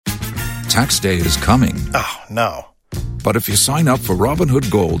Tax day is coming. Oh, no. But if you sign up for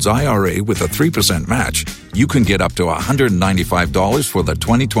Robinhood Gold's IRA with a 3% match, you can get up to $195 for the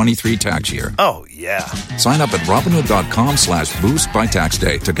 2023 tax year. Oh, yeah. Sign up at Robinhood.com/boost by tax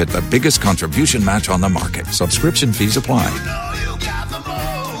day to get the biggest contribution match on the market. Subscription fees apply.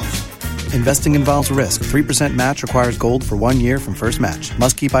 Investing involves risk. 3% match requires gold for 1 year from first match.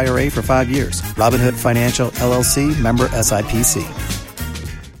 Must keep IRA for 5 years. Robinhood Financial, LLC, member SIPC.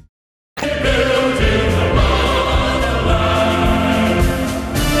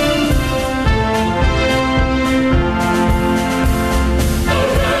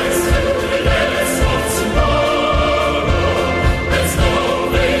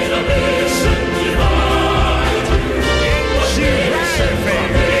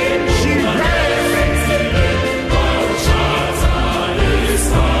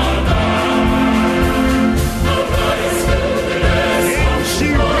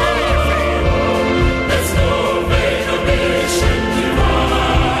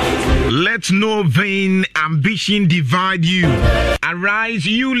 No vain ambition divide you. Arise,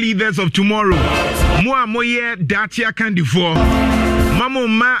 you leaders of tomorrow. Moa moye datia kandifo. Mamo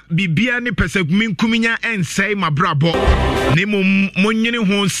ma bibia ni pesekumi kuminya ensei mabrabo. Nemo monyene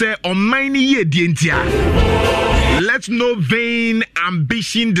ho se oman ni ye dientia. Let no vain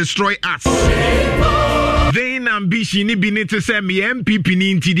ambition destroy us. Vain ambition ni binete se me MPP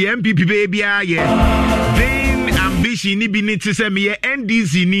ni nti di MPP baby aye. Vain ambition ni binete se me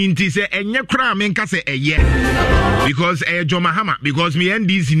NDC ni nti se enye kra menka se eye. Because Joma Hama, because me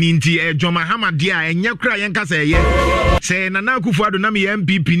NDC ni nti Joma Hama dia enye kra yenka se eye. Se Nana Akufo-Addo na me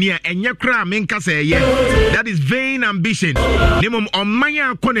MPP ni enye kra menka se eye. That is vain ambition. Nemom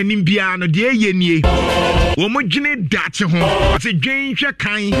omanya akona nimbia no de eye nie. Wo mo gine dache ho. Se dwen hwe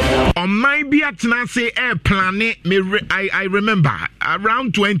kan oman bi atena se plane me I remember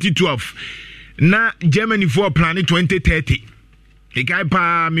around 2012 na Germany for plan 2030. The guy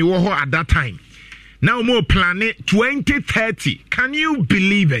pa me wo ho at that time. Now more plan 2030. Can you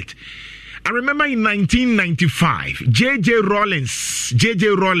believe it? I remember in 1995, JJ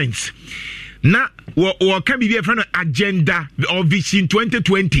Rawlings. Na wo can be a friend agenda of Vision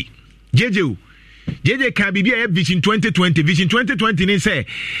 2020. JJ can be a Vision 2020. Vision 2020 ni say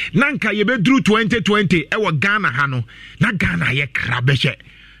nanka ye be through 2020 e wo Ghana ha no. Na Ghana ye krabehye.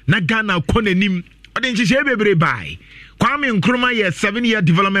 Na Ghana konanim. Oden hye bebre bai. Kwame Nkrumah ye 7-year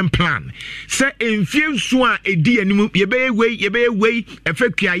development plan. Say enfie so a edi anim ye be wei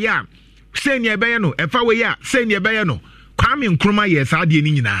efekua ya. Say ne be no efa we ya, say ne be no. Kwame Nkrumah ye sa de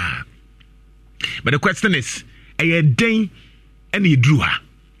ni nyina. But the question is, e den and e dru ha.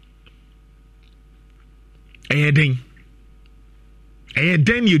 E den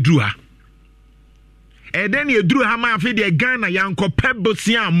ye dru ha. E den ye dru ha ma afi de Ghana yanko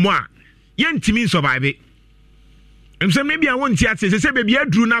pebosia mo a yentimi survive. So maybe I want to say baby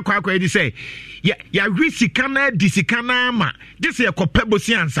adru na kwa di say ya risika na disikana ma this ye ko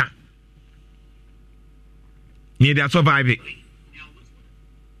pebosiansa ni dey survive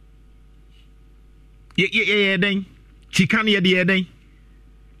ye den chika na ye den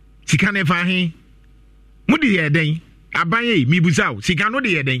chika na fa he mudi ye den aban ye mi busaw chika no de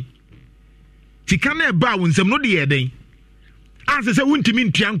ye den chika na ba wonsam no de ye den as say wuntimi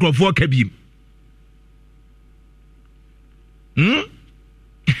ntua nkrofo ka biem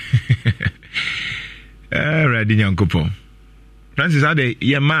Ready Nyankopo. Francis ade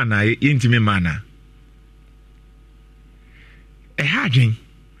ye mana yintimi mana. E hajin.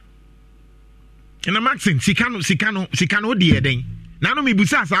 Ina Maxine sikano de yeden. Na no me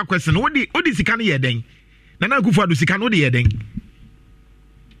busa asa question odi sikano yeden. Nana Akufo-Addo sikano de yeden.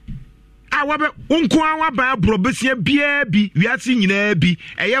 Wabe unko awa ba brobesia bia bi wiase nyina bi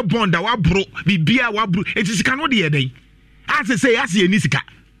eye bonda wa bro bibia wa bro eti sikano de yeden. As say as ye nisika.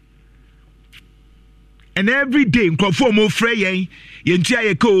 And every day nkrofo mo frɛ yen tua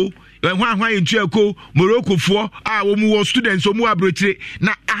ye ko hwan yen tua ko Morocco fo wo mu students o mu abrotire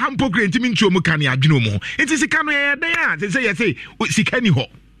na ahampo krentimi ntuo mu kan ya adwene mu enti sika no ye den a say ye say sika ni ho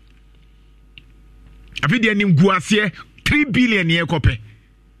afide ni guase 3 billion ye kope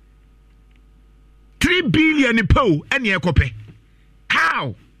 3 billion po ene ye kope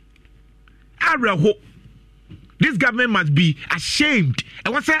how araho. This government must be ashamed.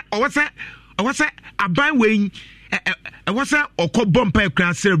 And what's that aban we what's that oko bompa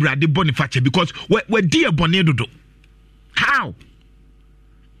ekran cerebral de boniface because we dear bonedodo. How?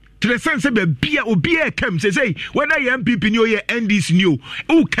 To the sense that be a come say whether you MPP new ye NDC new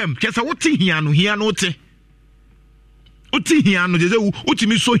who come just a what here no te uti here no just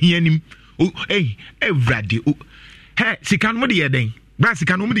utimi so here nim hey everybody hey sikan mo de yeden bra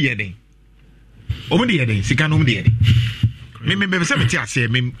sikan mo de yeden Omo de yede sika no de yede. Me say me ti ase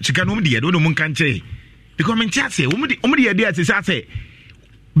me sika no de yede no mun kan che. Because me ti ase omo de yede ase say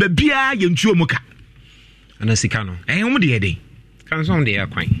ba bia ye ntuo mu ka. Ana sika no. Omo de yede. Kan so de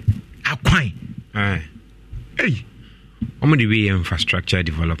akwan. Hey. Omo de we infrastructure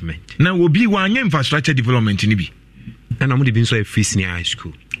development. Na obi wa anya infrastructure development ni bi. And omo de bi so a free senior high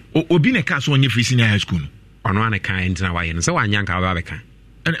school. Obi na ka so onye free senior high school no. Ono an kan entina wa ye no. So wa anya nka ba be kan.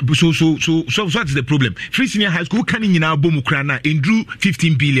 So what is the problem? Free senior high school can in our bomu krana and drew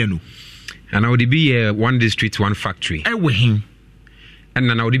 15 billion. And I would be one district, one factory. I will him. And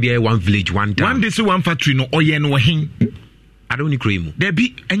then I would be one village, one dam. One district, one factory, no, or yen or him. I don't need cream. There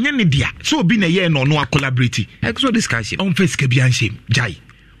be a yan dia. So be a year no collaborating. Exo discussion. On face Kabian shame. Jai.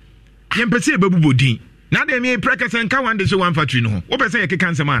 Yen perceive babu bodin. Now they may practice and come one district, one factory, no. What say a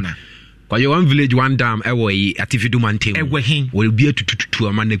cancer mana? But your one village, one dam, away at if you do maintain. Will be to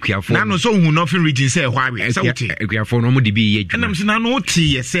a man for. Nano so who nothing region say why we are for no be. And I'm saying, no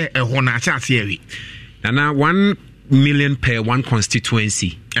tea, say a honor chat here. And now 1 million per one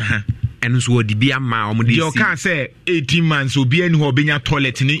constituency. And so the be a ma your car say 18 months will be any who be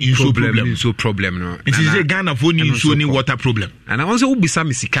toilet in so problem no. It is a Ghana for new so any water problem. And I also be some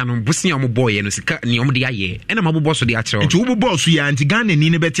sikano busi am boy and sika ni om de aye and am boss de achro. It will boss we anti Ghana ni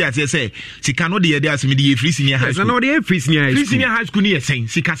beti as say sikano de as me the free senior high school. No de free senior high school ni saying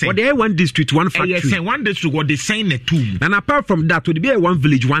sika say. What they one district one factory. Yes, one district what they saying the two. And apart from that would be a one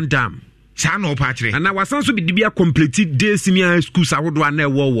village one dam. Sano patri. And I was also be the complete day senior high school sa wodo na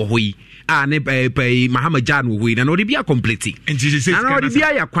wo hoi. Ne Muhammad Jan we na no de bia complete and Jesus says na no de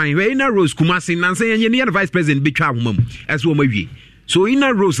bia ya kwan we na Rose Kumasi na say ye vice president betwa ahomam as wo mawie so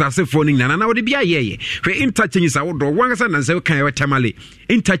ina Rose as for ning na de bia ye we interchange sa wo do wan sa na say kan we tamale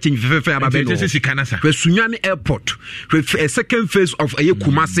interchange fefe ababe no we Sunyani airport we second phase of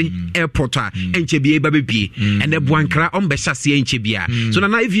Kumasi airport enche bia ba bie and the Buankra on be hyase enche bia so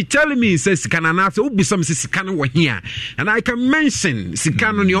na if you tell me say sikana na say obi some sikana wo here and I can mention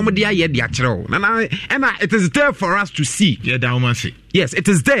sikano ni omo de aye de akyerɛw and it is there for us to see yes it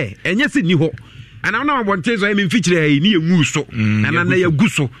is there and yes ni ho and I know I want to say I'm feature ni emu so and na ya gu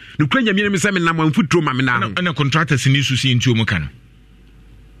so no kwanya mi say me na manfutro ma me na and the contractors ni so see ntu omo kan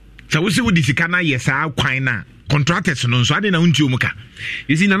so we see with the sikana yes a kwan na contractors no so ade na ntu omo ka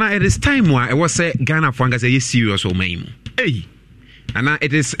you see na it is time why I was say Ghana for say serious o mai hey. And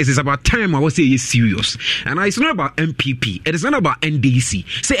it is about time I was say it's serious. And it's not about MPP. It is not about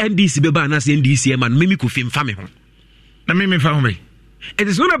NDC. Say NDC beba na say NDC man mimi ku fi mfa me ho. Na mimi fa ho me. It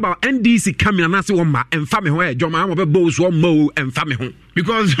is not about NDC coming and say woma mfa me ho e Joma ma be bo so mo mfa me ho.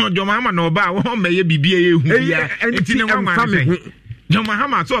 Because Joma ma no ba wo me ye bibia ye hu ya. Enti ne wa ma me ho. Joma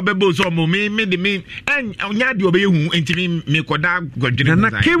ha so be bo so mo me de me en onya de obe hu enti me koda godwene.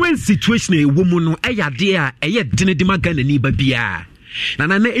 Na current situation e wo mu no e ya de a e ye denedima Ghana ni ba bia.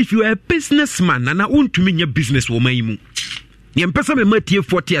 Nana, if you are a businessman, Nana won't to mean your business woman. No.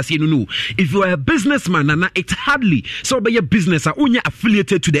 If you are a businessman, Nana, it's hardly so by your business are only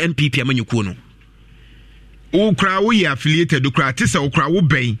affiliated to the NPP. Amanukono. Oh, crowd, we affiliated to Kratis or Crow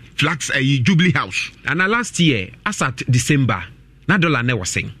Bay, Flax a Jubilee House. And last year, as at December, $1 never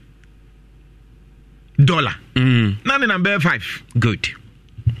sing. $. None number 5. Good.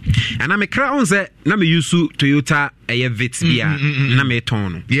 And I'm a crown say na me use Toyota Vitz bia na me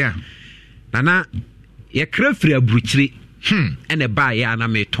ton. Yeah. Nana ye kra free abruchire and a buy ya na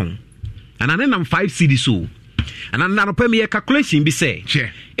me ton. And I am 5 cedi so. And I no pay me a calculation be say.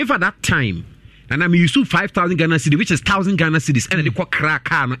 If at that time and I'm use 5,000 Ghana cedi which is 1,000 Ghana cedis and the crack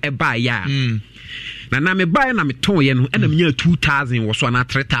car no e buy ya. Na me buy na me ton ye no and me 2,000 was so na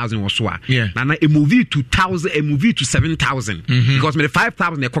 3,000 was so. Na a movie to 1,000 a movie to 7,000 because me the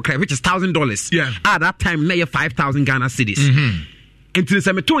 5,000 which is $1,000. Yeah. At that time na 5,000 Ghana cedis. Until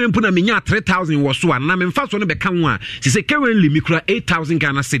se me ton ye puna me nya 3,000 was so na me mfa so no be kan ho a se currently me kura 8,000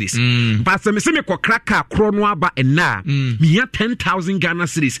 Ghana cedis. But se me crack car kro no aba na me nya 10,000 Ghana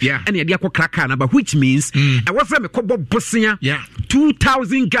cedis. And ye de crack car na but which means I was me kobo bosia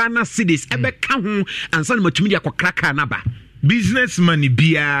 2,000 Ghana cedis e be kan ho ansa na matumi de crack car na ba. Businessman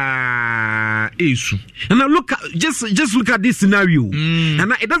bia esu. And now just look at this scenario.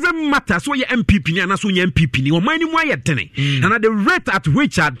 And it doesn't matter so your MPP ni na so your MPP ni o man ni mo ayetene. And at the rate at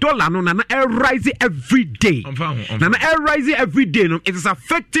which $1 no na rise every day. Na rise every day no it is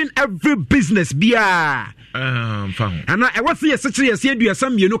affecting every business bia. And I was here such as you do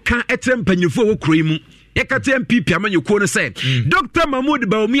some you know can etrem panyefo wo kroi mu. Yekate MPP amanyo no said Dr. Mahmoud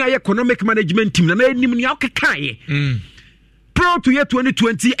Baumia economic management team na enim ni akeka ye. pro to year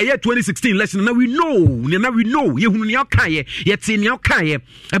 2020 year 2016 election. Now we know you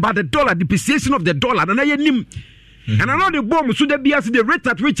about the dollar, depreciation of the dollar, and and I know the bomb so that be as the rate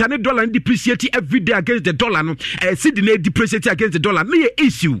at which any dollar depreciate every day against the dollar, no, Sydney depreciate against the dollar, no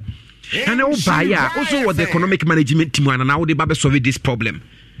issue. And now buy also what the economic management team and now they solve this problem.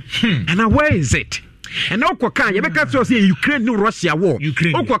 And now where is it? And now you make us say Ukraine no Russia war.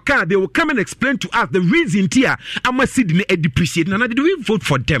 They will come and explain to us the reason here I'm Sydney depreciate. And do we vote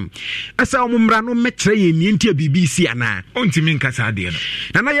for them? As our mumbrano metre in BBC and Ontimin Casadia.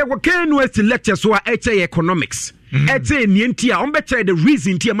 And I can West lectures who are economics. Ete nientia on better the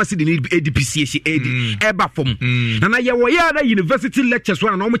reason tia must need ADPCC eba form. And I the university lectures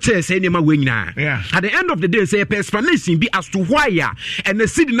one and almost say name wing na. At the end of the day, say explanation be as to why and the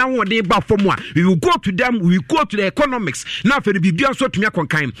city now one day back from one. We will go to them, we will go to the economics. Now for the BB so to me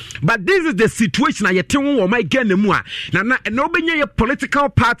kind. But this is the situation I tell you my gain the more. Now no political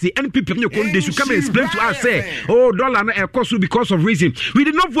party and people they should come and explain to us say, oh dollar no cost because of reason. We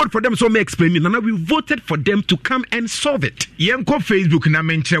did not vote for them, so may explain it. Now we voted for them to come and solve it. Yenko Facebook na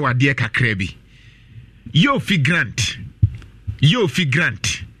menche wa die kakrebi. Yo figurant.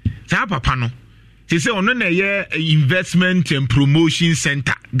 Sa papa no. Say ono na ye investment and promotion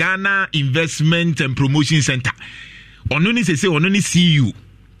center. Ghana Investment and Promotion Center. Ono ni say ono ni CU.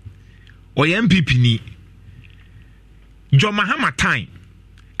 Oye MPP ni. Jo Mahama time.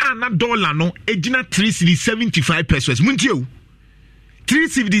 Ana dollar no ejina 375 pesos. Muntio.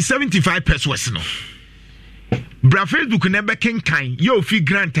 375 pesos no. Bra Facebook never can kind yo fi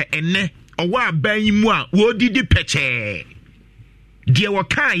grant ene owa ban mu a wo didi peche de wo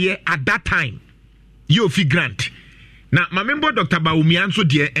kan ye at that time yo fi grant na ma member Dr. Baumia nso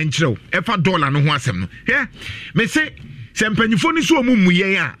de enkyerɛw efa dollar no ho asɛm no me say sempanyifo ni so omumu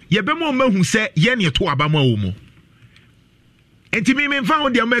yen a ye be mo mahu sɛ ye ne to aba ma wo mu enti me mfa ho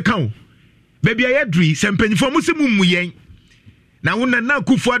de ameka o ba bia ye dri sempanyifo mo se mumu yen na wo na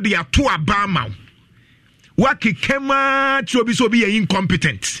kufu ade ya to aba ma wo waki kema chobi so be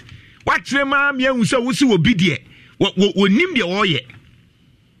incompetent wachema me hu se wo si obi de wonim de wo ye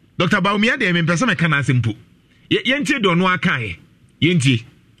Dr. Baumia de me pesa me kana sempo yentie do no aka ye yentie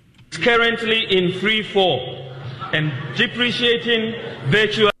currently in free fall and depreciating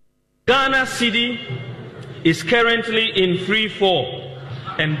virtually. Ghana cedi is currently in free fall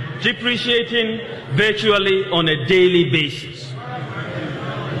and depreciating virtually on a daily basis.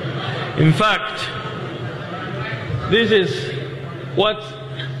 In fact, this is what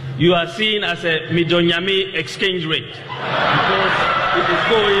you are seeing as a Midonyami exchange rate because it is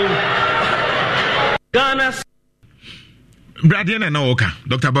going Ghana. Bradiana Naoka,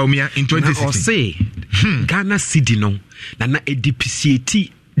 Dr. Baumia in 2016. Ghana cedi no na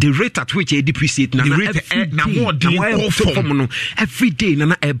depreciate the rate at which they depreciate na every day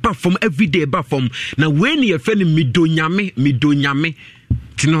na eba from every day eba from na when you friend Midonyame.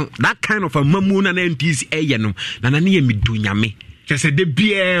 You know, that kind of a mamuna na NTC no na ne Midonyame just say the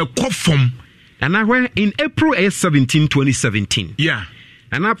be from and now in April 17 2017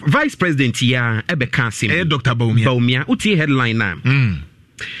 and vice president here Ebeka Sim Dr. Baumia uti headline now and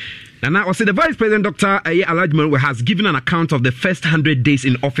now the vice president Dr. Alajman has given an account of the first 100 days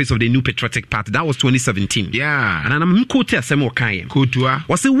in office of the New Patriotic Party. That was 2017 and I'm quote asemo kai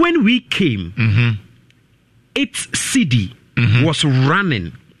was when we came its cedi was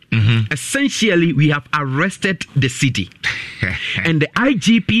running. Essentially, we have arrested the city, and the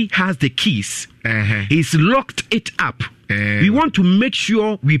IGP has the keys. He's locked it up. We want to make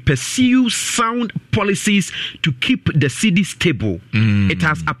sure we pursue sound policies to keep the city stable. It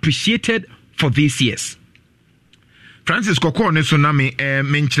has appreciated for these years. Francis Koko ne so na me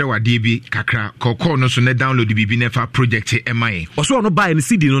menkyerɛ wade bi kakra Koko no so ne download bibi nefa project MI oso no buy ne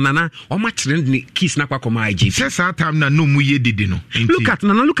CD no nana o ma kyerɛ ne keys na kwakoma IGP say that time na no mu ye didi no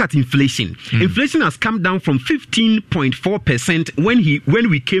look at inflation. Inflation has come down from 15.4% when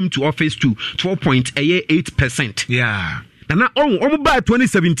we came to office to 12.8%. Nana on buy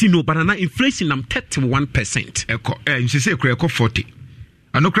 2017 no but nana inflation am 31%. You say eko 40.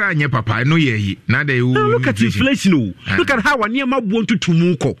 Ano kra anye papa no ye na dey look at inflation. Look at how aniema want to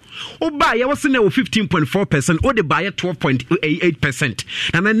tumuko. O buy ya was na 15.4%, o de buy 12.88%.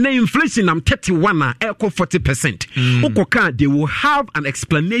 And then inflation am 31 na eko 40%. Okoka they will have an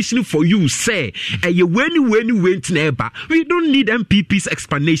explanation for you say you when went neighbor. We don't need MPP's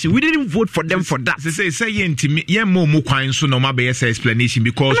explanation. We didn't vote for them for that. Say yentimi ye mo kwan so no ma be say explanation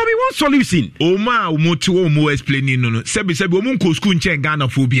because we want solution. O ma o mo ti o mo explaining no. Sebi o mo ko school nchen Ghana Ghana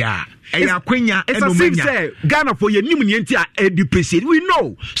phobia. It's as if say Ghana for your nimunienti a depreciate. We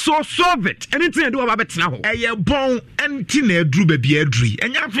know. So solve it. Anything I do about it now. A bon and tina drew baby edry.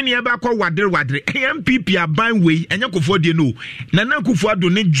 And Yafini Abako Wadre. MPP are buying way and Yakufo de no. Nana Kufo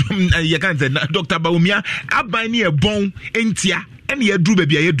donate Yakan, Dr. Baumia, Abani a bon entia, and ye drew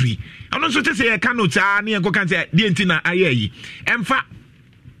baby edry. I'm not so to say I cannot say, I can say, the entina aye.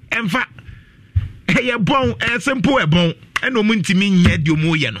 Emfa. Hey, a bon, a simple a bon, and no muntimin yet you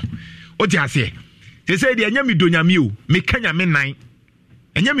moyano. What you say? They say the Anyami Donyamiu, me Kenya me 9.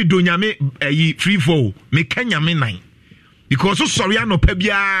 Anyami Donyame a free fall, me Kenya me 9. Because so sorry, I no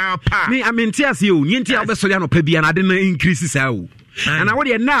pebia pa. Me, I mean, tears you, Ninti Albesoliano pebia, and I didn't increase his out. And I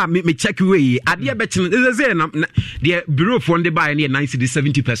would now me check away. At the betting, the Bureau funded by near 90 to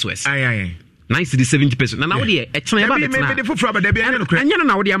 70 pesos. Aye. 90 to 70 pesos. Now, what dear, a try about it. Maybe for Fraba, there be an now,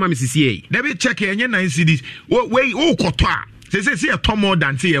 the Amamisi. There be check and 90 cities. What way, oh, Cotois. Say a ton more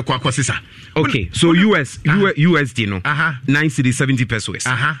than say a Quaquasisa. Okay, so USD, no? 9 cities, 70 pesos.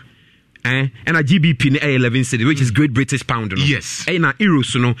 And a GBP 11 cedi, which is Great British Pound. No? Yes. And a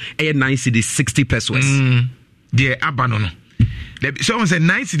euros, no? 9 cities, 60 pesos. Dear Abanono. Someone said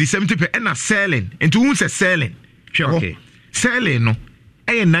 9 cities, 70 pesos, and a selling. And to whom says selling? Okay. Selling, no?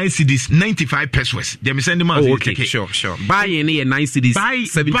 9 cities, 95 pesos. They may send them out. Okay, sure. Buying 9 cities,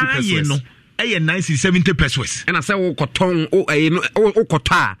 70 pesos. No? 70 pesos. And I say, oh, cotton,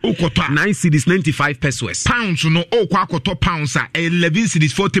 kota. 9 cities, 95 pesos. Pounds, no, quacoto pounds, 11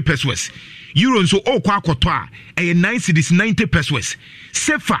 cities, 40 pesos. Euros, so, quacoto, 9 cities, 90 pesos.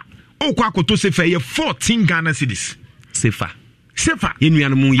 Sefa, quacoto sefa, 14 Ghana cities. Sefa. Sefa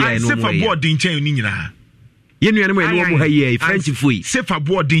board in chain, Nina. French free. Sefa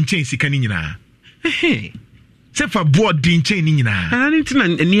board in chain, Sikanina. For board din chain in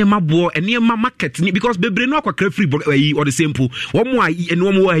and near my board and near my market because Bebre no free or the simple one more and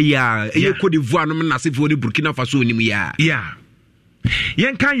one more here. You could have one massive for the Burkina Faso in ya. Yeah.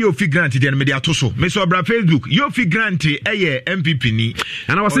 Yen can you feel granted and media to so. Miss Obra Facebook, you feel granted a MPP ni.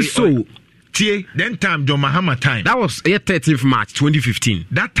 And I was so. Then time John Mahama time. That was 13th March 2015.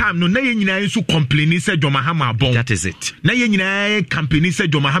 That time no na yenina so complain said John Mahama bon. That is it. Na yenina campaign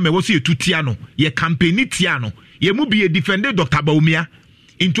said John Mahama was ye tutiano. Ye campaign tiano. Ye mu be defended Dr. Baumia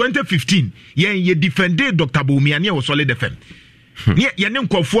in 2015. Ye defended Dr. Baumia near was solid FM. Ye nem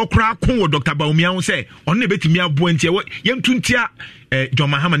nkofo kra kon Dr. Baumia say on ne betimi aboantie ye tuntia John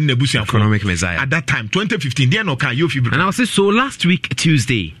Mahama ne busia economic messiah. At that time 2015 there no can you feel. And I was so last week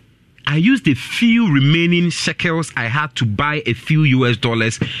Tuesday I used the few remaining shekels I had to buy a few US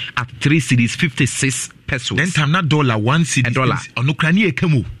dollars at 3 cedis 56 pesos. Then time not dollar 1 cedi. $1. On Ukraine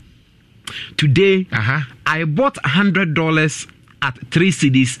kemu. Today I bought $100 at 3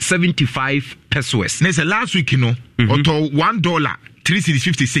 cedis 75 pesos. Next last week, you know, $1 3 cedis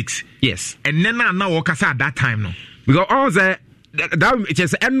 56. Yes. And then now at that time no. Because all the that it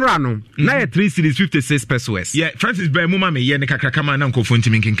is enrano na 3 cedis 56 pesos. Yeah, Francis Bemuma me ye ne kakrakama na nkofo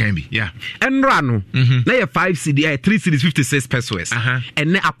ntimi kenkan bi. Yeah. Enrano na 5 cedis 3 cedis 56 pesos.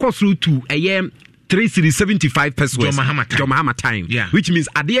 And then akosru to 3 cedis 75 pesos. John Mahama time. Yeah. Which means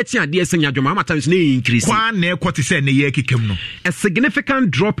adie senya John Mahama time is na increase. Kwa na kwoti se na ye kekem no. A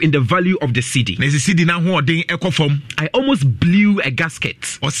significant drop in the value of the cedi. Na cedi na ho odin ekofom. I almost blew a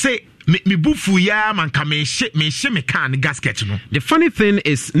gasket. Or say me bufu ya man ka me can gasket no. The funny thing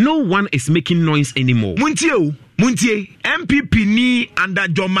is no one is making noise anymore. Muntie MPP ni under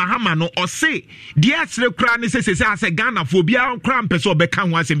John Mahama no or say the asre kra ni say Ghana for bia kra mpeso be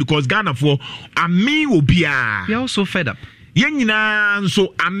kan wan say because Ghana for ami obia. We are also fed up. Yen nyina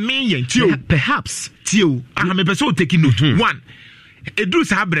so ami yen tio. Perhaps tio. Me peso taking note. One. Edru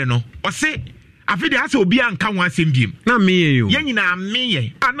sa bre no or say afide ase obi anka ho asem biem na me yo yen nyina me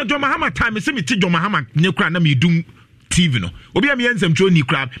ye ana John Mahama time se me ti John Mahama ne kura na me dum TV no obi am yensem tro ni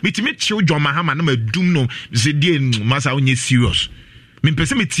kura me ti me chiw John Mahama na me dum no se die masa onye serious me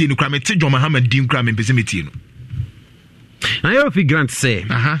pese me tie no kura me ti John Mahama dim kura me pese me tie no. Now you have Grant say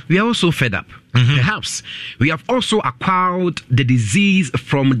we are also fed up. Perhaps we have also acquired the disease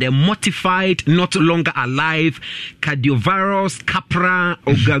from the mortified, not longer alive cardiovirus Capra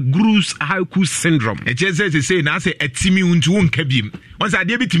Ogagrus Haiku syndrome. It just says they say now say etimi untu unkabim. Once I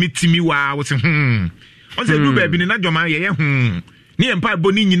did me timi wa was once I do baby na joma ye ni empire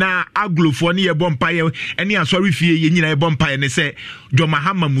boni nyina aglofo ne ye bompaye ene asori fie ye nyina ye bompaye ne se John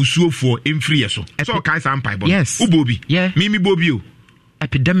Mahama musuofo emfiri so so kai sampai bon ubobi mimi bobi o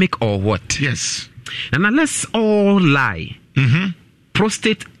epidemic or what? Yes. And now let's all lie.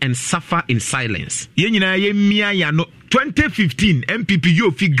 Prostate and suffer in silence. Ye nyina ye mia ya no 2015 MPP yo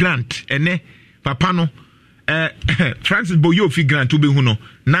fi grant ene papa no Francis Boyo Figran to be huno,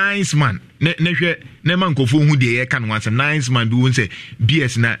 nice man. Ne man ko fu hu de kan wan some nice man bi won say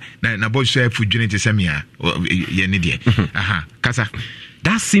BS na boy say fu junity semia ye ne de. Aha, kasa.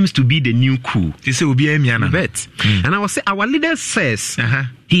 That seems to be the new coup. They say obi emiana. Bet. And I was say our leader says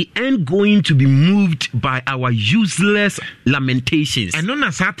he ain't going to be moved by our useless lamentations. And no na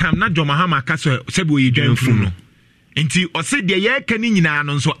sa time na John Mahama ka so sebo ye dwan fu no. Nti ose de ye ka ni nyina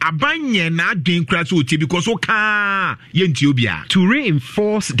no so abanye na adwen kra so oti because o ka ye Ethiopia to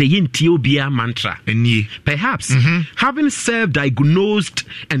reinforce the Ethiopia mantra. Perhaps having self-diagnosed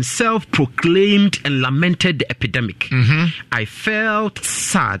and self-proclaimed and lamented the epidemic, I felt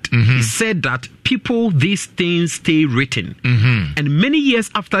sad. He said that people, these things stay written, and many years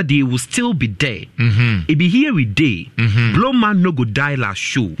after they will still be there. It be here with day. Blow man no go die last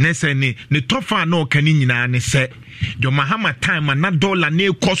show. Ne se ne tofa no kani nyina ne se John Mahama time na dollar ne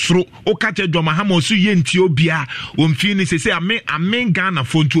kosro o ka che John Mahama osu ye Ethiopia o mfi ni se amen Ghana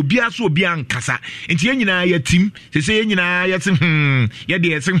fo nti obia so obia nkasa nti ye nyina ya tim se ye nyina ya tim ye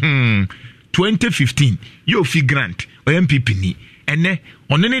de se 2015 yo fi grant o MPP ni ene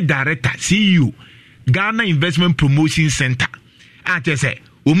onene director CEO Ghana Investment Promotion Center a che se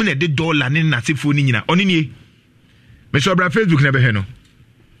o mu na de dollar ne na se fo ni nyina onene me so bra Facebook na be he no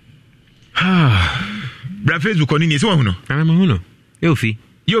bra Facebook on ni se wo no yo fi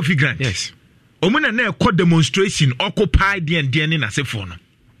grant yes omuna na ekọ demonstration occupy den na se fo no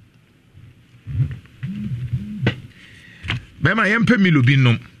bema yempe milubi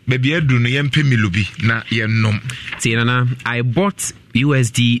nom baby edu no yempe milubi na yennom see na I bought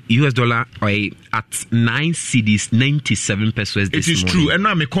US dollar at 9 cedis 97 pesos this morning. It is true. And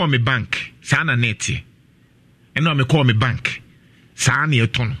now me call me bank sana neti and now me call me bank sana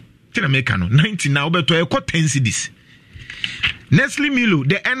eton tina make no 90 now beto e 10 cedis. Nestle Milo,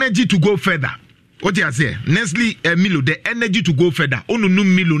 the energy to go further. What you say? Nestle Milo, the energy to go further. Ono no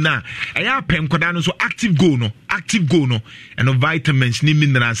Milo na. Aya pem koda no so active go no, and no vitamins ni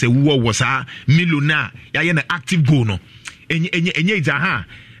minerals say wo was Milo na. Ya na active go no. Enye is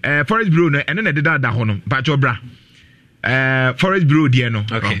Forest Bureau no ene na deda da ho no. Ba chobra. Forest Bureau there no.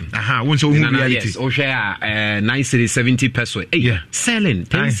 Okay. Won so reality. Yes. O share 9 cedis 70 pesos. Hey, yeah. Selling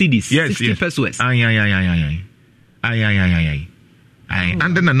 10 cedis 60 pesos. Ay.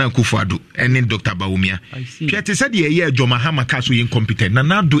 And then Nana Akufo-Addo and then Dr. Bawumia. Piete said ye John Mahama Kaso incompetent.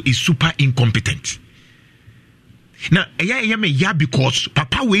 Nana Addo is super incompetent. Now, ya because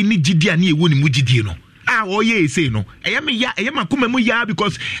Papa we ni jidi ani ewo ni mu jidi no. Ye say no. Eya makuma mu ya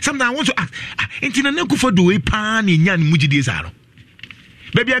because sometimes I want to ask. Enti Nana Akufo-Addo we pa ni nya ni mu jidi sa no.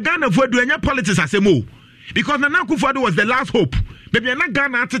 Baby Ghana for do anya politics asemo. Because Nana Akufo-Addo was the last hope. Baby na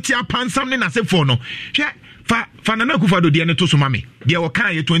Ghana atete pan something as for no. Fa Nana Akufo-Addo de ne to so mame de o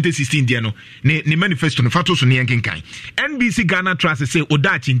kan ye 2016 de no ne manifesto no fa to so ne yankenkan NBC Ghana Trust say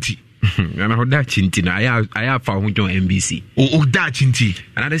oda chinti na oda chinti na aya fa ho jon NBC oda chinti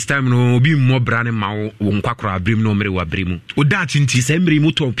and this time no obi mo bra ne ma wo nkwakora abrim no mere wa bremu oda chinti se mbere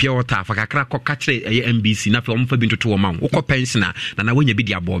mu to pia wota fa kakra ko ka kire NBC na fa omfa bi ntoto wo ma wo ko pensioner na wanya bi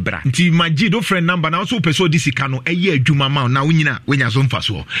de abo bra nti magi do friend number na so person disika no eye adwuma ma na wonyina wenya so mfa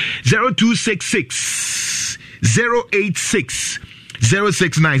so 0266 086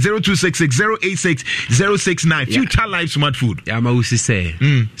 069 0266 086 069 Future Life Smart Food. Ya ma usi say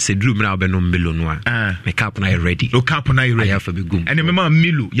se drum na obe no melo no a me cap na ready. O cap na ready. Ya fa be gum. Ene me ma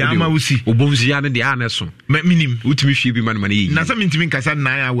milo ya ma usi. Obomsi ya ne de aneso. Minim utimi hwie bi man yi. Na so mintimi nkasa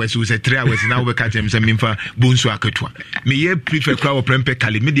 9 hours we say 3 hours na we catch them say mimfa bonsu akatwa. Me ye prefer kwa wo prempe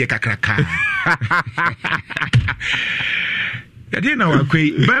kali me de kakraka. Yadi na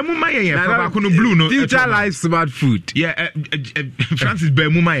wakwe ba mu maye fa ba kono blue no Future Life Smart Food. Yeah, Francis ba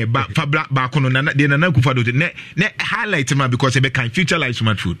mu maye ba fa ba kono na de Nana Akufo-Addo ne highlight ma because e be kan Future Life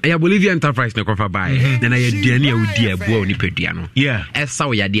Smart Food. Ya Bolivia Enterprise ne kofa ba na na ye duane a odi abo oni pedua no. Yeah. Esa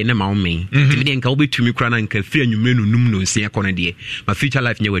wo ya de ne ma wo men. Timi de nka wo betumi kra na nka firi anwumre no num no nsia kono de. Ma Future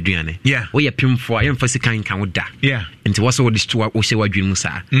Life nye waduane. Yeah. Wo ye pimfo a ye mfa sikan kan wo da. Yeah. Nti wo so wo disto wo se wadwin mu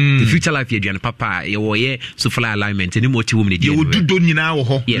sa. The Future Life ye duane papa ye wo ye so fly alignment ni mo ti wo me de. Odudo nyina wo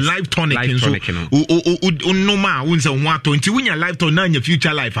ho life tonic nso no ma won se ho ato nti wunya life tonic na nya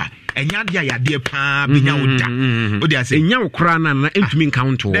Future Life a enya dia ya de pa binya wo da o dia se enya wo kra na entumi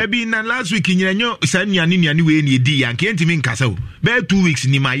count wo da bi na last week nyina nyo sa nuane we ni edi ya nke entumi nkasa wo be 2 weeks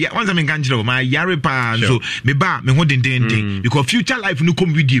ni ma ya once me kan kire wo ma yare pa so me ba me ho dendenden because Future Life no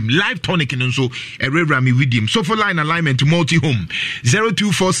come with him life tonic nso erewra me with him so for line alignment multi home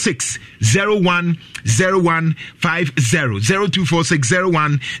 0246 010150 0246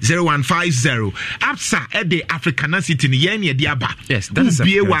 010150 Absa at the African city ni yen ye diaba. Yes, that is a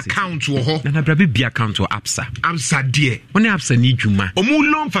account wo ho na bra bi account wo absa dear one absa ni dwuma omu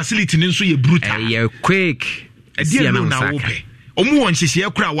loan facility ni nso ye brutal quick dear loan na wo pe omu won hihye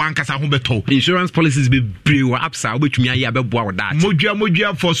kura wankasa ho beto insurance policies be brew absa obetumi aye abeboa wo that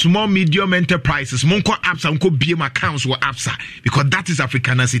modua for small medium enterprises monko absa monko biem accounts wo absa because that is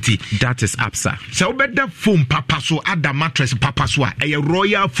Africanity. That is absa. So obeda foam papa so ada mattress papa so a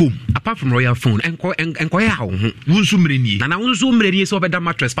royal foam. Apart from royal foam enko ya ho wunsu mreni na wunsu mreni so obeda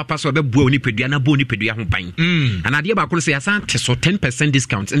mattress papa so obeboa oni pedua na bo oni pedua ho ban and ade ba ko say asan te so 10%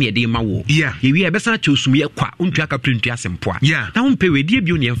 discount na ye de ma wo ye wi e besa cha osum ye kwa ontua ka printu asempoa na won pe we die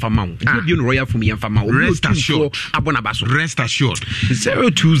bio ne emfa ma wo die bio no royal foam ye emfa ma wo rest assured abona ba so rest assured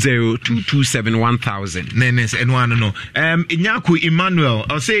 02022711000 nenes and one no Inyaku Emmanuel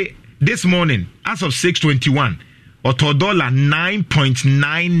I'll say this morning as of 6:21 auto dollar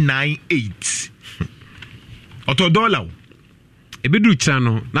 9.998 auto dollar ebedu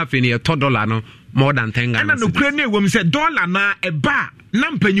chano na fe ne auto dollar no more than 10 Ghana. And no crane we say dollar na eba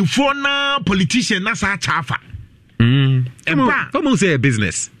na mpanyufo na politician na sa chafa eba come say a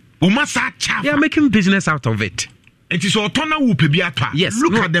business uma sa chafa they are making business out of it. It is autona wo pebi atwa. Yes,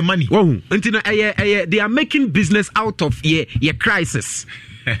 look at the money. They are making business out of your crisis.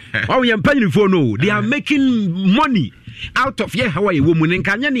 Oh, you paying for no. They are making money out of Hawaii woman and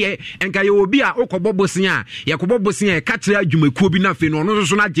Kanye and Kayobia Okobobosia, Yakobobosia, Katria Jumeku Binafi, no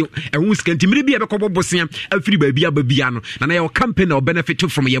so not and who's can be a Kobobosia, a free baby Babiano, and your company or benefit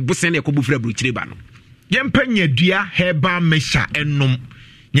from your Busan Yakobufra Brutribano. Yempenya dia heba mesha enum.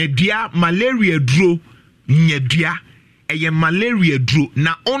 Nye dia malaria dro. Nyedua eye malaria dro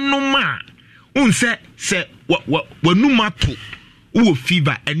na onoma unse se wanuma to wo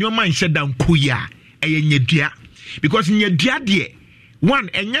fever enyoma nhye dan koya eye nyedua because nyedua de one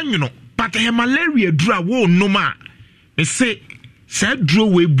enyanwono but eye malaria dro wo noma me say dro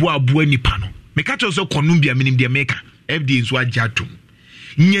we boaboa nipa no me ka cho so konumbia minim de meka FDA nso ajatum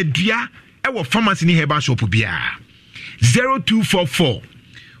nyedua e wo pharmacy ni herbal shop bia 0244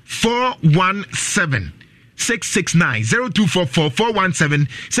 417 669 0244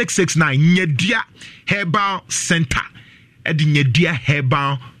 417 Nyedua Herbal Center edi Nyedua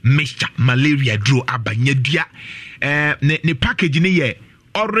Herbal Mixture malaria dro aba Nyedua ne package ni ye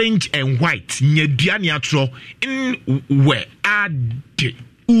orange and white Nyedua ni atro in we ade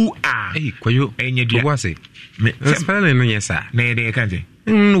u a kwayo Nyedua wase me spell no yesa na ye kan say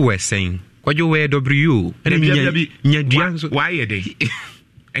we saying kwayo we w Nyedua why ye dey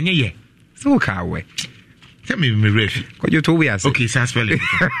enye ye so ka we tell me refi kwayo to we ase okay so spell it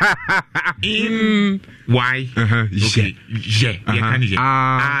in y okay je kan je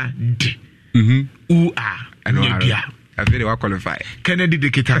a d u a Nyedua I feel we qualify Kennedy de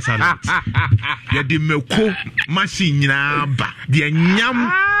Kita salad ya de meko machine nyina ba de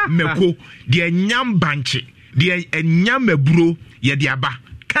nyam meko de nyam banche de nyam eburo ya de aba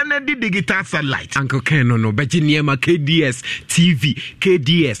Kennedy Digital Satellite. Uncle Ken no beji niema KDS TV,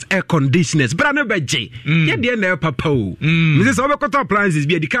 KDS air conditioners. Bra no beji. Ye de na papa o. Me say obekota appliances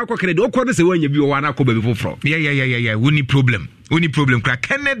bi e di ka kwa Kennedy. Okwo se wanya bi o wana ko baby foforo. Yeah. We need problem.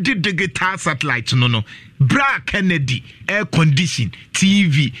 Kennedy Digital Satellite no. Bra Kennedy air condition,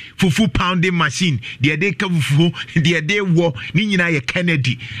 TV, fufu pounding machine. The day ka fufu, the day wo ni nyina ye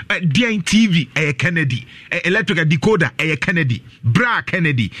Kennedy. DN TV Kennedy. Electrical decoder Kennedy. Bra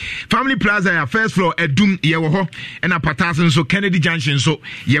Kennedy. Family Plaza first floor Edum ye wo ho. And Patasen so Kennedy Junction so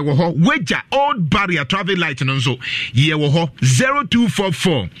ye wo ho. Weja old barrier traffic light no so ye wo ho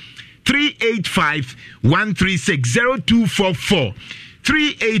 0244 385 136 0244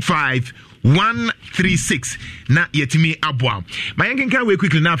 385 136 na yetimi aboa ma yenkenka we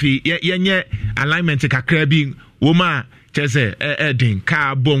quickly na fi yenye alignment kakra bi wo ma chese edin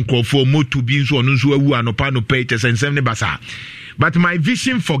ka bonkrofo motu bi nso onu nso awu anopa no pay chese nsem ne basa but my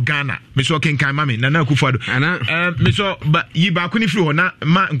vision for Ghana me so kenkan mame Nana Akufo-Addo me so ba yi ba ko ni firi ho na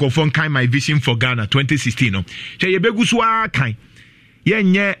ma nkofo kan my vision for Ghana 2016 no che ye begu so akan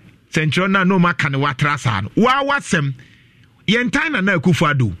yenye central na no maka ne watrasa no wa wasem yentan Nana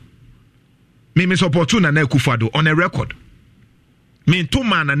Akufo-Addo me support Nana Akufo-Addo on a record me to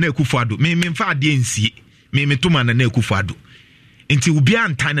man Nana Akufo-Addo me mfa ade nsie me to man Nana Akufo-Addo enti obi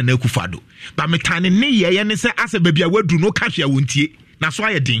antan Nana Akufo-Addo ba me tan ne ye ne se ase babia wadu no ka hwea wontie na so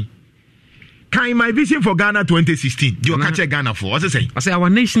ayedin kan my vision for Ghana 2016 you catch Ghana for what say our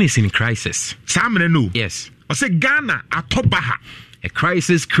nation is in crisis samre no yes I say Ghana atobaha a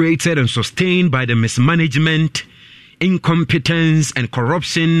crisis created and sustained by the mismanagement, incompetence and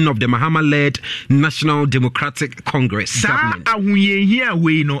corruption of the Mahama-led National Democratic Congress government. Ahunye here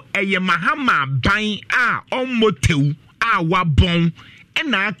we no eye Mahama ban a omotew a wabon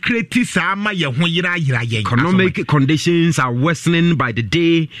na create sama ye ho yira yen. Economic conditions are worsening by the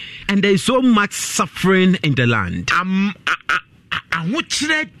day, and there is so much suffering in the land.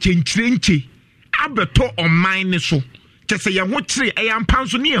 Ahokyere chenchirenchi abeto online so. Just say ye ho kyere e yam pan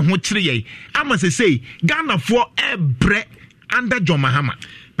so ne ye ho kyere ye. Ama say Ghana for ebre under John Mahama.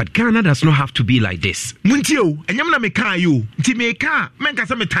 But Ghana does not have to be like this. Muntio, enyam na meka yo. Nti meka menka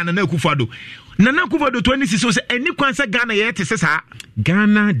se metana na Akufo-Addo. Nana Akufo-Addo 26 say eni kwan se Ghana ye te sesa.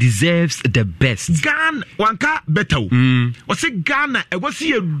 Ghana deserves the best. Ghana wanka better. O say Ghana e go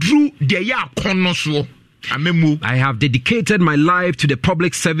see edru de ya akono so. I have dedicated my life to the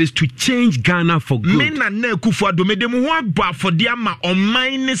public service to change Ghana for good. Me Nana Akufo-Addo me dem ho agba for dia ma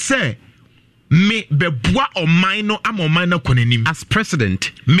oman ne se me beboa oman no am oman na konanim. As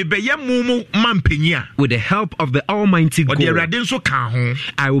president, me beye mumu mampenya. With the help of the Almighty God,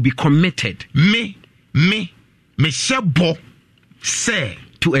 I will be committed. Me shebo say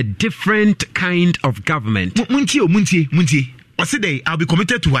to a different kind of government. Muntie. I'll be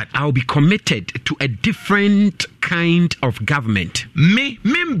committed to what? I'll be committed to a different kind of government.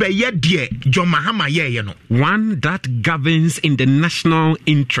 One that governs in the national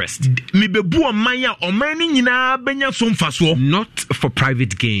interest. Not for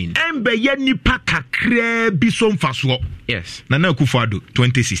private gain. Yes. Nana Akufo-Addo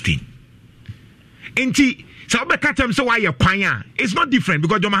 2016. It's not different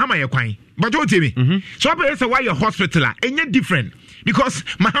because John Mahama yakwan. But don't tell me. So I say why your hospital ain't different because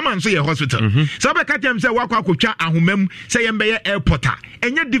Mahama say your hospital. So I catch him say why kwakucha ahumem say yembe airport.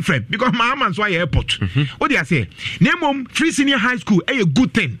 Ain't different because Mahama say airport. What do you say? Name free senior high school a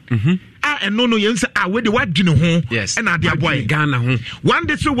good thing. And no you say where the what you know. Yes. And their boy Ghana. One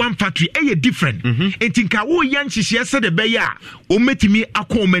day so one factory a different. And think wo yan she said the beya o metimi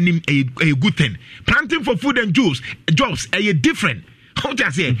akomanim a good thing. Planting for food and jobs a different. How do I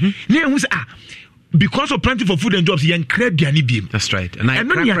say? Because of planting for food and jobs, you increase the beam. That's right. And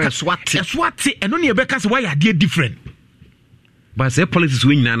I swat and only a because why are they different? But say politics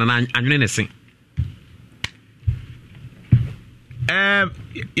win and anything.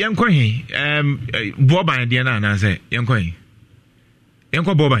 Young Coy, Bobine, Diana, and I say, Young Coy,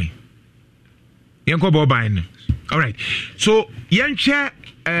 Yanko Bobine. Yanko Bobine. All right. So, young chair,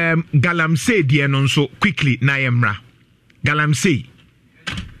 Galamsey, Dianon, so quickly, Nayemra. Galamsey.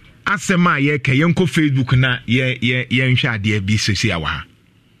 Asema ye ka yenko Facebook na ye nhwa ade bi sisi awa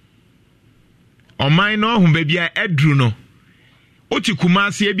oman no ho ba bia edru no oti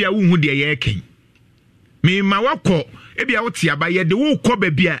kumase e bia wo hu de ye ken me ma wakọ e bia wo ti aba ye de wo kọ ba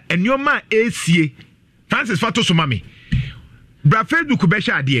bia enioma esie Francis Fato so mame bra Facebook be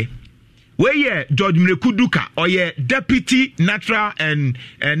hwa ade we ye George Mrekuduka or ye Deputy Natural and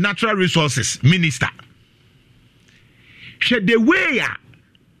Natural Resources Minister she the way ya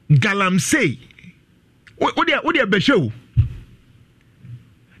Galamsey what they be show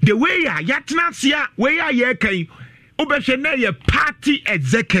the way ya yatna sia way ya ye kan obehwe na ye party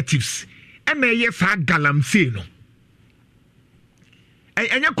executives and ye sa Galamsey no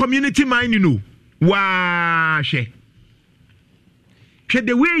enya community mind no wa hwe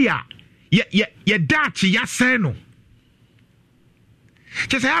the way ya dachi ya sen no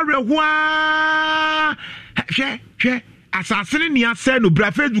just arewa hwe asasene ni ase no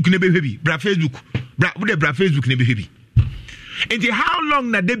bra Facebook ne behwe bra Facebook ne behwe and how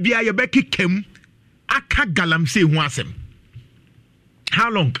long na de bia ye bekikem aka Galamsey ho asem how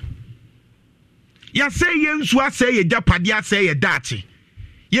long ya say ye nsu ase ye japade ase ye dachi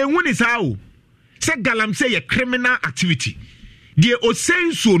ye hu ni sa o say Galamsey ye criminal activity de o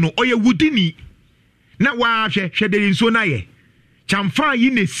senso no o ye wudini na wa hwe de nso na ye chamfa yi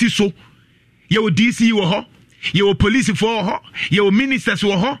ne si so ye o DC wo ho ye police for ho ye ministers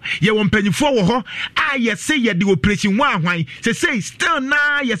wo ho ye mpanyifo wo ho ye say ye the operation wa hwan say still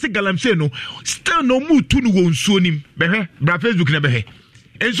na ye say Galamsey no still no mutu no wonsuo nim behwe bra Facebook na behwe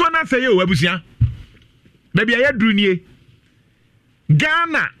enso na say ye o abusia baby aye drunie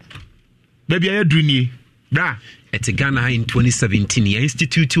Ghana baby aye drunie bra at Ghana in 2017 ye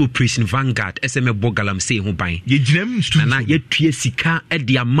institute Operation Vanguard SMA bo Galamsey ho ban ye ginam na ye tue sika e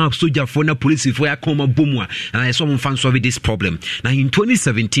dia map soldier for na police for ya koma bomu and I saw them fan solve this problem now in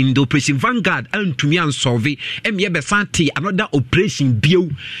 2017 the Operation Vanguard antumi an solve e me be sante another operation bio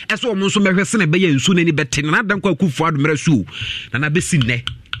eso mo so mehwese na be ye nsu na ni bete na dan kwa Akufo-Addo merasu na be sinne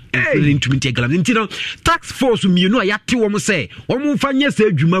tax force you know ayate wo mo say wo mo fanye say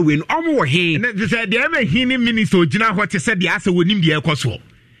adwuma we no wo wo he na say de am hini minister ogina ho te say de ase wonim de ekoso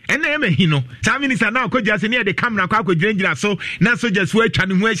ena am hino sa minister na akogya say near the camera kwa akogina so na soldiers wo atwa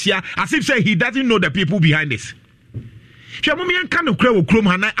ne ho ahia as if say he doesn't know the people behind this hwɛ mo yɛnka no kura wɔ kurom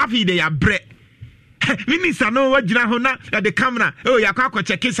ha na afei de yɛabrɛ minister no wagyina ho na the camera yɛakɔ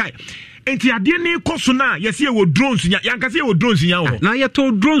akɔkyɛke sae enti adeɛ ne kɔ so no a yɛsɛ yɛwɔ drones yɛnkasɛ yɛwɔ drones nya wɔ na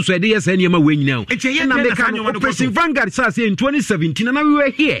yɛtɔ drones ɛde yɛ saa nneɛma wɔ nyinaa ɛna Operation Vanguard sɛ in 2017 and we were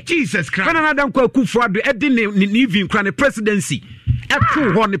here. Jesus Christ. Kana na dankwa Akufo-Addo ɛde ne even kra ne presidency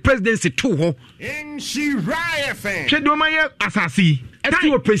ɛto hɔ ne presidency to hɔ hwɛ de ɔma yɛ asase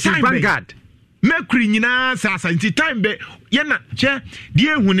ɛto Operation Vanguard Mercury nyinaa sasa nti time bɛ yɛna kyɛ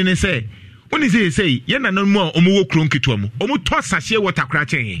deɛ ehu ne sɛ woni sɛ yɛna no mu a ɔmo wɔ kuro nketewa mu ɔmo tɔ sachet water kra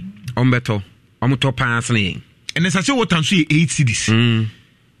kyɛn ɔmbɛtɔ ɔmo tɔ pass ne ɛne sachet water nso yɛ 8 cedis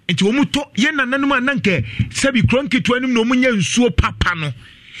nti ɔmo tɔ yɛna nanom a nanka sɛbi kuro nketewa nim na ɔmo nya nsuo papa no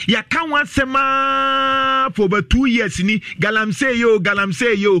yɛka ho asɛm for about 2 years ni galamsey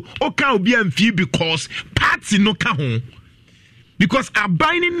yo oka obi amfi because party no ka ho because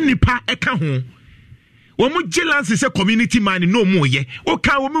aban ni nipa eka ho wɔn gye sɛ community man no mo yɛ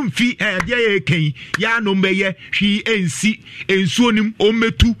oka wɔn mfi deɛ yɛ kan ya no mbɛyɛ hwi ensi ensuo nim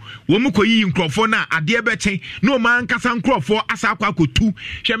ɔmɛtu wɔn kɔ yi nkrɔfo na adeɛ bɛkyɛn na wɔn ankasa nkrɔfo asa akɔ akɔtu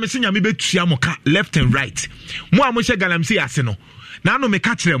hwɛ me se nyame bɛtua mo ka left and right mo a mo hyɛ galamsey ase no na no me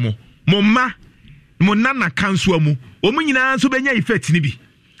ka kyerɛ mo mma mo nana kanso mu wɔn nyinaa nso bɛnya effect ni bi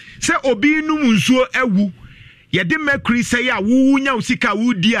sɛ obi num nsuo awu yɛde Mercury sɛ ya wo nya usika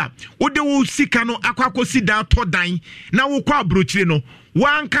wo di a wo de wo sika no akwakosi da to dan na wo kɔ abrokyire no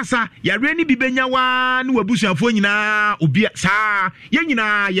wankasa yare ni bi benya wa ne wabusuafo nyinaa obi saa yɛ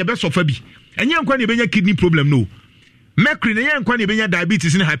nyinaa yɛbɛsɔfa bi ɛnyɛ nkwa ne benya kidney problem no Mercury ne yɛ nkwa ne benya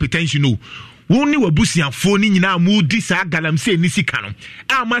diabetes ne hypertension no wo ne wabusuafo ni nyinaa mu di saa galamsey ni sika no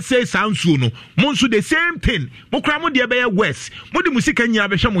ama sɛ saa nsuo no mo nso the same thing mo kra mo de bɛyɛ west mo de mo sika nyinaa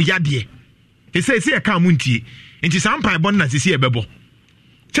bɛhwɛ mo yadeɛ ɛsɛ ɛka mo ntie nti saa mpan bɔ na sisi ɛbɛbɔ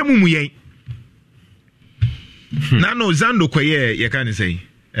kyɛ mu yɛn na no zando kɔyɛ yɛka ne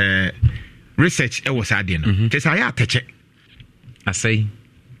sɛ research ɛwɔ saa deɛ no kyɛ sɛ ayɛ atɛkyɛ asɛi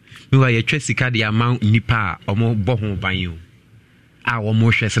mewa yɛtwa sika de ama nnipa a ɔmo bɔ ho ban o a wɔn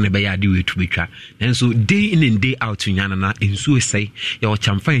hwɛ sɛ ne bɛyɛ ade wɔ etu betwa nanso day in and day out nyana na nsuo sɛi yɛ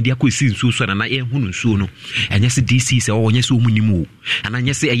ɔkyamfan de akɔsi nsuo so na yɛ hu no nsuo no ɛnyɛ sɛ DC sɛ ɔnyɛ sɛ ɔmu nim o ana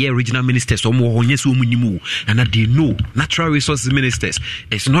nyɛ sɛ ɛyɛ regional ministers ɔmo ɔnyɛ sɛ ɔmu nim o ana they know natural resources ministers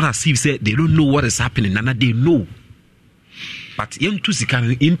it's not as if say they don't know what is happening ana they know but yɛntu sika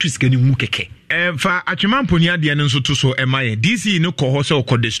ni mu kɛkɛ fa atwema mponi adeɛ no nso to so ɛma yɛ DC no kɔ hɔ sɛ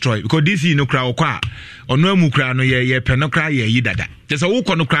ɔkɔ destroy because DC no kra ɔkɔ a ɔno amu kra no yɛ pɛ no kra yɛ yi dada kyɛ sɛ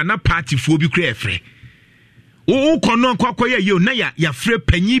wokɔ no kra na party foɔ bi kra ɛfrɛ wokɔ no akɔ yɛ yɛ na yɛafrɛ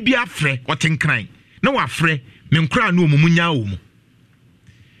panyi bi afrɛ ɔtenkran na wafrɛ me nkra no ɔmu nya wɔ mu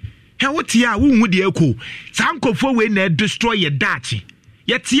hɛ wotia wonhu deɛ ɛkɔ saa nkɔfoɔ wei na destroy yɛ daakye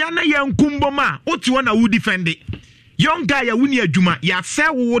yɛtia na yɛ nkumbom a wote hɔ na wo defend young guy ya wuni adwuma ya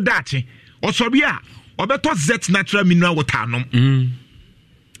sɛ wo daakye ɔsɔre a ɔbɛtɔ Z natural mineral water anom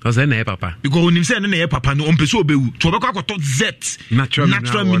ɔsɛ na yɛ papa because onim sɛ na yɛ papa no ɔmpɛ sɛ ɔbɛwu to ɔbɛkɔ akɔtɔ Z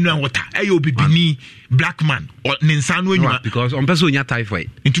natural mineral water ɛyɛ obibini black man ne nsa no anwuma because ɔmpɛ sɛ ɔnya typhoid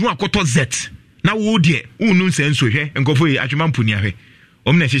nti wo akɔtɔ Z na wo deɛ wonu nsɛ nso hwɛ nkɔfo yi adwuma mponi ahwɛ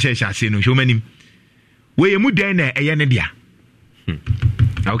ɔm na hyehyɛ ase no hwɛ ɔmanim wei mu dan na ɛyɛ ne dia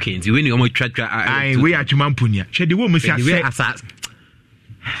okay nti we ni omo twatwa ai we atwuma mpunia hwɛ de wo mu sia sɛ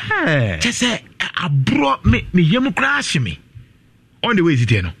kyɛ sɛ abro me yam kra ahye me on the way is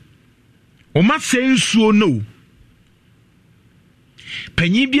there no o ma sɛ nsuo no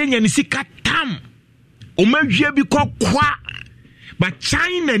panyi bi anya ne sika tam o ma hwia bi kɔkwa but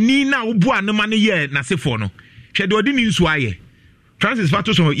China ni na wo bo anema ne yɛ na sefo no hwɛ de odi ni nsuo ayɛ Francis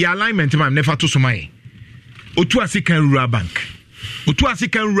Fato so yɛ alignment man ne Fato so mai otu African Rural Bank otu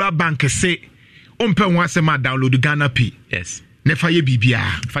African Rural Bank say ompe ho asema download Ghana Pay yes nefa ye bibia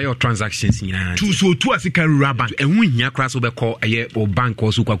fa your transactions nyina to so otu African Rural Bank ehun nya kra so be call eye o bank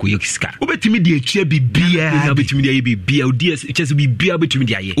so kwa koye sika obetimi de atua bibia na obetimi de aye bibia o ds chese bibia obetimi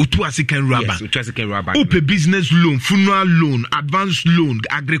de aye otu African Rural Bank otu African Rural Bank ope business loan funeral loan advance loan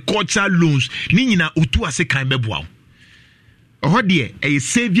agricultural loans ni nyina otu African beboa oho de e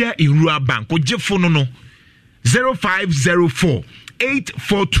savior in Rural Bank o jefo no 0504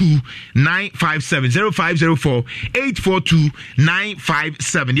 842 957 0504 842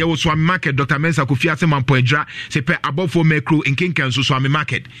 957 there was Swami Market Dr. Mensa Kofi Asema Poedra se pe abofo macro in Kinkan so Swami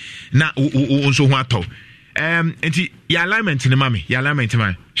Market na so ho ato enti ya alignment ni mami ya alignment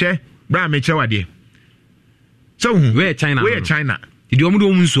man che bra me che wade so we China idi omudo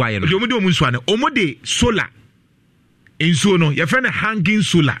omunsu aye no idi omudo omunsu ane omode solar ensuo no ye friend hanging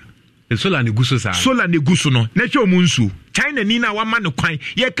solar solar ne guso sa solar ne guso no na hwe omunsu China ni na wa ma no kwan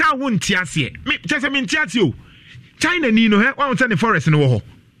ye ka ho ntiase me chese me ntiase o China ni no he wan say the forest no ho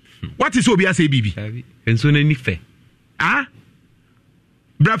what is obi ase bibi enso na ni fe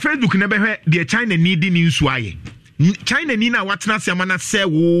bra Facebook na be hwe the China ni di ni nsu aye China ni na watena se amana se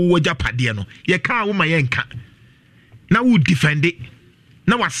wo japade no ye ka wo ma ye nka na wo defend it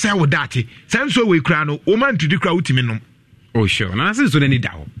na wa se wo date senso we kra no wo man tudi kra utimi no oh sure na senso na ni da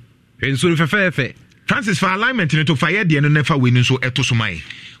ho enso no fe Francis for alignment no to fire de no nefa we nso eto so mai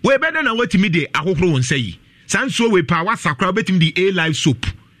we be na watimi de ahokro won say senso we pa wa sakra betimi di A Live soap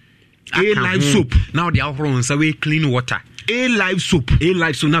now the ahokro say we clean water A Live soap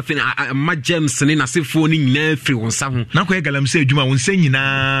nothing my gems ne na se phone nyina free won sa ho na ko galam say adwuma won say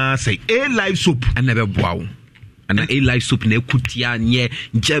nyina say A Live soap na be boa wo na A Live soap na ekutia nye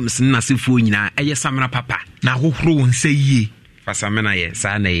gems na se phone nyina eye samena papa na hohoro won say ye fa samena ye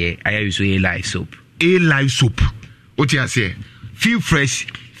sa na ye aya use A Live soap what you say feel fresh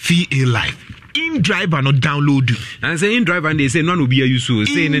feel A Live in driver no download and say in driver and they say none will be use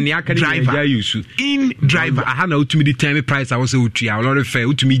say in the academy use in driver I had to me the time price I was utia a lot of fair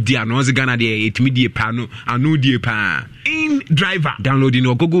to me dia no was Ghana there 8 media pa no anu die pa in driver downloading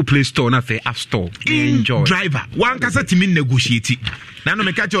or Google Play Store na fair App Store enjoy driver one kasa timi negotiate na no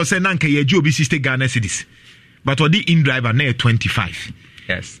me catch you say na nka ye obi 60 Ghana cedis but odi in driver na 25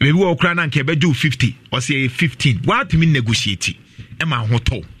 yes maybe we okra na nka be do 50 or say 15 what timi negotiate e ma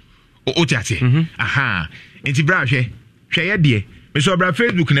hoto o tiate aha enti bra hwe ye de me so bra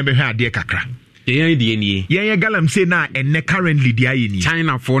Facebook na be hwe ade kakra ye de nie ye galam say na enne currently de aye ni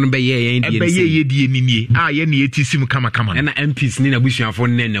China for no be ye de ye de ni ye na yetisim kama na MPs ni na busuafo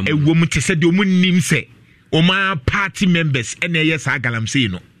ne nam ewo mu te se de omu nim se o ma party members ene ye sa galam say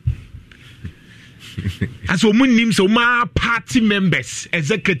no as omu nim se o ma party members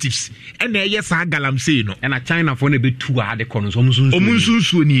executives ene ye sa galam say no na China for no be two ade kono so omu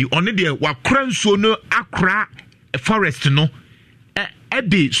sunsu ni one de wakra nsuo no akra forest no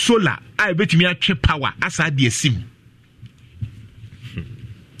e solar I betimi atwe power asa de asim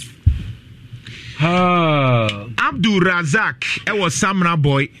Abdul Razak was Samra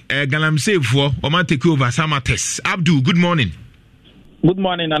boy Galamsey for o man take over Samates Abdul good morning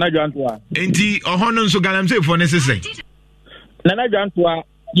Nana Jantua enti ohono nso Galamsey for necessary Nana Jantua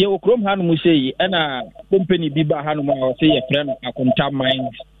ye okrom hanu mu sei na company bi ba hanu ma o sei ye friend akonta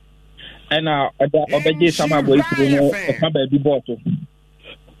mines na obeje sama boy furu no o ka ba bi boto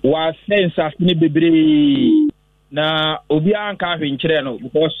wa sense asini bebre na obi anka ahwenkyere no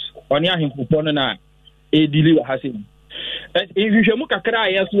because oni ahemfo no na e dili wa hasim ehwehwemu kakra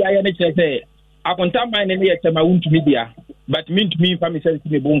yeso aye ne kyerɛ akonta mine ne ye tema wuntumi dia but me family sense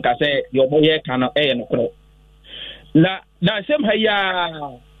me bu nka sɛ yo boye ka no no kro na sem ha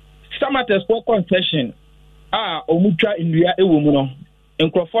ya Samates for concession omutwa ndua ewo mu no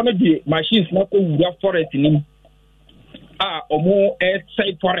nkrofo no de machines na ko wura forest ni omo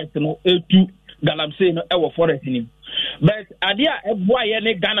side forest no etu Galamsey no ewo forest ni but adia eboa ye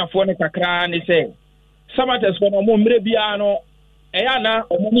ne Ghana for ne kakra ne se Samates for no mo mre bia no eya na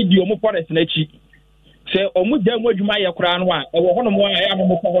omo ni di omo forest na chi se omo dam adwuma ye kra no a ewo hono mo eya no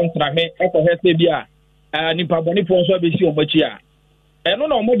mo ko ntrahe ekohe se bia nipa boni fo so be si omo chi a eno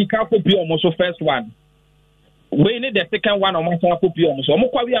na omo di ka copy omo so first one we need the second one omo so copy omo so omo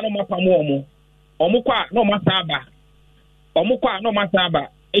kwa wi no mapa mo omo kwa no masaba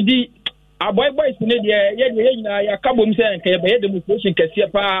edi aboy boys ne de ye nyina ya kabom se nka ye be demonstration kese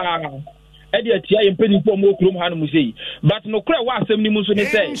pa edi atia ye mpeni fo mo krom hanu musei but no kra wa asem ni mu so ne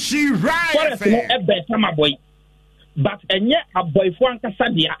say forest no ebe sama boy but enye aboy fo ankasa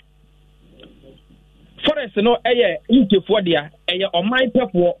dia forest no eye intefo dia eye oman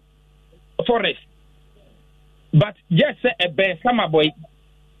pefo forest but yes ebe sama boy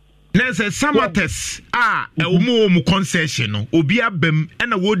Nese Samates omu concession no obi abem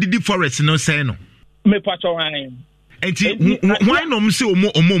na wo didi forest no say no me pacho wan enti why no mse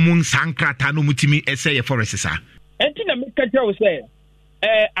omu sankrata no mutimi ese ye forest sa enti na me ka tell say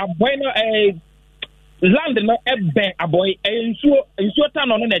aboy no land no ebe aboy nsuo ta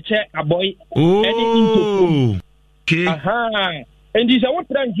no na che aboy oh okay aha enti se wo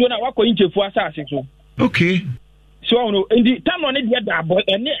tra nsuo na wako inchefu asase so okay so no ndi tano ne dia da aboy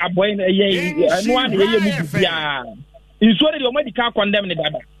ene aboy na ye anu an ye mu bia insuo de o medical condemn ne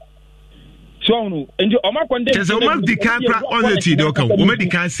dada so no ndi o ma condemn so o medical only de o ka o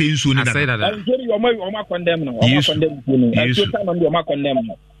medical say insuo ne dada ndi o ma condemn no o ma condemn no so tano ndi o ma condemn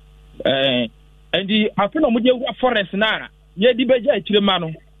no ndi afena mo je forest na ye di beja akire ma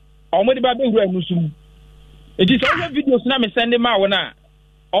no o mo di ba be hura nusum ndi so videos na me send ma wona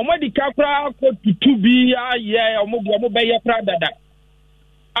omo di kakra ko tutu bi aye omo be ye pra dada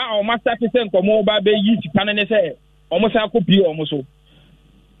omo start say nkomo ba be yi sika ne say almost a copy almost so.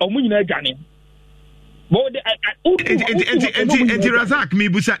 Omunina Gani. But Razak, me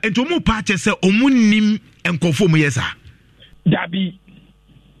busa, and to more patches, Omunim and conform, yes, sir. Dabi.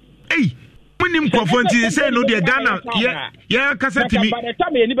 Hey, when him conform to say no, dear Ghana, yeah, cassette me. By the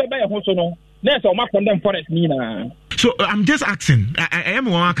time anybody wants to know, there's a mark on them forest, Nina. So I'm just asking, I am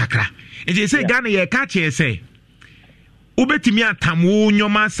one kakra. And they say Ghana, yeah, catch ye say. Ubetimi atamu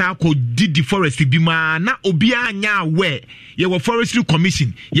nyoma sa ko didi forest bima na obia anya we ye wo forestry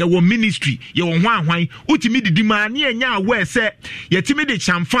commission ye wo ministry ye wo hwan utimi didi ma na anya we se ye timi de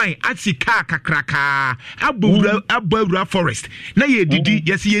chamfan atika kakraka abawura forest na ye didi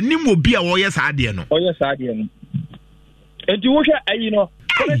ye se ye nim obi a wo ye sa ade no enti wo hwe ayi no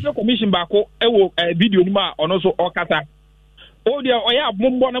forestry commission ba ko e wo video ni ma ono so okata o dia oya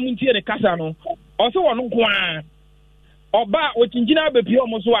abombo na muntie ne kasa no o se wono nko a Oba ochinjina bepi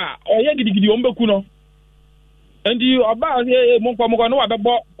omo so a oye gidigidi ombeku no endi oba monko no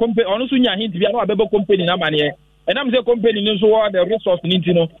abebo company ono so nya hint bia no abebo company na mane e enam say company no so the resource ni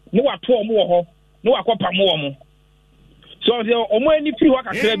ntino no wato omo wo ho no wakopa mo omo so omo ani free waka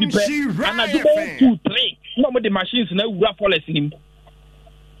kra bi pe ana do 2 3 no mo the machines na wura policy nim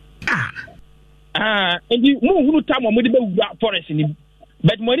endi mo hunu tam mo de be wura forest nim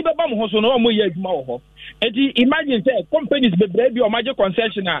but money be ba mo so no mo ye adwuma wo ho enti imagine say companies be brave bi o maje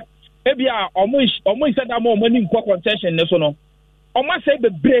concession a ebia omo isada mo money nko concession ne so no omo say be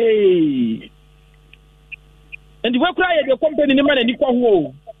brave enti we kura ye the company ni man ni kwa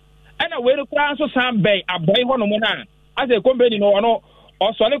ho ana we kura so sam bay aboy ho no mo na as a company no ono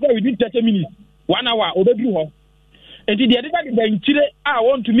o so le kwa within 30 minutes 1 hour obedru ho enti the other day be ntire I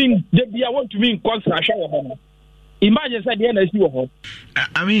want to mean the bia want to mean construction ho no. Imagine say the NSC wo.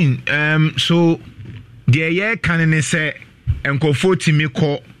 I mean, so the year can say enkofo timi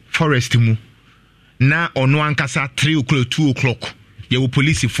ko forest mu na ono ankasa 3 o'clock 2 o'clock ye wo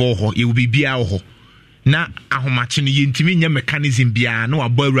police for ho ye wo bibia ho na ahomache no ye ntimi nya mechanism bia na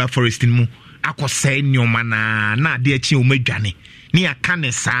wabo awura forest mu akosai nyoma na ade achi o madwane ni aka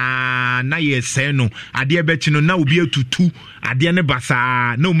ne saa na ye se no ade bechi no na obi atutu ade ne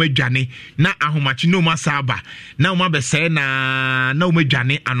basa na o madwane na ahomache no masaba na o mabese na o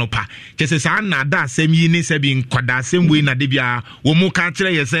madwane anopa chese saa na da asem yi ne se bi nkwada asem we na de bia wo mu ka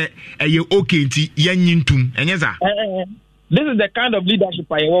kire ye se eye okay nti yanyintum enyeza. This is the kind of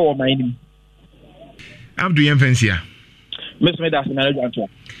leadership I want my name. Abdu Yemfensia. Miss Medas manager Antoine.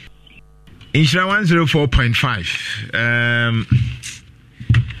 Insura 104.5.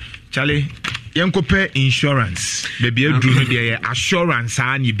 Charlie, Yankope insurance. Baby, you do the assurance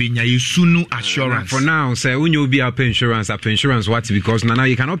and you be sunu assurance. For now, say when you be up insurance what? Because now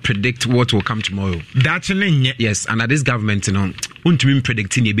you cannot predict what will come tomorrow. That's yes, and at this government, you know, won't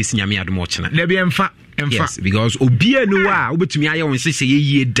predicting you be seeing me at the mochina. Yes, because obia no wa obetumi aye won sese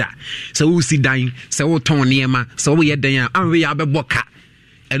ye da so wo si dan so wo ton niema so wo ye dan an we ya beboka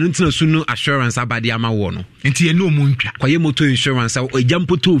enu ntina sunu assurance abade ama wo no nti ye no mu ntwa kwaye motor insurance o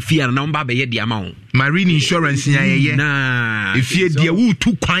ejampo to ofia na mba be ye de ama wo marine insurance nya ye na efie de wo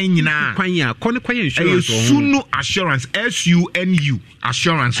tu kwan nyina kwan ya kone kwaye insurance sunu assurance SUNU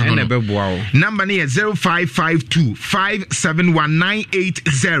assurance no number ne 0552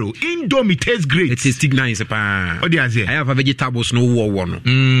 571980 Indomie tastes great. It is nice pa. What do you say? I have a vegetables no war no.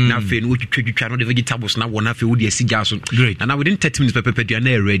 Na fe no twetwa no the vegetables na wona fe wo de asiga so. Great. And now within 30 minutes pepe you are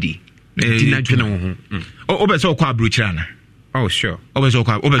now ready. Dinner dwena ho. Obeso kwa abrochira na. Oh sure. Obeso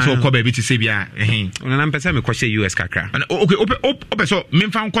kwa baby to say bia Ona na mpesa me kwose US kakra. Okay, obeso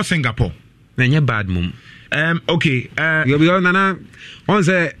memfa nko Singapore. Na nya bad mum. Okay. You be on na on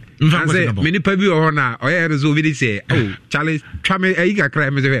say many pabi or na oya rezo bi say oh Charlie twa me ayi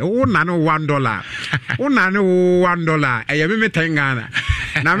kakra me say oh na no $1 oh na no $1 e me tengana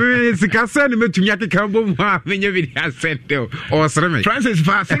na me sika send me tunya keka bom ha me nya bi send o sere me Francis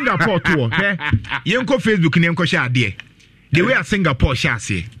for Singapore tour yenko Facebook ne yenko share ade the way Singapore share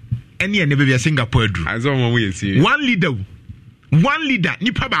say any e ne be Singapore adu azo mo we see 1 leader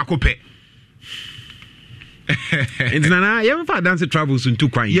nipa ba ko pe Intina ya mfa dance travels into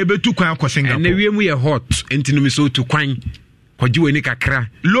kwan. Ye betu kwan ko Singapore. Na wiemu ye hot entinu mi so to kwan. Kwajiwe ni kakra.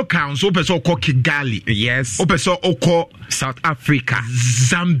 Local so person ko Kigali. Yes. O person ko South Africa,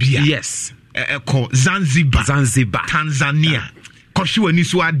 Zambia. Yes. Ko Zanzibar, Tanzania. Ko shiwe ni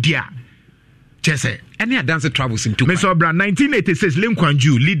so adia. Chese. Any dance travels into kwan. Mr. Brown 1986 Lim Kuan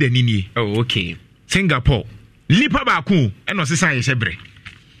Yew leader nini. Oh okay. Singapore. Lipa ba ku eno sesa ye shebre.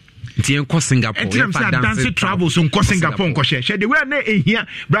 Nti enko Singapore ya fa dance travels enko Singapore enko she the way na ehia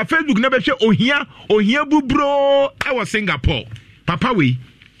bra Facebook na be hwe ohia bubro e wo Singapore papa we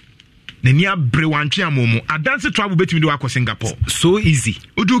Nenia Brewantria Momo. A dance travel between the Singapore. So easy.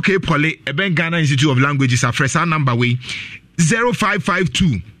 Udu K Pole, Eben Ghana Institute of Languages, a fresh number way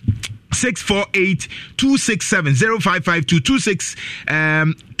 0552 648 267 0552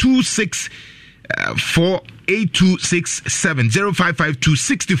 264 8267 0552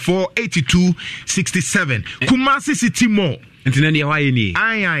 64 82 67. Kumasi City Mall. Antinani why ni?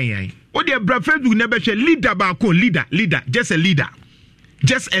 Aye. What the Bradford will never share leader just a leader.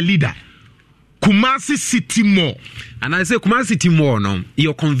 Kumasi City Mall. And I say Kumasi City Mall no,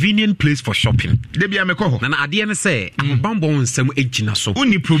 your convenient place for shopping. Debi ameko. Na ade na say, bambon nsem ejina so.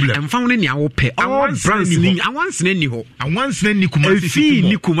 Uni problem. Em found ni awo pe. All brands ni awanse ni ho. Awanse ni Kumasi City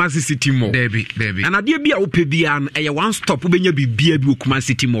Mall. Ni Kumasi City Mall. Debi. And ade bia wo pe bia no, e one stop ubenya bibia bi Kumasi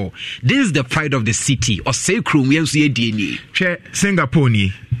City Mall. This is the pride of the city. Or say krom yenso ye die ni. Che Singapore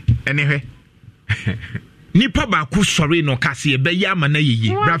ni. Anyway. Nipa ba ku sori no kase be ya ma na yiyi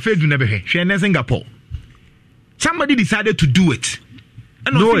Bradford na be hwe Singapore. Somebody decided to do it.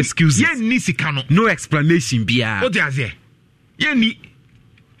 No excuses. Yen ni sika no. No explanation bia. What is here? Yen ni.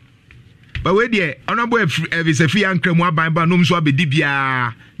 But we there honorable if a free ankra mu aban ba no mso abedi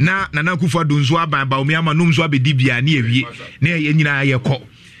bia na Nana Akufo-Addo nso aban ba omi ama no mso abedi bia na ewie na ye nyina ye kɔ.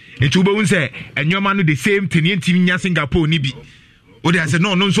 Nti wo be won say enyoma no the same thing yen nya Singapore ni bi. O dey say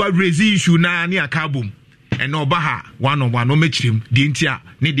no nso raise issue na ni akabom. And no baha one on match him the intia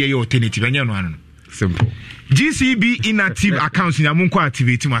need the alternative and no simple. GCB inactive accounts in Amunko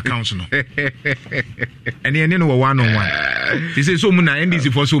activating accounts no. And then no 1-on-1. He says so muna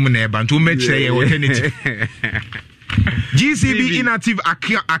NDC for so many but to match say alternative. GCB inactive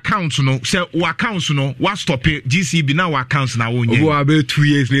accounts no say accounts no what stop it GCB now accounts na won ye about 2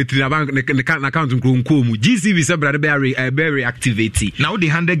 years later the bank account nko mu GCB say brother be reactivate now the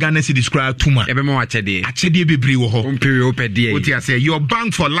 100 Ghana cedis describe tuma e be mo achede bebre wo ho period opede what you say your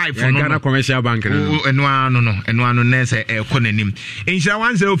bank for life no Ghana commercial bank no eno na say e konanim insha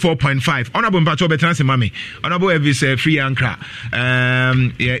 104.5 honorable mpacho betrance mame honorable Elvis free ankra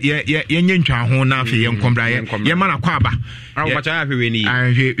ye ntwa ho na afi ye nkombra ye mana kwaba awopacha ahwe ni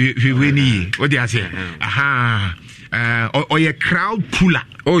what do you say or your crowd puller.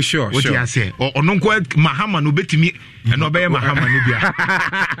 Oh sure what do you say or no Mahama no betimi and obey Mahama no bia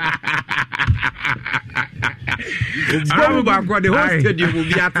the whole stadium will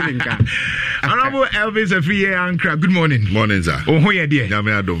be happening. Honorable Elvis Free Ankra, good morning. Morning, sir. Oh, who ye dear?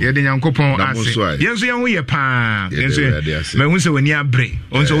 Nyame adom. Ye de Nyankopon ase. Yenso ye ho ye pa. Yenso me hu se wani abre.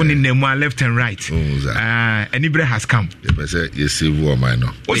 Onso woni nemu left and right. Anybody has come. Ye say ye save wo man no.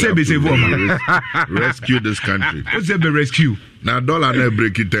 What say be save wo man? Rescue this country. What say be rescue? Now dollar na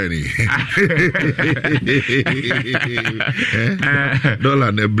break it any.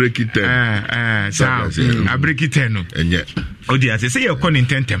 Dollar na break it any. So I break it no. Enye. O dia say you kon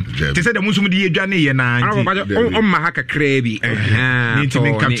intentem. Te say the musum di edwane ye na anti. On ma haka krebi. Need to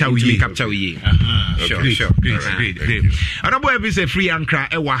capture we. Sure. Great. Honorable Elvis Free Ankra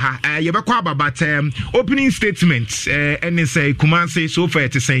ewa ha. Ye be kwa about opening statements any say Kumasi so far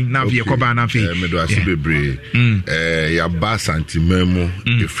to say na vie ko ba na fi. Me do asibebre. Ya ba santimemo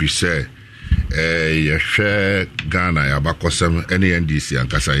efri say ye hwe Ghana ya bakosem NDC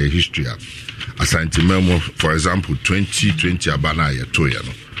ankasa ye history asantimemo for example 2020 abana ye toya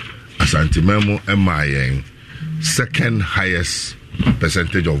no asantimemo emayen second highest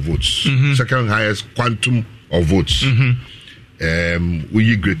percentage of votes second highest quantum of votes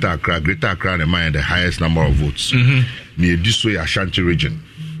we Greater Accra and emayen the highest number of votes near this way Ashanti region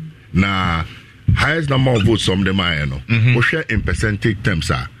na highest number of votes from them we share in percentage terms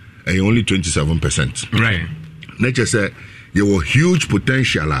are only 27%. Right. Nature said you were huge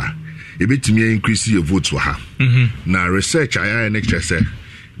potential a bit to me increase your votes for her. Now research I nature said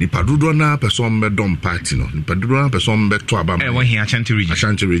the Padudona person be done party no the Padudona person be to Abama when he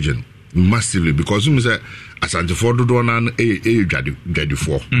Ashanti region massively because you say Ashanti for Dudona jadi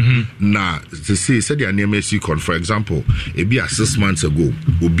for now to say said the name for example it be 6 months ago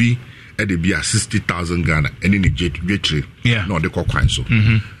will be at the be 60,000 Ghana and in the jetry no the coquine so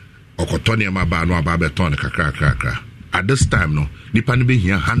Okotoni amaba no aba beton kakra at this time no nipa ne be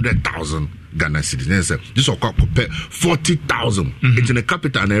here 100,000 Ghana cedis this okwa 40,000 it's in the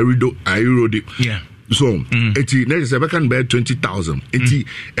capital and I so eti na say can be 20,000 eti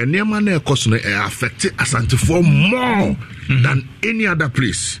enema na cost no affect Asante for more than any other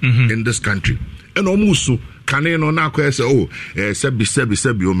place in this country and almost kane no na akwa say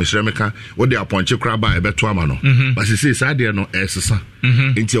sebi o mesremeka wo de aponche kraba e beto ama no but say sade no esesa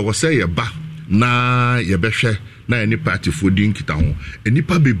enti wo say ye ba na ye behwe na any party for din kita ho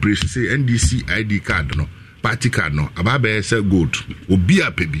enipa bebre say NDC ID card no party card no about be say gold obi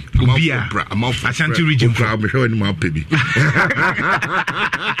a pebi amount Ashanti region for me show any man pebi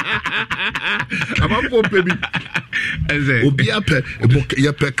amount for pebi obi a pe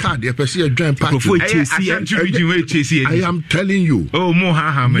your per card your person join party Ashanti region we chase I am telling you mo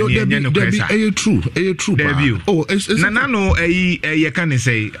ha me no kwesa true oh it's no you can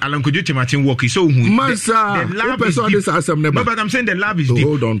say Alan Kojo Timachin work so who Masa no, but I'm saying the love is deep.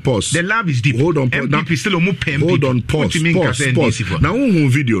 Hold on, pause. The love is deep. Hold on, pause. MPP still omo pem. Hold on, pause. Now who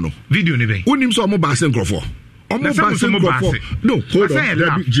video no? Video ne be. Who nim so omo ba sen krofo? No, hold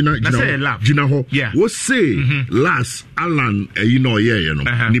on. Gina ho. What say last Alan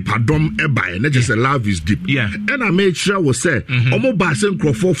Nipadom Ebai, not just a love is deep. And I made sure was say omo ba sen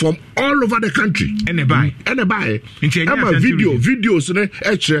krofo from all over the country. And a buy. Videos ne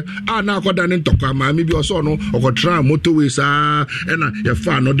eche na akoda ne ntokwa ma mi bi oso no okotra motorways and your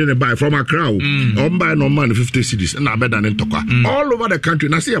fan no dey buy from Accra on buy no man 50 cedis na better than ntokwa all over the country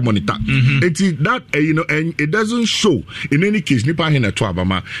na see a monitor it that and it doesn't show in any case nipa hin at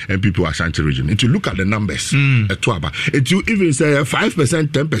Abama and people are Ashanti region. And to look at the numbers at Tuaba, it you even say 5%,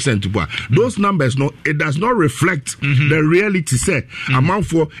 10%. Those numbers no, it does not reflect the reality. Say amount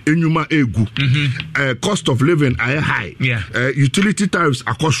for Enyuma Egu, cost of living are high. Utility tariffs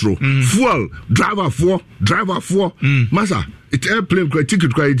are costro. Fuel driver for massa. It's airplane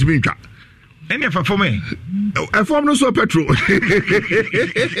ticket credit mean. Any of for me? I form no so petrol.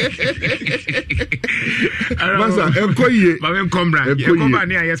 Masa, enkoye. Mama Kombra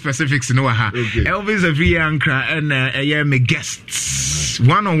near specifics no ha. Elvis a free anchor and a year me guests.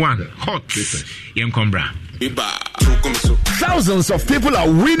 One-on-one. Hot. Yen Kombra. Thousands of people are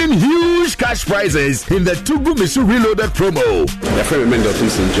winning huge cash prizes in the Tugu Misu Reloaded promo. The friend member from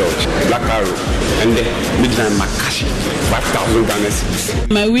St. George, Black Arrow, and the Midland Makashi, 5,000 Ghana cedis.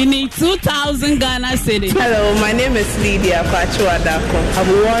 My winning 2,000 Ghana cedis. Hello, my name is Lydia Pacho Adako. I've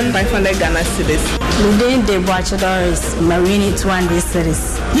won 500 Ghana cedis. Within the Bachelors, my winning 200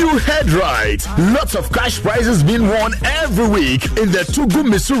 cedis. You heard right. Lots of cash prizes being won every week in the Tugu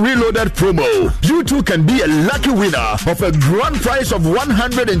Misu Reloaded promo. You too can be a lucky winner of a grand prize of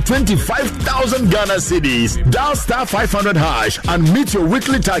 125,000 Ghana cedis. Dial star 500 hash and meet your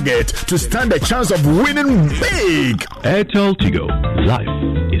weekly target to stand a chance of winning big. Airtel Tigo. Life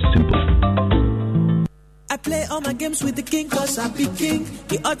is simple. I play all my games with the king cause I be king.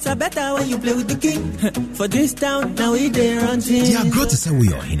 The odds are better when you play with the king. For this town, now we there on team. They are brought to say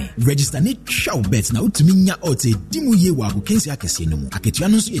we are in it. Register need show bets now to minya ote dimu ye wa bukensi akese no mu.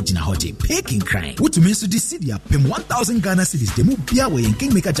 Aketuano so ejina hote peking crime. What to menso this city pem 1,000 Ghana cedis demu bia we yen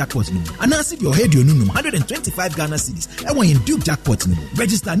kingmaker jackpot no mu. Anasi your head you no 125 Ghana cedis. E wa yen duke jackpot no mu.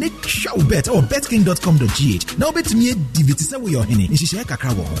 Register need show bet or betking.com.gh. Now bet me diviti say we are in it. Nshishia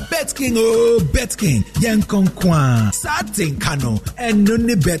kakra wo ho. Betking oh betking. Yen konkwa. Satin kano and no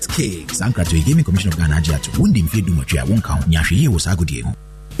ne betking. Sankra to Gaming Commission of Ghana Ajato. Wundi mfedu motria won count. Nyahwe ye wo sagudie ho.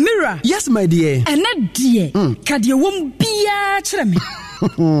 Mira. Yes, my dear. And that dear. Kadia won bia chere me.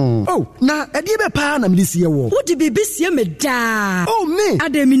 Oh, na ediebe pa na me sie wo. Wo de bebe sie me da. Oh me.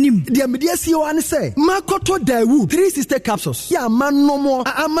 Ademinim. De me die sie wo an say. Makoto Dawood 360 capsules. Ya man no mo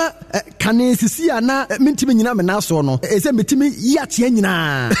ama kanesisi ana mentimi nyina me na so no. Ese metimi ya tie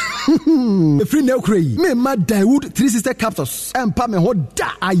nyina. Free na okrai. Me ma Dawood 360 capsules. Empa me ho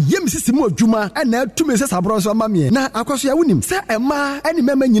da. Ayem sisi mu adwuma na atumi se sabro so ma me. Na akwaso ya wonim. Se ema ani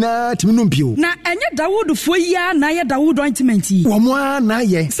mema nyina timi no mpio. Na enye Dawood fo ya na ye Dawood ointment yi. Wo mo na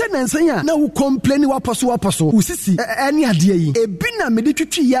ye se nansanya na wo complain waposo usisi ani ade yi ebi na me de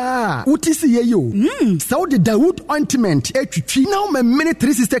twitwi ya utisi ye yo se wo de Dawood ointment etwitwi na wo me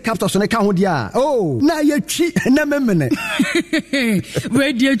 360 capsules ne ka ho dia oh na ye twi na memene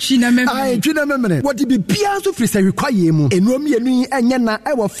we de twi na memene ai twi na memene what be bia so free se require mu enuom yenu enye na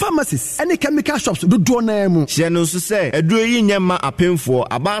e wo pharmacies any chemical shops do na mu hye no so se eduro yi nyema apemfo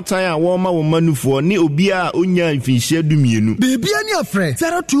abatan a wo ma wo manufo ni obi a onya mfinhye dumienu bibia ni afre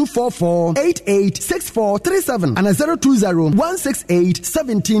 0244886437 and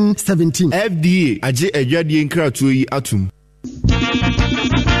 02016871717 FDA aje adwadie nkratuo yi atum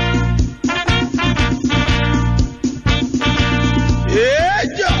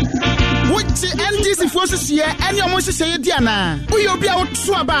NDC forces here any almost say diana we obi a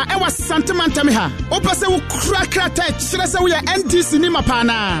woto aba e was santimantam ha opese wo krakra ta kire se we NDC ni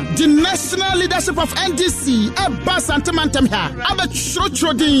mapana the national leadership of NDC e ba santimantam ha aba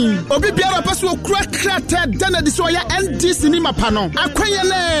chrodin obi biara opese wo krakra ta dana di so ya NDC ni mapano akwanye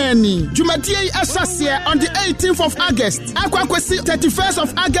nani jumadie asase on the 18th of August akwakwesi 31st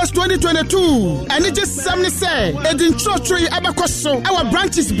of August 2022 and it just some say edin chrodin aba koso our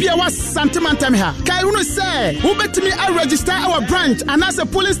branches bia was santimantam Santimantam ha. Kai unu say, ubetimi a register our branch and as a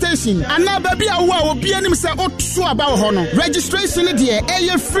police station and na baby a wo obi anim say otu aba ho no. Registration dey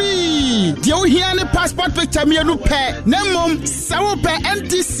free. Dey o hia ne passport picture me no pe. Na mom say wo pe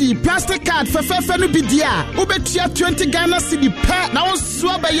NTC plastic card fefe no bi dia. Ubetua 20 Ghana cedi pe na wo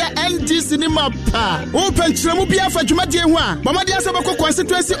so ba ye NTC ni mapa. Wo pentremu bia fa dwumade hu a. Bamade asabako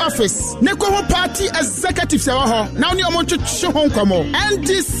constituency office. Ne ko ho party executive se wo ho. Na oni omo twetwe ho nkomo.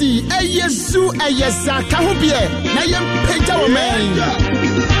 NTC eyezu eyeza ka ho bie. Na yem peja wo men.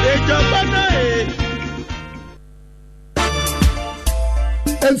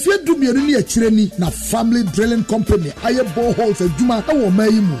 Enfie dumienu ni echireni na Family Drilling Company aye boreholes adwuma e wo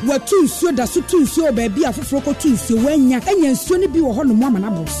mayimu watu nsuo da so tu nsuo ba bia foforo ko tu nsuo wanya enya nsuo ne bi wo ho no mo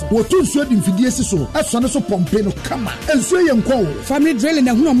amana boso watu nsuo di mfidie siso eso ne so pompe no kama nsuo ye nko wo Family Drilling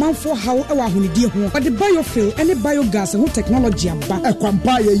na huno manfo hawo e wa honidie ho but the biofuel and biogas ho technology aba e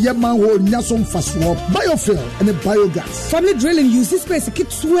kwampa ye manho nya so mfaso biofuel and biogas Family Drilling uses space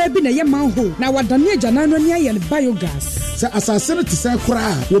kitwa bi na ye manho na wadane agyanan no ne aye biogas se asase no tse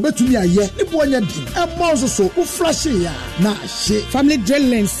kura wobetumi aye ibo nya di e mouse so wo flash ya na hye Family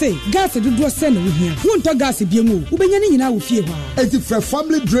Drilling say gas dodo se na wo hia wonto gas bi mu wo benya ni nyina wo fie ho a eti for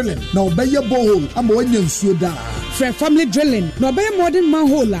Family Drilling na obeye borehole ama wanya nsuo da for Family Drilling na obeye modern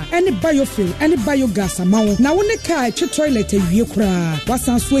manhole any biofuel any biogas amawo na wo ne car etwe toilet awie kura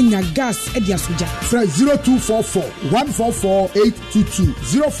wasan so anya gas e dia soja for 0244 144 822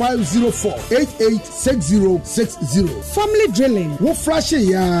 0504 886060 Family Drilling wo flash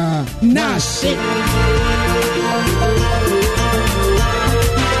ya na shit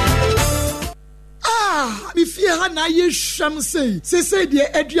me fear na ye sham say de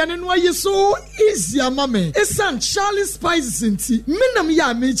aduane no aye so easy amame esan Charlie Spices nti menam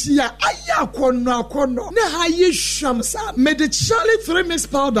ya mechi ya aya akono na ha ye sham sa me de Charlie 3 mix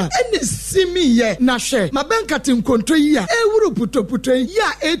powder ene simi ye na hwe mabenkate nkonto yi a ewuru putoputo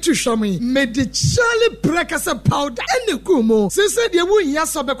ya etu shami me de Charlie prekasa powder ene kumo de wo ya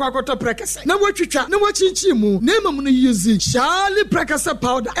so be kwakoto prekasa na watwitwa na wachinchi mu na emam no use Charlie prekasa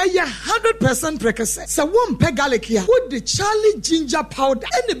powder eye 100% prekasa sa wompe garlic ya with the Charlie ginger powder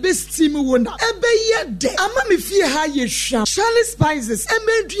and the best steam wona ebe ye de ama me fie ha ye hwa Charlie Spices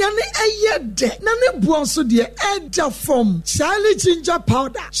emeduane eye de na ne buonso de eda from Charlie ginger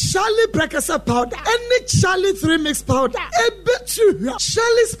powder Charlie prekasa powder and the Charlie 3 mix powder ebe tu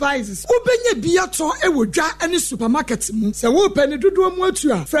Charlie Spices obenye biato ewodwa ene supermarket mu se wo pe ne dodo mu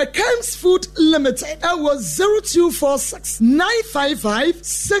atu a Frequency Food Limited was 0246 955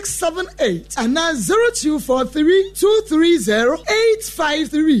 678 and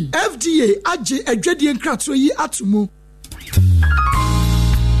 0243-230-853. FDA aje adwadie nkrato yi atomu.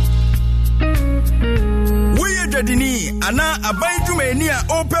 Dini ana abai dwuma eni a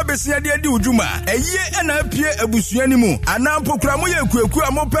opa besia de adi udwuma eye na apie abusua ni mu ana mpokura mo ye kuaku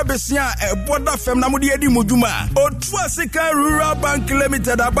a mo pa besia eboda fem na mo de adi mudwuma otu asika Rural Bank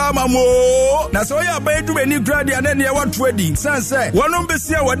Limited abama mo na so ya abai dwuma eni grade ana ne watu adi sanse wono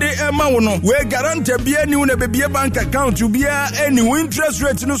besia wode ema wo no we guarantee bia ni una bebie bank account bia any interest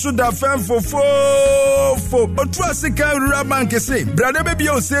rate no so da fem fofo otu asika Rural Bank say brother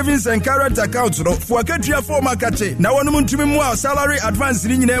bebie savings and current account no fo akatua for market na wonu ntumi mu salary advance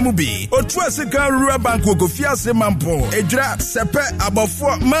ni nyina mu bi otu asika Rural Bank ogofia se mampo ejra sepe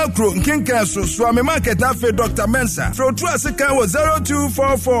abofo macro nkenkan so ame market na fe Dr. Mensa for otu asika wo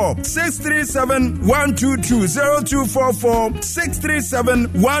 0244 637 122 0244 637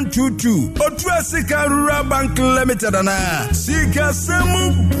 122 otu asika Rural Bank Limited na sika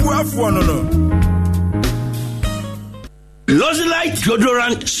semu buafo no Lozilite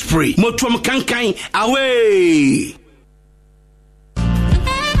deodorant spray. Motom kankai away.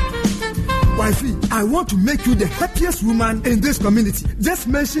 Wifey, I want to make you the happiest woman in this community. Just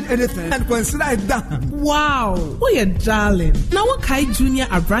mention anything and consider it done. Wow, what a darling. Now what kind Junior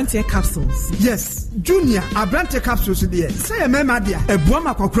Abrante capsules? Yes, Junior Abrante capsules there. Say a mema dia. A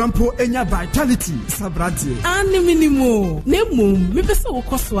buama kokrampo enya vitality sabrante. Ani minimo. Nemu, me pesa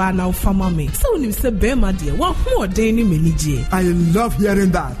ukoswa na ufama me. So ni se bema dia. Wa huo deni menije. I love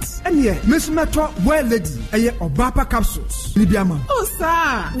hearing that. And yeah, Miss Metro well lady. Aye Obapa capsules. Libiama. Oh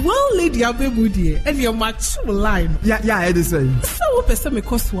sir, well lady abebudi. And your mature line. Yeah, I the same. So pesa me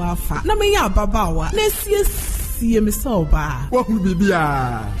koswa afa. Na me ya babawa. Let's tie me so ba. Wa hu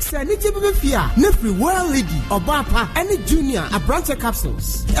bibia. Se ni je be fia, na free world lady, obapa, any junior, a branch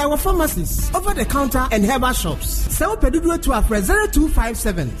capsules. Our pharmacies, over the counter and herbal shops. Sell pedudu to our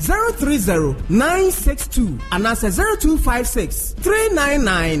 0257 030 962 and answer 0256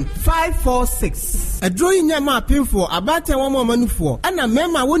 399 546. A drawing yama pin for about a woman for and a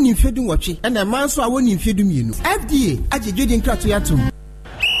mema won't in feeding watching and a man so I won't in feeding you. FDA, agitating Kratuyatum.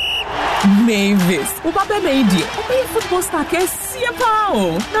 Mavis, Ubabe made it. Okay, football star can see a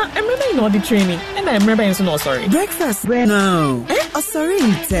power. Now, I remember you know the training, and I remember you no sorry. Breakfast, no. Oh, sorry,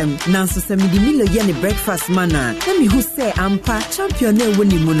 Tem. Now, so send me the meal yanni breakfast manna. Tell me who say Ampa champion ne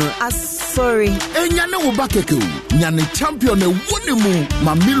wonimuno. Sorry. Enyane ubakeke. Nyane champion ne wonimu.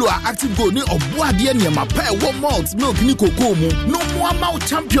 Mamilo a active go ni obuadie ni ma pa wo malt milk ni cocoa mu. No more mouth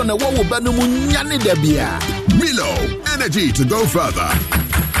champion ne wo banu mu nyane debia. Milo, energy to go further.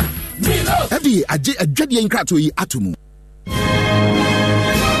 Every adjadi nkrato yi atomu.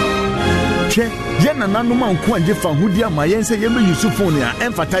 Che, yena nanoma nko anje fa hudi ama yense yeme Yusufone a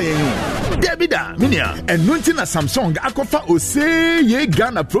emfata yen. Debida, minia, enunti na Samsung akofa ose ye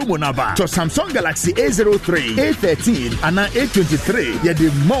Ghana promo naba. To Samsung Galaxy A03, A13, and A23, ye the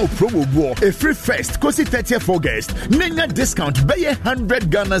more promo bo. A free first, kosi 30th August. Nenya discount be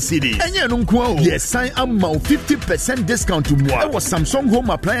 100 Ghana cedi. Enye nunko yes sign amount 50% discount to moi. Ewa Samsung home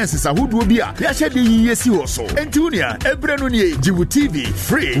appliances ahudu bia. Ya shedi yesi oso. Entunia, ebrenu ni Jivu TV,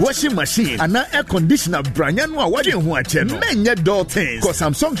 free washing machine, and air conditioner branyanu a wadi huwa cheno. Menye door things. Ko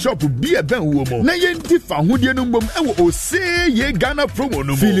Samsung shop bia ben uomo. Na yenti fa hudie numbom ewa ose ye Ghana promo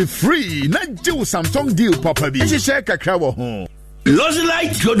numo. Feel free. Na jivu Samsung deal papa bi. Eshishe kakrawa hon.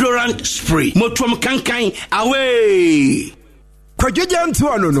 Lozilite deodorant spray. Motwam kankan away. Kwajeja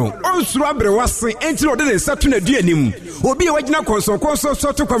ntuano no onsuru abre wase enti no de satu na duanim obi a wagina konso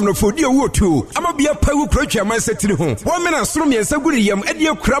soto kwamno fodi owotu amabia pawu krotwa mansatiri ho wo mena soro miensa guriyam ade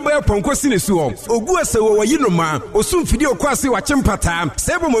akuraba aponko sinesu ho ogu asewo wayinoma osumfidi okwase wachempata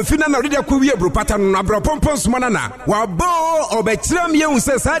sebo momfina na rede akwawi abrupata no abropompo nsoma na wa bo obetiram ye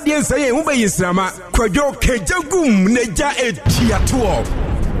unse sade ensaye hu bayisrama kwadwo kejagum neja etiato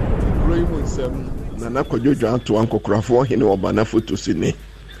Nana Kojojo Anto Ankokrafo hene obana photo sine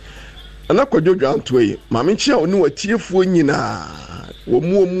Nana Kojojo Anto yi mame chia oni watiefuo nyina wo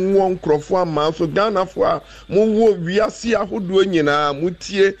mu nkrofo ama so Ghana fo a mo wo wiase ahodo nyina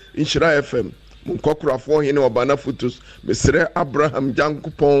mutie Nhyira FM mo nkrofo hene obana photos mesre Abraham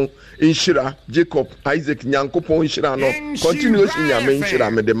Jankopon Nhyira Jacob Isaac Nyankopon Nhyira no continuation nyame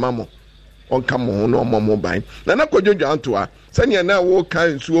Nhyira me de mamo on come on no more ban Nana Kojojo Anto a sanya na wo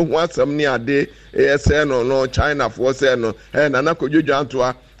kan suo ho asam ni ade say no China for say no Nana Kojojo Anto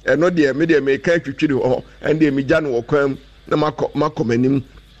a no de me kan twitwiri ho and me gya no kwam na makomanim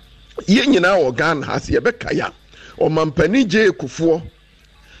ye nyina wo Ghana has ye beka ya o mampani je kufo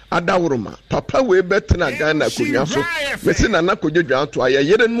adaworoma papa we betena Ghana konwa so me se Nana Kojojo Anto a ye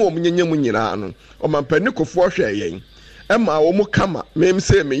yere no omnyenya mu nyina no o mampani kufo hwe yen ema wo mu kama me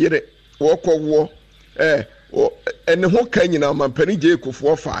se me yere wo kwowo ene ho ka nyina mampani je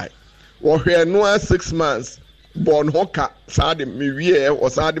kufo fa wo hwe no 6 months born hoka sade me wie o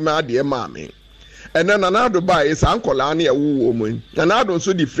sade ma de ma me ene Nanado ba is ankola na ewo mu Nanado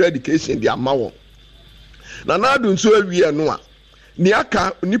nso di free education di amawo Nanado nso awie no a ni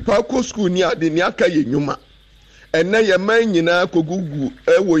aka nipa ko school ni ade ni aka ye nyuma ene ye man nyina kogugu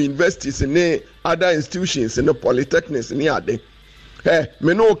ewo universities ne other institutions ne polytechnics ni ade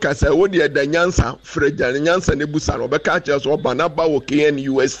me no kasa wo de da nyansa freja nyansa ne busa no be ka che so ba na ba wo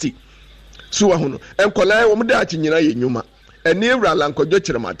KNUST so wa hono enkola wo mde achi nyina ye nyuma ene ewra lankojo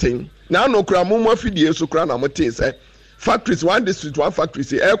kirematen na anokura mo afidie so kura na mote se factories one district one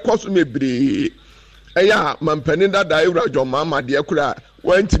factories koso mebre eya mampani dada ewra joma ma de kura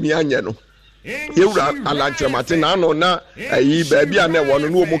wantimi anye no ewra alankirematen na no na ayi ba bia na wo no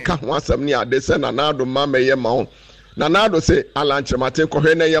mo ka ho asam ni ade se na ado ma meye ma ho Nanado se alanchematen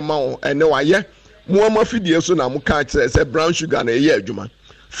kohwe na yema o ene waye muama fidie so na muka kire se brown sugar na ye adwuma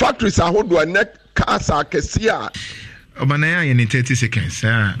factories ahodo na kasa akesi a obana ya in 30 seconds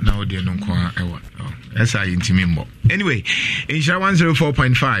na odi no nko ewa esa yintimi mbo anyway Nhyira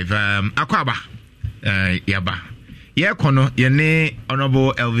 104.5 akwaba yaba ye kono ye ne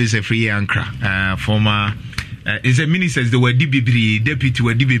honorable Elvis Efriye Ankra former is a minister the word deputy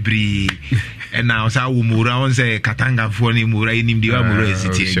word and now sa umura on say katanga for ni mura ni mdiwa mura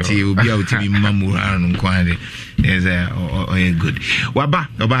city obi a utimi mamura no kwande Is good. Waba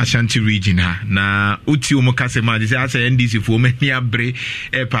Ashanti region ha na uti omo kasema they say as NDC for many abre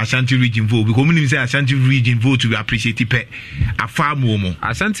Ashanti region vote because we say Ashanti region vote to appreciate pe afamu omo.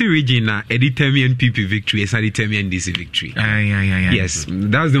 Ashanti region na determine NPP victory is determine NDC victory. Yes,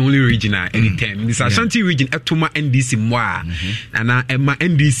 that's the only region na determine. This Ashanti region etuma NDC mwa and ema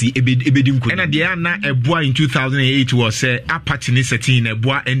NDC ebedim ko. Na dia na eboa in 2008 was apathy ni setting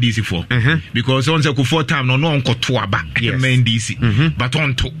eboa NDC for because on say ko 4 time no nkoto aba NDC but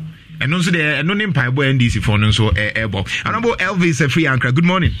on to and also the no name pie boy NDC for no so ebo Honorable Elvis Free Ankara. Good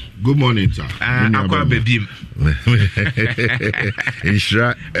morning sir. Akwa baby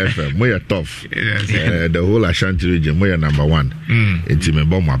Inshra FM we are tough. The whole Ashanti region we are number 1 enti me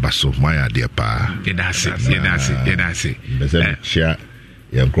bom abaso my dear pa. That's it share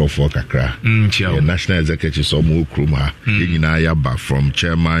your growth for kakra. The national executive so mu kruma nyina yaba from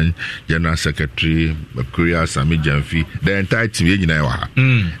chairman, general secretary, Korea Sami Jamfi, the entire team nyina wa.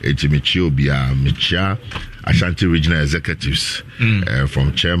 Echimichi obia micha Ashanti regional executives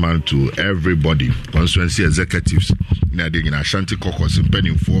from chairman to everybody, constituency executives. Na de nyina Ashanti caucus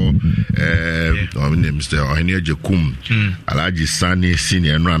penning for Mr. Ohene Jekum, Alaji Sani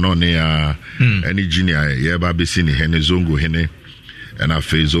senior no ne any junior yeba be senior hene zongo hene and a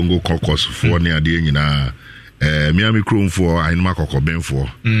face zongo caucus for near the nyina Miami Chrome for Ainma Kokoben for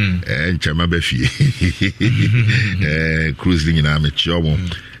and Chama Befi cruising in Amichomo.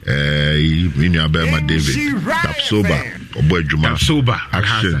 Minyabema David Tapsoba Oboy Juma Tapsoba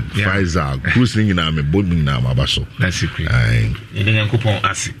Action Pfizer cruising in Ame Boding na Mabaso. That's it. Nyankopon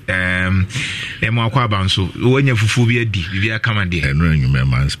asi emo akwa banso wanya fufu bi adi bibia kama de eno nyume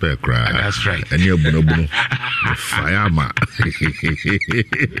man spare cry. That's right. Eni obunobuno fire ma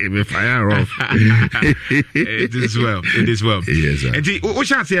me fire off. It is well yes sir. And we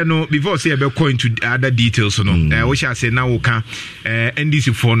shall say no before say be go into other details no we shall say now we can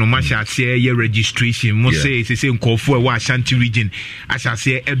NDC for no match share your registration must say nkofo e wa Ashanti region I shall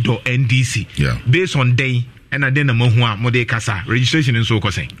say edo NDC based on day and then the mahu a mode kasa registration nso ko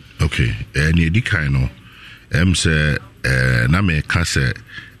say okay any di kind no say na me kasa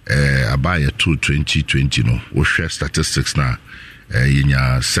abaya 2020 no we share statistics na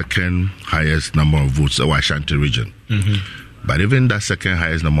yinya second highest number of votes in Ashanti region but even that second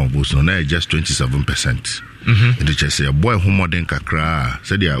highest number of votes no na just 27%. It just say a boy who modern kakra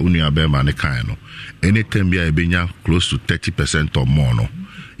said ya unia bema ne kind no anytime be benya close to 30% or more no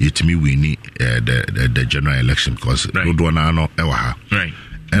it me winning the general election because no do na no ewa ha right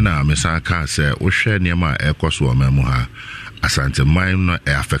and mesaka say o hwe niam a ekoso o mamu ha Asante mine no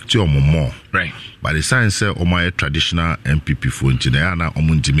affect you more right but the sign say o my traditional MPP for ntina na o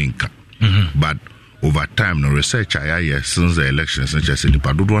muntiminka but over time no research aya since the elections such as the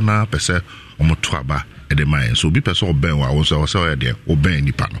padodo na pese o moto aba the mind so be person oben wa wo so there oben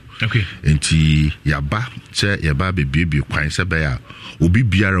nipa no okay enti yaba che yaba be kwan se be ya obi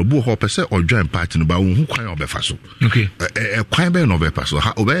biara obu ho pese o join party no ba wo hu kwan obefa so okay kwan be no obefa so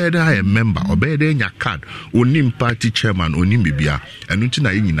ha obe dey a member obe dey nya card onim party chairman onim bibia enu nti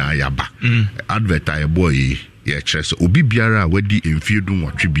na nyina yaba advertise boy ye chere obi biara wadi emfiedu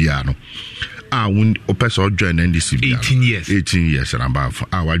nwotwe bia no when a person join NDC 18 years and above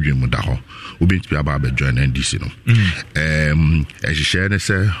our dream with that we be about join NDC no as you share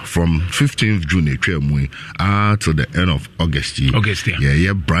say from 15th June till the end of August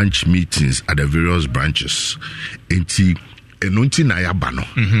yeah branch meetings at the various branches enti enunti na yaba no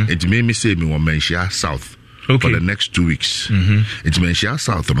enti me say me won mention south for the next 2 weeks. It means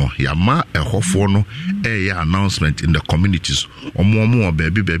South no yama a hofo no announcement in the communities omo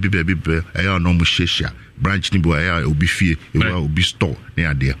baby no mu shesha branch ni bo obi fie obi store na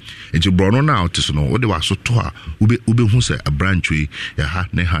ade enti bro no na otis no wo de waso to a ube hu say a branch we ya ha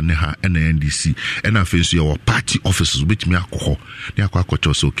ne ha na NDC and afenso your party offices obetimi akọ na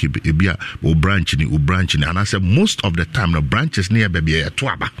akọ so okay ebia o branch ni and I say most of the time the branches near baby ya to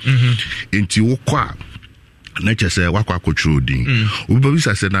aba enti wo kwa nature say wakwa control din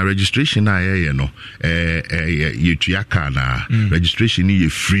ubabisa say na registration na ye no yetua ka na registration ye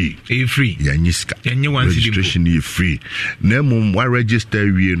free ya nyiska registration ye free na mum wa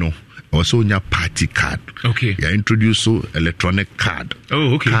register wie no also nya party card ya introduce so electronic card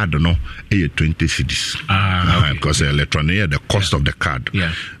card no 20 cedis because electronic the cost of the card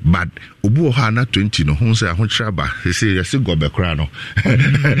but obu ha na 20 no hu say ahun traba say yes go be kra no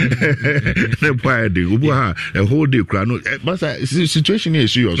ne pa de obu ha a whole day kra no but situation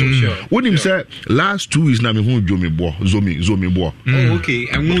is serious when him say last 2 weeks na me hu zomi bo and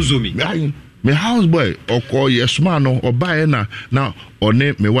zomi me houseboy oko yes man no obae na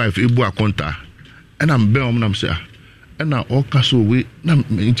one me wife ebu akonta and I'm bound, I'm saying, and now all castle way,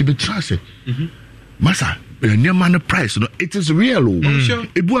 to be trusted. Massa, near money price, no, it is real.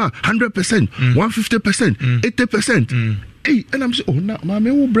 It was 100%, 150%, 80%. Hey, and I'm saying, oh, now, my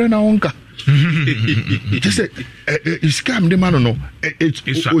man will bring our uncle. Just say, scam the man, no, it's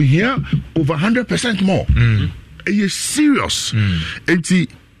here over 100% more. It's serious. And the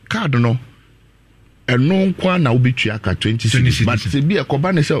card, no. And no one now be triaka 20 cities. But to be a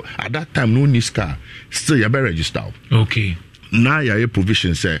Kobane, so at that time, no need car. Still, you better register. Okay. Now, your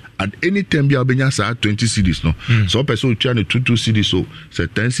provision say at any time, you have 20 cities. No, so person trying to 2 cities, so say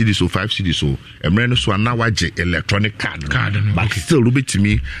 10 cities, so 5 cities, so and then so now I electronic card. But okay. Still, look to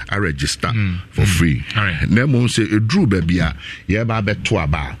me, I register for free. All right. Then say a drew baby, yeah, baby, to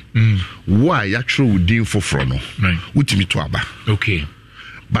aba. Why you true within for front? Right. With me to aba. Okay.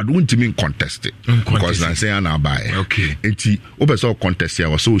 But won't mean contest it because I say I buy. Okay. And over so contest here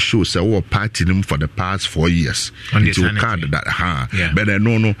was so show say we party them for the past 4 years. Until card that but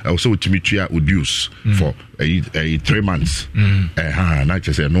no I also to meet you would use for 3 months. Not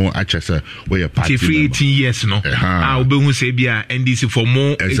just say no I just say we party free 18 years no. I'll be who say be NDC for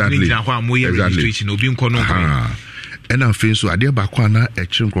more exactly. Registration obi nko no. And I feel so I dear bakwana a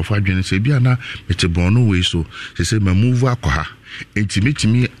chink of adwene say bia na mete bono we so say me move akwa intimate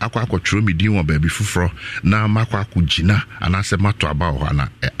me akwa akotro me din won ba bi fufuro na makwa akugina anase mato aba ho na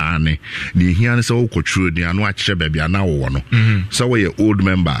ane ni hia ne say okotro ni anu a kire ba bia na wo no so we old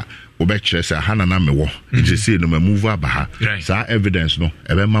member obekire say hana na me wo je say no me move abaha sa evidence no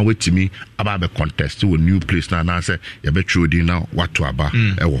ebe ma wetimi aba be contest wo new place na na say ye betro din na wato aba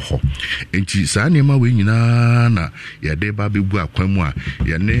e wo ho enti sa ne ma we nyina na ye de ba be bu akwamu a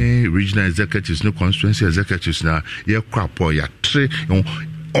ye ne regional executives no constituency executives na ye kwapo ya tre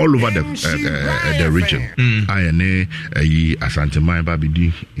all over the region. I ne Asante Mai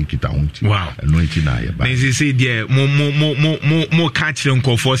Babidi in Kitahunti. Wow. Anointing I ba. They say there more catch them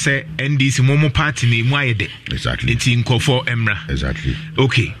call for say NDC more party ni mo ayede. Exactly. It's in call for Emra. Exactly.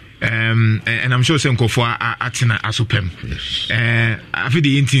 Okay. And I'm sure some call for Atina Asupem. Yes. I feel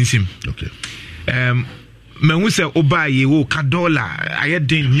the intinsim. Okay. Men we say obaye wo kadola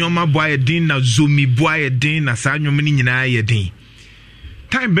ayedin nyoma boy ayedin na zomi boy ayedin na sa nyoma ni nyina ayedin.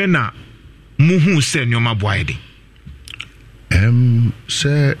 Time bena muhu se nyoma boy de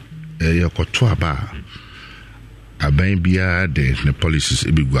say yakoto aba aban bia de the policies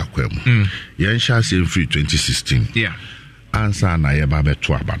ebigu akwam yan sha say free 2016 yeah answer na ye ba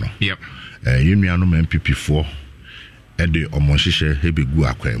beto aba no yep yunuanu MPP4 e de omonhihye ebigu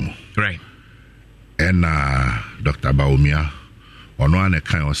akwam right and Dr. Baumia ono an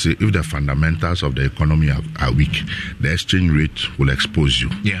can say if the fundamentals of the economy are weak, the exchange rate will expose you.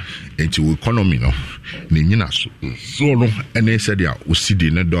 Yeah. Into economy no, ni nyina so no, and said ya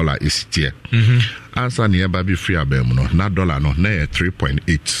usidi ne dollar is tier. Answer near baby free abem no, na dollar no, na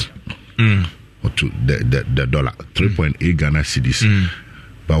 3.8. Or to the dollar 3.8 Ghana cedis.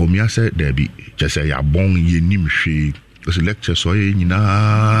 Baumia said there be just say ya bon ye nim hwe. Because lecture so ye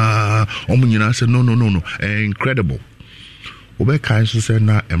nyina nyina said no incredible. Obeka so say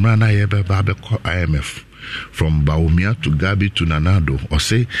na emra na ye be ba be IMF from Baumia to Gabi to Nanado or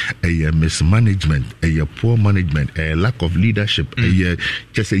say a mismanagement, a poor management, a lack of leadership, a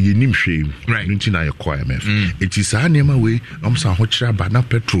just a nim shame right into na IMF. It is a name way sa hochra bana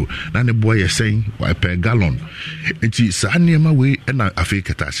petrol na ne boy saying per gallon. It is a name way and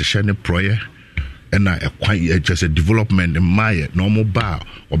Africa ta se ne proye and just a development in my normal bar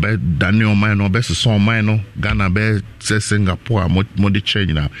or be Daniel mine or best son mine Ghana be Singapore more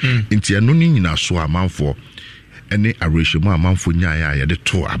change now into a nuni in a so amount for any arrangement amount for nya the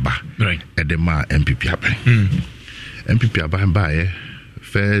two aba right at the ma MPP MPP aba buy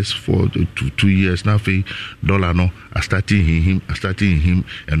first for 2 years now for dollar no starting him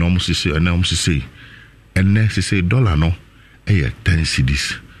and almost say and next say dollar no 10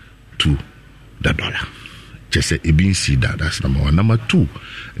 cedis to the dollar. Just say ebin see that's number 1. Number 2,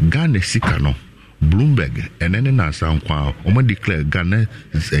 Ghana sika no Bloomberg and then answer kwa omo declare Ghana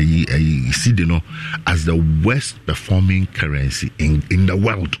is a cedi no as the worst performing currency in the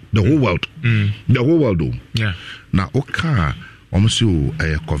world, the whole world. The whole world. Yeah. Now oka almost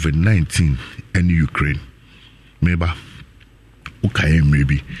COVID-19 and Ukraine. Maybe okay,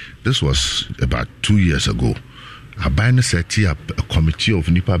 maybe this was about 2 years ago. I buy set up a committee of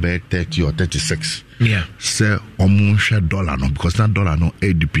Nipa by 30 or 36. Yeah. Say $1 no because that dollar no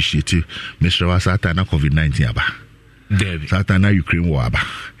depreciate. Mr. Wasata na COVID-19 aba. Satana Ukraine war.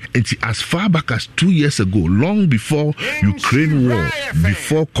 It's as far back as 2 years ago, long before Ukraine war,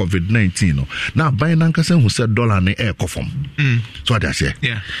 before COVID-19. Now, Biden who said dollar ne air kofom. So what I say?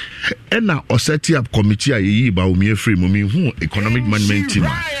 Yeah. And now, I set up committee a free who economic management team.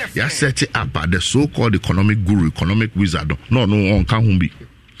 You set it up the so-called economic guru, economic wizard. No, on Kahumbi.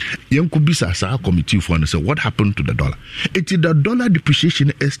 Yankubisa Sa committee for and say what happened to the dollar. It is the dollar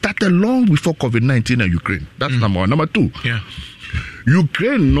depreciation started long before COVID-19 and Ukraine. That's number one. Number two. Yeah.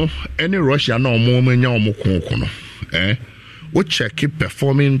 Ukraine no any Russia no more no. What check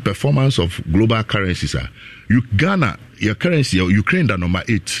performance of global currencies are. Ghana, your currency, Ukraine the number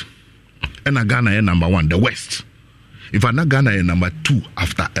 8. And Ghana is number 1, the West. If not Ghana is number 2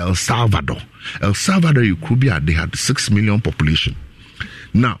 after El Salvador. El Salvador, they had 6 million population.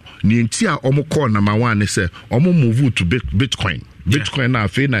 Now, Nintia Omo call number 1 is Omo move to Bitcoin. Bitcoin now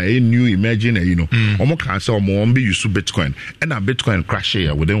fe na a new emerging, Omo can say Omo be use Bitcoin. And a Bitcoin crash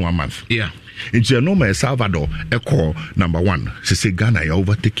here within 1 month. Yeah. In Genoma El Salvador, call number 1. She say Ghana you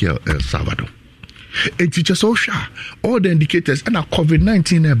overtake El Salvador. It teaches all the indicators and a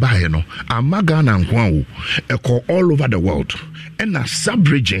COVID-19 by a Magana and Guau all over the world. And a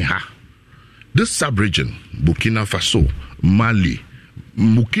sub-region this sub-region, Burkina Faso, Mali,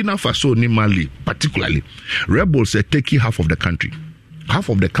 Burkina Faso ni Mali particularly, rebels are taking half of the country. Half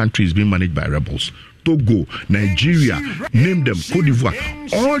of the country is being managed by rebels. Togo, Nigeria, name them, Cote d'Ivoire,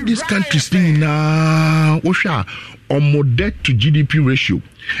 all these countries now, Omo debt to GDP ratio,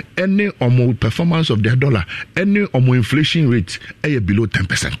 any Omo performance of their dollar, any Omo inflation rate, below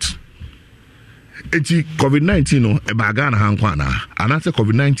 10%. It's COVID-19 a bagana hankwana, and after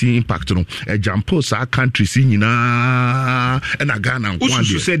COVID-19 impact a jampos our countries in and a Ghana.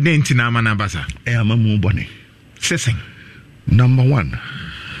 Who said Nentina Manabasa? Mamu Bonnie. Sessing. Number 1.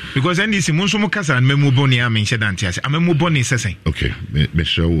 Because NDC Munsumukasa and Memu Boni, I mean, Shedantias, and Memu Boni Sessing. Okay,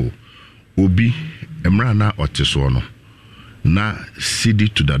 Michelle Obi Emrana or Tesono. Na CD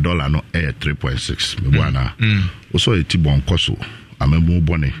to the dollar no air 3.6. Mwana. Also a Tibon Koso, a Memu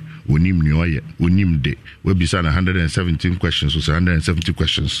Boni. Unim Nyoye, Unim de, we be 117 questions, 170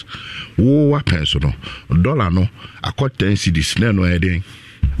 questions. What personal dollar no, I got 10 CDs, no heading.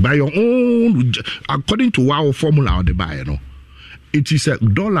 By your own, according to our formula or the buyer, no. It is a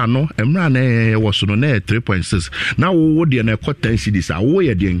dollar no, Emrane was no 3.6. Now, what the other 10 CDs are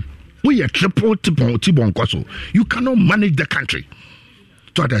way we are triple Tibon Koso. You cannot manage the country.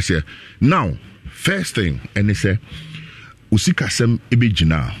 So I say, now, first thing, and they say, Usikasem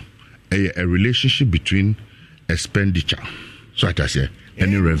Ibijina. A relationship between expenditure, so I say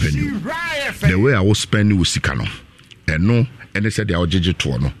any revenue. The way I was spending with Sikano, and no, and they said they are JJ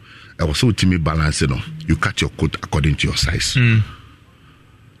to no. I was so timid balance, you cut your coat according to your size.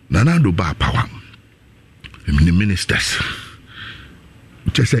 Nana do bar power. The ministers,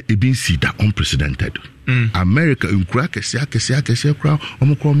 just say it see that unprecedented. America in crack, crowd,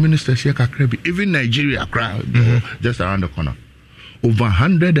 ministers here, even Nigeria crowd just around the corner. Over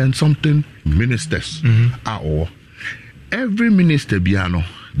 100 and something ministers are all. Every minister biano,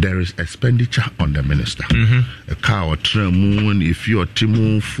 there is expenditure on the minister. A car or tram, if you're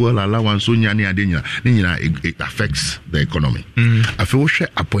timu, fuel allowance, it affects the economy. I feel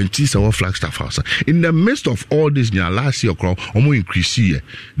appointees our Flagstaff House. In the midst of all this, last year, almost increase the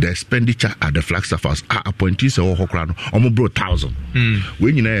expenditure at the Flagstaff House. Appointees our Hokrano, almost brought 1,000.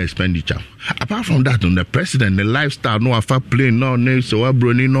 When you know expenditure. Apart from that, on the president, the lifestyle, no after plane, no name, so I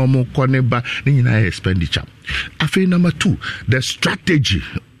brought no more corner, you know expenditure. I feel number 2, the strategy.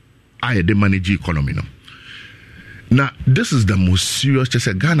 I the manage economy no. Now this is the most serious. Just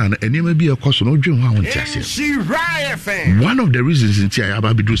a Ghana and it may be a cost no dream one One of the reasons in Tia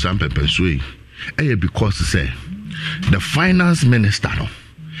Ababi do some pepensway, because say the finance minister no,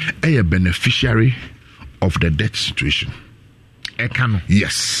 a beneficiary of the debt situation. Ekano.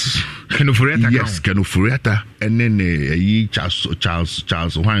 Yes. Kenufuriata. Yes, Kenufuriata, and then Charles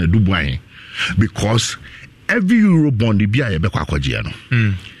Dubois, because every euro bond be a bekwakojiano.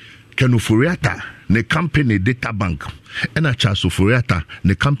 Kenufuriata, the company data bank, and a Charles Furiata,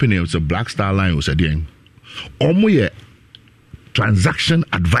 the company was a Black Star Line was a doing. Omoye transaction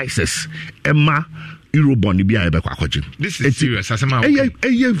advisors, Emma Eurobond be a bekwakoji. This is serious. As a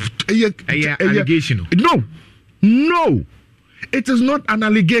allegation. No. It is not an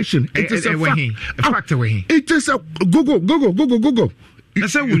allegation. It is a fact. It is a Google.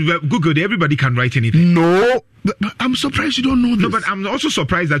 That's how Google. Everybody can write anything. No, I'm surprised you don't know this. No, but I'm also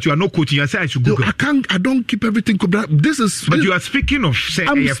surprised that you are not quoting. You say I should Google. No, I don't keep everything. This is. But you are speaking of say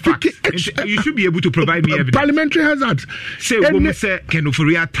a fact. You should be able to provide me evidence. Parliamentary hazard. Say woman say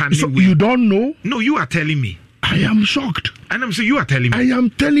Kenufuriata. So you don't know? No, you are telling me. I am shocked. And I'm saying you are telling me. I am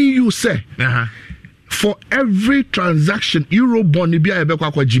telling you, sir. For every transaction, Eurobond GBA,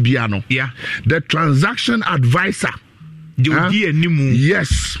 the transaction advisor.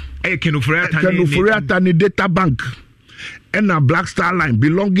 Yes. Kenufuriata ni data bank. And a Black Star Line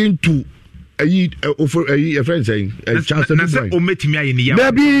belonging to a friend saying Charleston.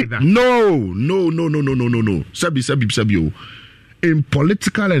 Baby, no. Sabi. In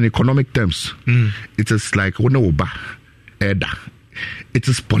political and economic terms, it is like Eda. It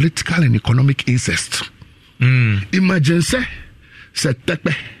is political and economic incest. Imagine say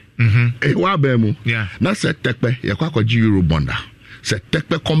tekpe. Yeah. Na se tekpe yakwaji Eurobonda. Se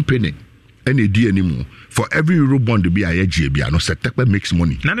tekpe company any D anymore. For every Eurobond to be a JB, no se tekpe makes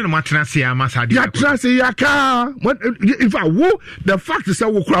money. None of my transi amasa. If I wo the fact is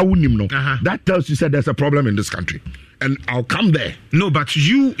that tells you that there's a problem in this country. And I'll come there. No, but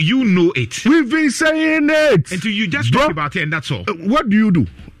you know it. We've been saying it. Until you just talk about it and that's all. What do you do?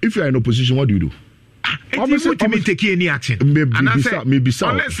 If you're in opposition, what do you do? Obviously, take any action. Maybe unless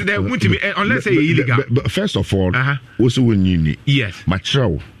they want to be, unless they illegal. But first of all, also when you need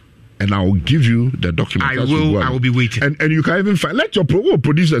material. And I will give you the document. I will be waiting. And you can even find. Let your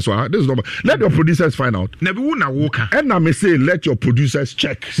producers. This is normal. Let your producers find out. And I may say, let your producers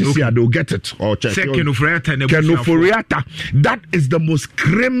check. See, they'll get it or check. Kenufuriata. That is the most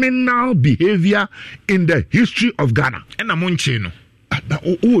criminal behavior in the history of Ghana. And I'm on channel.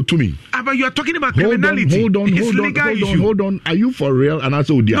 To me. But you are talking about criminality. Hold on. Are you for real? And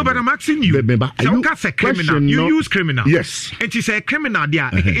also, no, but I'm asking you. A criminal. You use criminal. Yes. And she said criminal.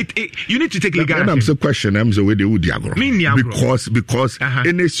 You need to take legal action. And I'm so question. I'm the way they would because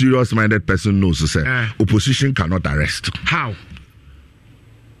any serious-minded person knows to say opposition cannot arrest. How?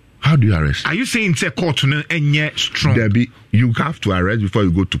 How do you arrest? Are you saying it's a court and yet strong? Debbie, you have to arrest before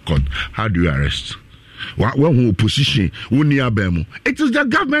you go to court. How do you arrest? When opposition, it is the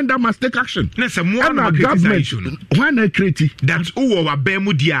government that must take action. And the government, why not create that's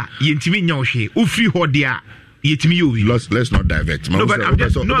let's not divert. No, but I'm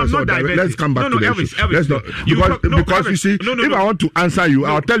not diverting. Let's come back to the issue. Let's not, because you see, if I want to answer you,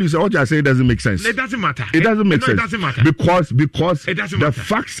 I'll tell you what you're saying doesn't make sense. It doesn't matter. It doesn't make sense. It doesn't matter. Because it doesn't the matter.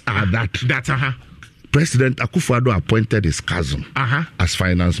 facts are that. President Akufo-Addo appointed his cousin as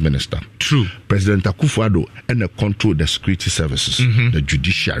finance minister. True. President Akufo-Addo and control the security services, the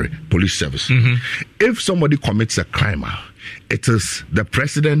judiciary, police service. If somebody commits a crime, it is the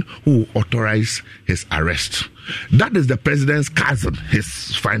president who authorizes his arrest. That is the president's cousin,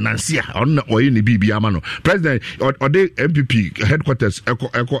 his financier. President or the MPP headquarters.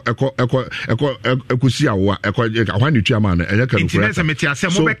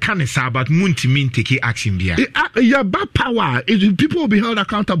 Power. People will be held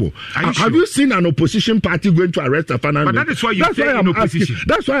accountable. Have you seen an opposition party going to arrest a finance? But that is why you say in opposition.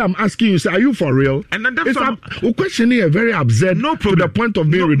 That's why I'm asking you. Say, are you for real? And then that's question is very absurd. No problem. To the point of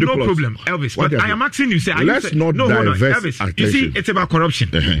being ridiculous. No problem, Elvis. But I am asking you. Say, let's not divert Elvis. You see, it's about corruption.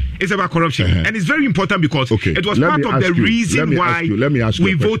 It's about corruption, and it's very important because it was part of the reason why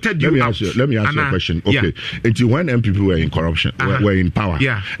we voted you out. Let me ask you a question. Okay, until when MPP were in corruption, were in power,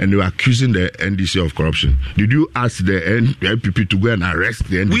 and they were accusing the NDC of corruption, did you ask the MPP to go and arrest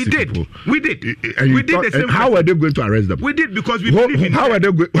the NDC? We did. We did the same. How are they going to arrest them? We did because we believe in. How are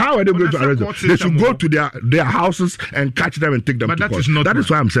they going to arrest them? They should go to their houses and catch them and take them to court. That is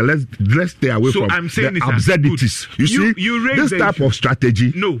why I'm saying let's stay away from the absurdities. You see, this type of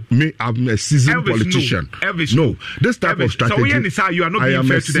strategy. No, me, I'm a seasoned politician. No, this type of strategy. So you are not I being am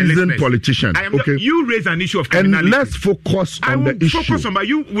fair a to the seasoned politician. Okay, you raise an issue of criminality. And let's focus on the issue. Focus on, but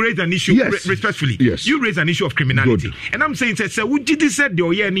you raise an issue respectfully. Yes, you raise an issue of criminality. Good. And I'm saying, say, would you said the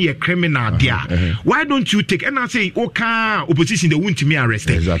Oyeni a criminal there? Why don't you take? And I say, okay, opposition they want to me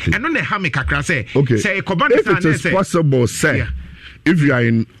arrested. Exactly. And then they have me kakra say, okay, say, if it is possible, say, if you are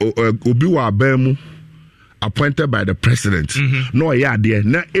in Obiwa Abemu, appointed by the president,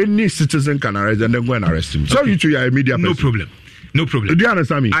 any citizen can arrest and then go and arrest him. So you are a media person. No problem. Do you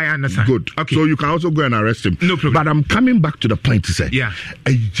understand me? I understand. Good. Okay. So you can also go and arrest him. No problem. But I'm coming back to the point to say,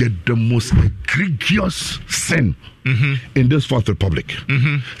 the most egregious sin in this Fourth Republic.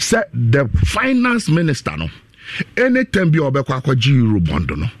 Say the finance minister, anytime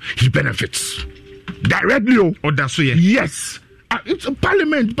Eurobond, he benefits directly. Oh, that's so. Yes. It's a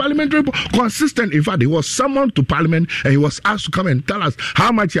parliamentary consistent. In fact, he was summoned to parliament and he was asked to come and tell us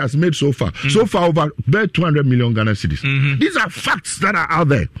how much he has made so far. So far, over 200 million Ghana cedis. These are facts that are out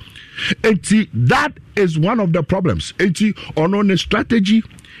there. And that is one of the problems. On a strategy,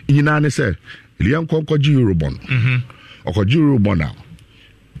 Eurobond. Eurobond now.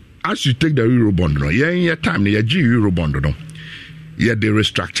 as you take the Eurobond, no, yeah, time, yeah, Eurobond, no, yeah, they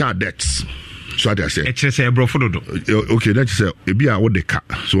restructure debts. So I say, okay, that's say, it be what they can.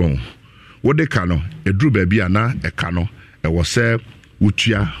 So, what they can, a drew baby, and a cano, it was say,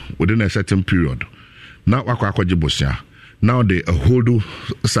 Utia within a certain period. Now, now they hold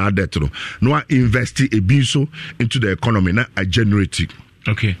sad debt. No, invest a biso into the economy, not a generating.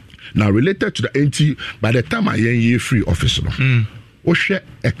 Okay. Now, related to the NT, by the time I year free officer, share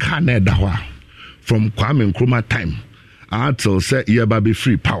a canna dawa from Kwame Nkrumah time until say year baby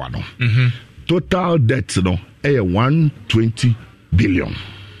free power. No, total debt, no, 120 billion.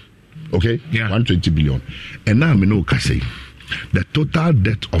 Okay, 120 billion. And now I know say. The total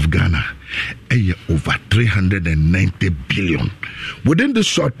debt of Ghana is over 390 billion. Within this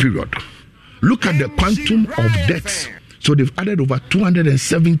short period, look at the quantum of debts. So they've added over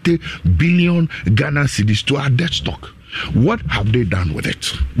 270 billion Ghana cedis to our debt stock. What have they done with it?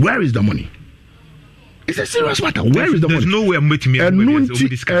 Where is the money? It's a serious matter. Where is the money? There's no way I'm meeting me.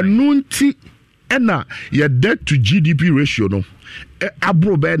 Enunti, your debt to GDP ratio, no,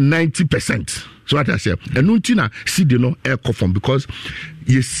 above 90%. So what I say, enunti na CD no air confirm because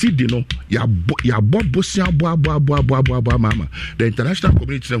you CD no ya bosia boa mama. The international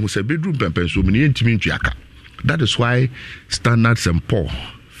community who say bedroom pempen so many intimi ntuaka. That is why Standard & Poor's,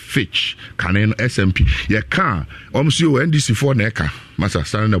 Fitch, Canon, S&P, ya can almost you NDC for neka. Master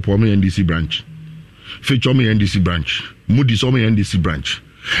Standard & Poor's NDC branch. Fitch on me NDC branch. Moody's on me NDC branch.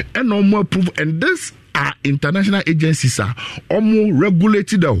 And no more proof. And this are international agencies are almost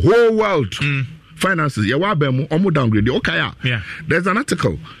regulating the whole world. Finances. Yeah, almost downgrade. Okay, yeah. There's an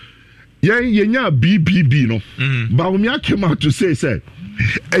article. Yeah, BBB no. Baumia came out to say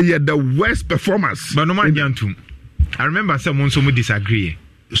the worst performance. But no man I remember someone disagree.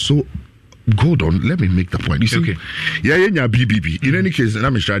 So hold on, let me make the point. You see, okay. Yeah, BBB. In any case,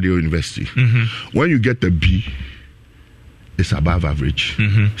 I'm a University. When you get the B, it's above average.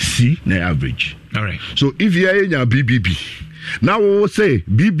 C, near average. All right. So if you are in your BBB, now we will say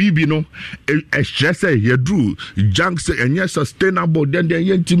BBB no, just say you do junk say and yes sustainable. Then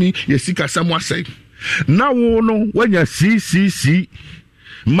to me you see someone say. Now we know when you C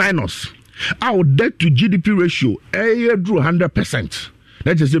minus our debt to GDP ratio, you drew 100%.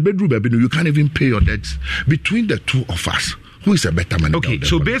 That is a bedroom baby. You can't even pay your debts. Between the two of us, who is a better man? Okay,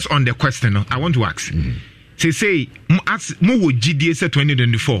 so based on the question, I want to ask. Say as mo GDA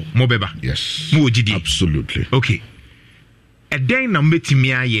 2024 mo beba. Yes. Mo GDA. Absolutely. Okay. A day na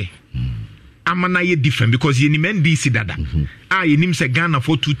metimi aye. Amana ye different because ye ni men DC dada. Ye nim se Ghana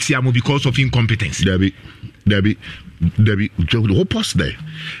for 2 tiamo because of incompetence. Debbie, the whole post there.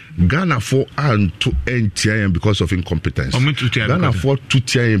 Ghana for and to NTIM because of incompetence. Ghana for 2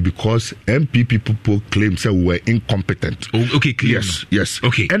 TIM because MP people claim say we were incompetent. Okay, clear. Yes.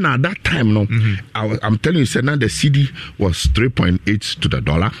 Okay. And at that time, no, I'm telling you, now the CD was 3.8 to the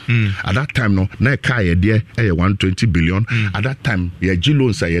dollar. At that time, no, na car there 120 billion. At that time, G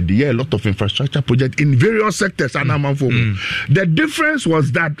loans a lot of infrastructure projects in various sectors. The difference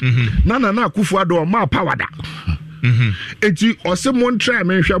was that Nana Akufo-Addo ma power da. Eti ose mon try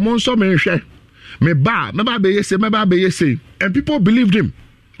menhwe mon so menhwe me ba be say and people believed him.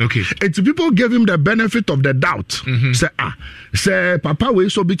 Okay. Eti people gave him the benefit of the doubt. Say papa we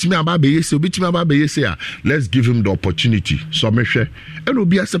so bitimi aba be say let's give him the opportunity. So menhwe and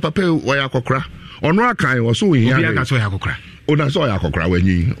obi say papa we akokra ono akan wo so hia obi aka so yakokra ona so yakokra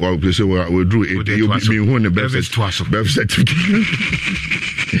wenyi we say we drew it you me hu ne birth certificate.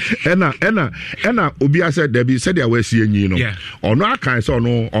 Ena obi said there be said there were see no ono akan so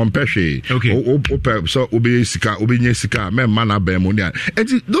no on pehwe o so obi sika obi nye sika me mana ba mu ne and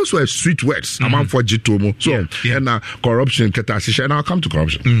those were sweet words among for gitomo so ena corruption keta session now come to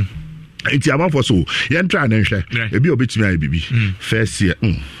corruption. Iti amount for so yen try and nhwe ebi obetimi ayi bibi first year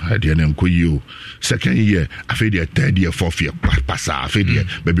ade na nkoyi o second year afedi year third year fourth year passa afedi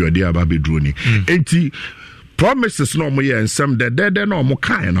baby ode aba bedro ni enti promises no mo yen some de no mo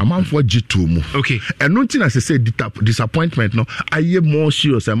kan na amount for gito mu okay and nothing as say disappointment no aye more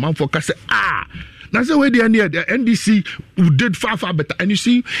serious amount for say now say where the NDC who did far better, and you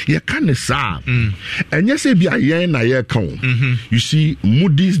see you can't say and you say be a year na year count. You see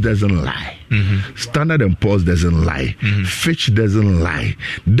Moody's doesn't lie, Standard & Poor's doesn't lie, Fitch doesn't lie,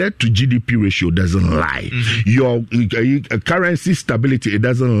 debt to GDP ratio doesn't lie, your currency stability it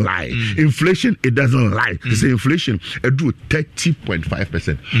doesn't lie, inflation it doesn't lie. Say inflation it drew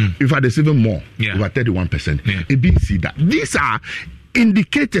 30.5%. In fact, it's even more, over 31%. It be see that these are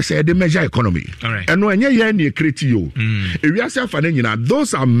indicators say the measure economy. All right. And when you create you,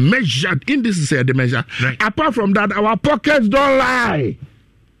 those are measured indices say the measure. Right. Apart from that, our pockets don't lie.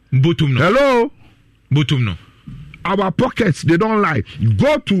 Bottom no. Hello? Bottom no. Our pockets, they don't lie.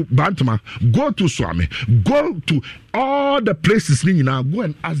 Go to Bantama, go to Swami, go to all the places. Now, go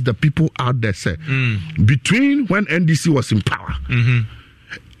and ask the people out there, say, between when NDC was in power,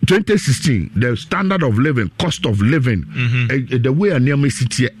 2016, the standard of living, cost of living, the way a near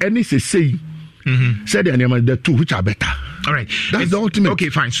city, any say, said the two which are better. All right. That's the ultimate. Okay,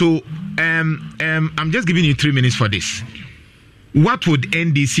 fine. So, I'm just giving you 3 minutes for this. What would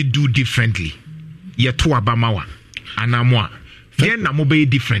NDC do differently? Yetua Bamawa.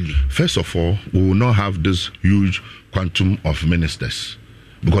 Differently. First of all, we will not have this huge quantum of ministers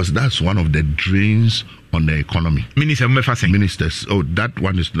because that's one of the drains on the economy. Ministers. Oh, that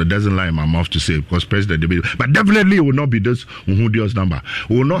one doesn't lie in my mouth to say because President debate. But definitely it will not be this Unhudios number.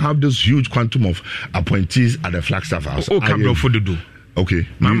 We will not have this huge quantum of appointees at the Flagstaff House. Okay.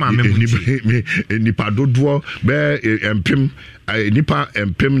 Mama, nipa dodoɔ bɛ mpem nipa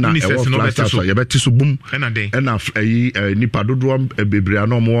mpem na ɛwɔ Flagstaff so yɛbɛte so boom ɛna nipa dodoɔ bebree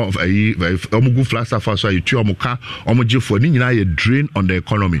na ɔmo gu Flagstaff so yɛtua ɔmo ka ɔmo gye fo ne nyinaa yɛ drain on the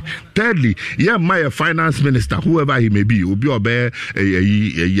economy. Thirdly, yɛmma yɛ finance minister whoever he may be obi ɔbɛ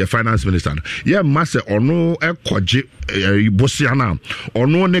yɛ finance minister yɛmma sɛ ɔno ɛkɔgye bosia na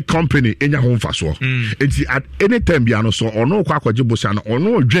ɔno ne company enya ho mfasoɔ enti at any time bia no so ɔno kɔ akɔgye bosia na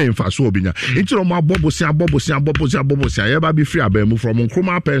ɔno dwen mfasoɔ obinya enti ɔmo abɔ bosia yɛba bi free abamu from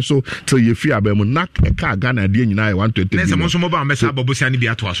Nkrumah pen so till you free abamu na ka Ghana de nyina 120 nese mo so mo ba mesa bosia ni bi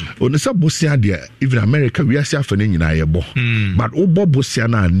ato aso ɔno sɛ bosia de even America we ase afa ne nyina yɛbɔ but wo bosia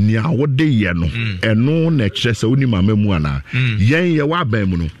na nia wo de ye no ɛno na kyerɛ sɛ oni mama mu ana yɛn yɛ wa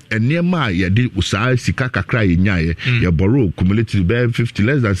abamu no ɛnema a yɛde usaa sika kakra yɛnya yɛ borrow cumulative by 50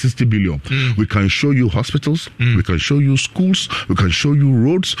 less than 60 billion we can show you hospitals we can show you schools we can show you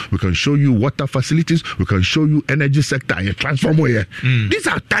roads we can show you water facilities we can show you energy sector transform here these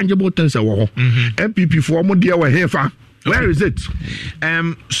are tangible things that MPP for mo dear here fa where is it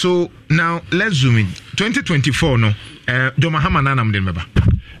so now let's zoom in 2024 no Doma Hamana nam den meba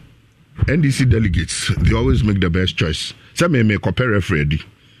NDC delegates they always make the best choice say me copy referee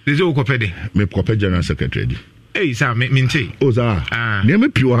they say copy de me copy general secretary Hey, sir, minty. Oh, sir. Name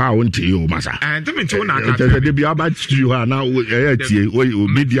pure how on to you, Massa. And to me, to na. The be about you are now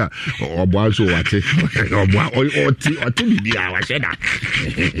media or boys or what? Or to be our said that.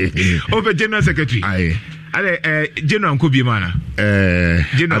 Over General Secretary. General Kubi Mana.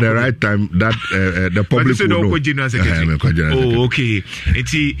 At the right time, that the public will know. General Secretary. Oh, okay.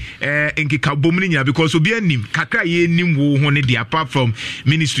 It's in Kabomnia because Obianim, Kaka Nim Wonedi, apart from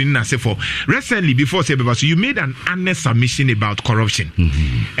ministry in Nasefo. Recently, before Sebeba, you made an honest submission about corruption.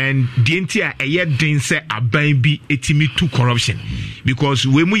 And the entire year didn't say a baby etimi to corruption. Because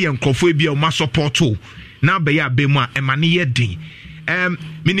when we and Kofu be a mass support now be a bema and money din.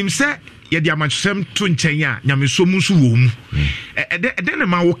 Minim say yɛde amasɛm to nkyɛn a nyamesom nso wɔ mu ɛdɛn na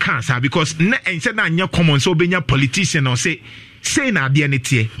ma wo cancer because na ɛnsɛ na anya common so obenya politician or say na adeɛ ne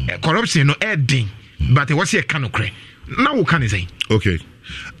tie corruption no ɛdin but it was here can okre na wo kan say okay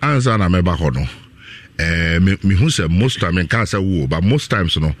answer na meba ho no me who say most time can say wo but most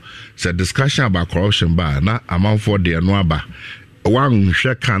times no say discussion about corruption ba na amount for the no aba one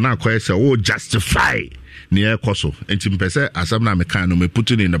hwɛ kan na akɔ say wo justify near Koso and Timpese as I'm not mechanical, me put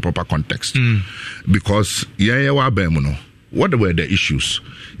it in the proper context because what were the issues?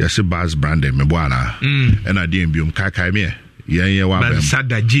 Yes, Bas Brandon, Mebuana, and I didn't be Kakamia.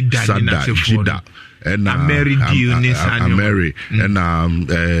 Sada Jida, and Mary Mary, and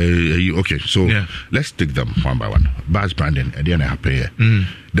okay, so let's take them one by one. Bas Brandon, and then I pay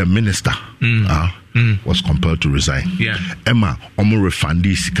the minister. Was compelled to resign. Emma Omo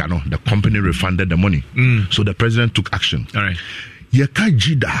refunded Sikano, the company refunded the money. So the president took action. All right. Yeka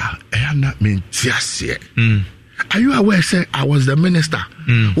Jida Ayana Mintiasie. Are you aware, sir? I was the minister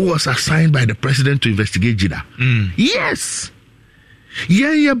who was assigned by the president to investigate Jida. Yes. Who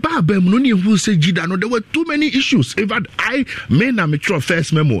say Jida? No, there were too many issues. In fact, I made a mature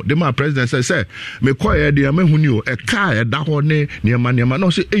first memo. The my president said, "Sir, me quiet the man who knew a car that one near Maniama." No,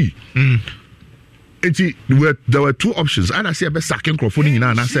 say, "Hey." There were two options. And I say, "I'm sacking Crawfording,"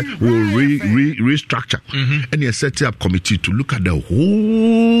 and I said, "We'll restructure." And he set up committee to look at the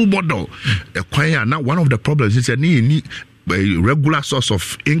whole model. Now, one of the problems is that regular source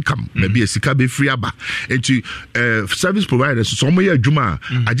of income. Maybe a sika be free aba. Into service providers, some way juma.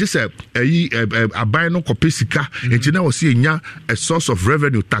 I just say a buy no copy sika. Into now see a source of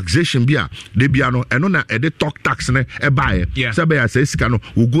revenue taxation bia. De biano and on a talk tax ne a buy. Sabe I say sika no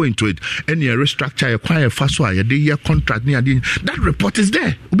will go into it. Any restructure acquire fast why a year contract near that report is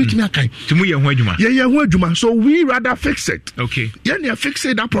there. So we rather fix it. Okay. Yeah, fix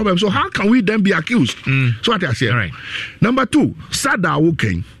it that problem. So how can we then be accused? So what I say. Right. Number 2, SADA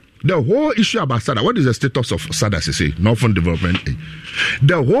okay. The whole issue about SADA, what is the status of SADA, say, Northern Development?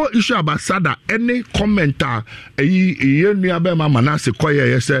 The whole issue about SADA, any commenter, Manase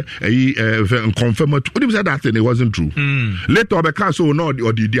Koya, confirm it. What if that thing it wasn't true? Later, the council know or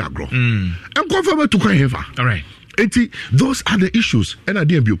the diagro. And confirm it to Koya. All right. Those are the issues. And I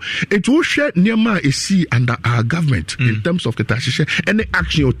didn't it will share Niama is under our government in terms of any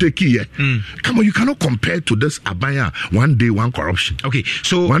action you take here. Come on, you cannot compare to this Abaya one day one corruption. Okay,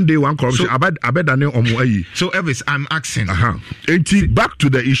 so one day one corruption. So Elvis, I'm asking. Back to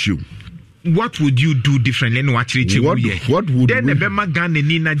the issue. What would you do differently? What would then we?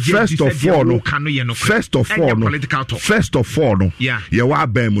 First of all,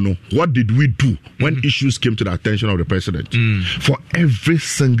 what did we do when issues came to the attention of the president? For every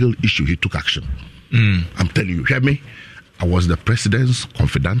single issue, he took action. I'm telling you, hear me? I was the president's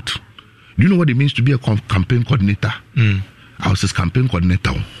confidant. Do you know what it means to be a campaign coordinator? I was his campaign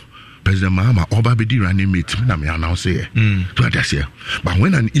coordinator. President Mahama Oba Bedi running mate, I announce here. But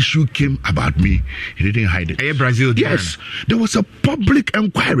when an issue came about me, he didn't hide it. Brazil, yes, there was a public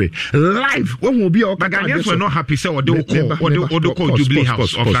inquiry live. When will be our Ghanaians were not happy. So what do call Jubilee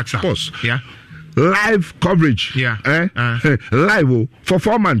House of Flaxa? Yeah, live coverage. Yeah, live for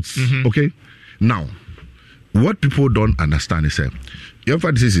 4 months. Okay, now what people don't understand is your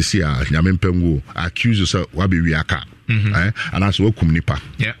father is here. Nyamin Pengu accuse yourself. Wabi wiaka. And as well, Kumnipa.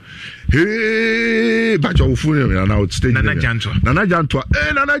 Yeah. Hey, but your phone and now stage. Nana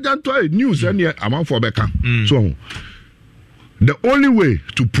Jantua. News and yeah, amount for Becca. So the only way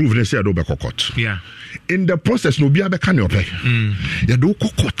to prove they say I do Becca court. Yeah. In the process, no be a Becca no pay. You do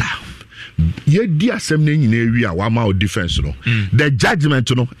kokota. Ye dear semne in area wama defense no. The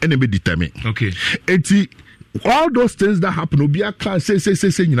judgment no enemy determine. Okay. All those things that happen, Obia can say,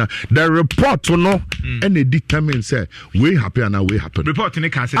 the report and they determine say we happen and we happen. Report in the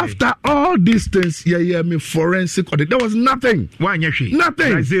council. After all these things, me forensic audit. There was nothing. Why nothing.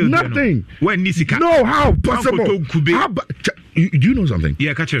 When Nisika? No, how possible? Do you know something?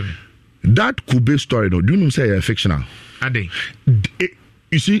 Yeah, catch me. That Kube story, do you know say fictional? Are they?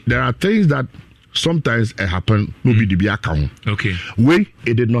 You see, there are things that sometimes it happen. No be the account. Okay.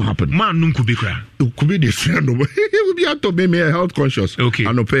 It did not happen. Man, no could be cry. It could be the friend. It would be out to be health conscious. Okay.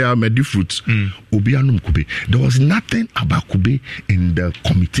 And pay our medi fruits. Kube. There was nothing about Kube in the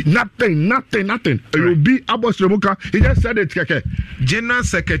committee. Nothing. It will be Abbas Remuka. He just said it. Keke. General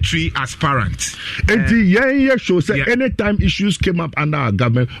Secretary aspirant. And the shows that anytime issues came up under our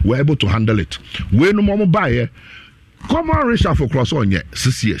government, we're able to handle it. We no more buy. Come on, reshuffle cross on yet.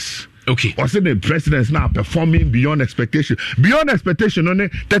 6 years. Okay. Or say the president is now performing beyond expectation. Beyond expectation, only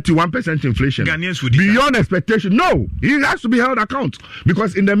 31% inflation. Ghanaians would beyond expectation. No, he has to be held account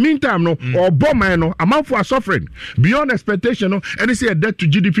because in the meantime, or bomber, amount for suffering beyond expectation. And they say a debt to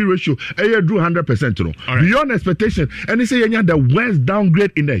GDP ratio, drew 100%. Right. Beyond expectation, and they say the worst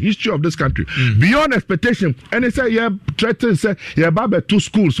downgrade in the history of this country. Beyond expectation, and they say threatened say about 2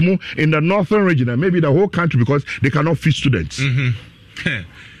 schools more in the northern region and maybe the whole country because they cannot feed students.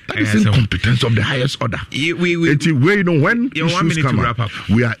 That is incompetence of the highest order. When issues come up,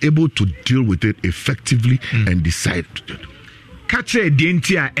 we are able to deal with it effectively and decide. Catch a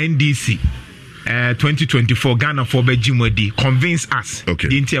DNTR NDC 2024 Ghana for Bejimodi. Convince us. Okay.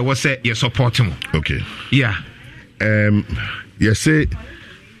 DNTR was say you support him. Okay. Yeah. You say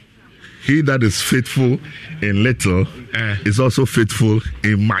he that is faithful in little is also faithful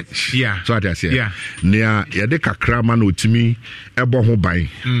in much. Yeah. So what I say. Yeah. Nia yade kakra man otimi ebo ho ban.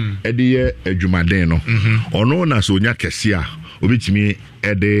 Ede ye adwumaden no. Ono na so nya kese a obetimi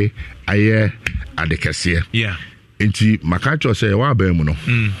ede aye ade kese. Yeah. Enti makacho say wa ban mu no.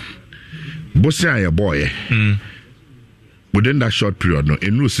 Bosi aye boy. Within that short period, no, a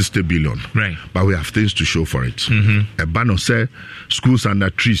new 60 billion. Right. But we have things to show for it. A banner say schools under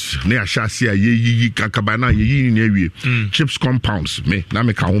trees. Ne ashasia ye kakabana ye chips compounds. Me na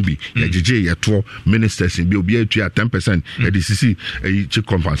me kahumbi. Ya JJ ya 2 ministers in be to 10%. DCC chip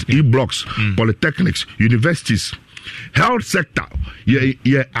compounds. E-blocks, polytechnics, universities, health sector.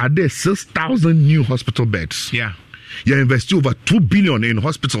 Yeah, are there 6,000 new hospital beds? Yeah. You invest over 2 billion in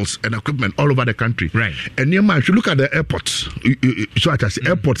hospitals and equipment all over the country. Right. And if you look at the airports, so I say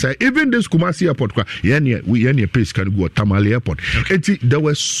airports, even this Kumasi airport, we place can go Tamale airport. Okay. There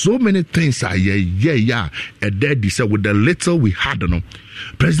were so many things. And there with the little we had,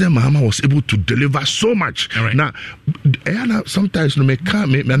 President Mahama was able to deliver so much. Right. Now, sometimes I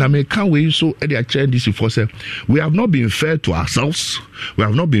can't wait. So we have not been fair to ourselves. We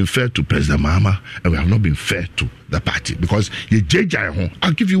have not been fair to President Mahama, and we have not been fair to the party because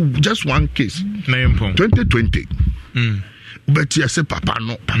I'll give you just one case. 2020. But you say, Papa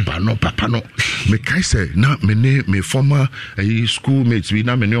no. Me kai say na me former schoolmates we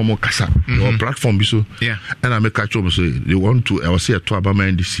na me no more kasa your platform bi so. Yeah. And I make catch up say they want to I was say to Abama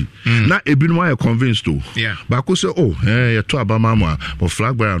NDC. Na ebinu are convinced to. Yeah. But I say to Abama mo but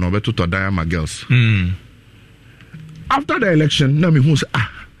flag bearer no beto to Diama girls. After the election, na me who say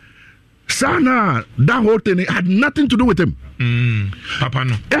Sana, that whole thing had nothing to do with him. Papa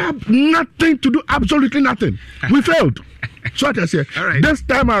no. It had nothing to do, absolutely nothing. We failed. So I say, this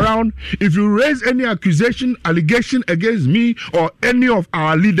time around, if you raise any allegation against me or any of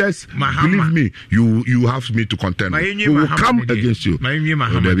our leaders, believe me, you have me to contend. We will come against you. Spiritually,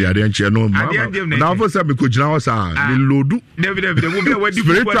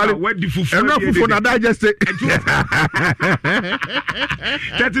 just say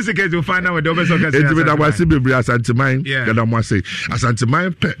 30 seconds to find out what the other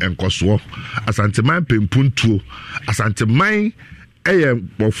Asanteman pe enkoso Asanteman pe mpuntuo Asanteman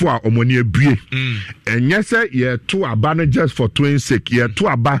bofo a omoni abue enye se ye to aba no just for twin sake ye to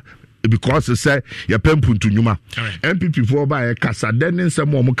aba because say ye pempuntu nyuma MPP for ba ye kasa den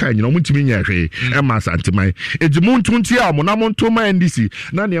nsem o mo kan nyina o mutimi nya hwe e ma Asanteman ejimuntunti a mo na monto ma NDC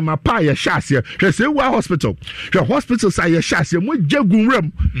na ne ma pa ye hyase hwe se wa hospital say ye hyase mo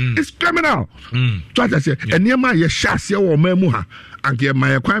jagunram it's criminal so I say enema ye hyase wo ma mu ha anke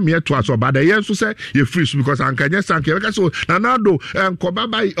my kwame to aso bad yen so say you free because anka nya sanke because so nanado enkoba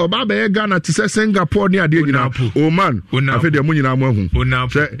bai oba ye Ghana to say Singapore ni ade nyina o man afi de mu nyina mo ahu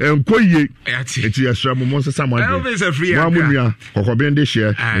say enkoye eti yesra mo monse samade Elvis a free amua kokobe nde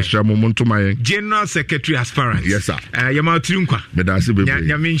share yesra mo ntoma yen General Secretary aspirant. Yes sir ye ma tiri nkwa me da se bebe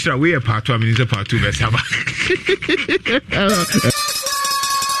nya me nshira we part 2 minister part 2 be saba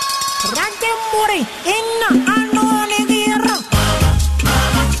Rante muri inna anone gira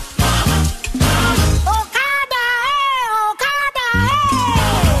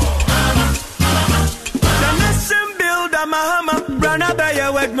Brana by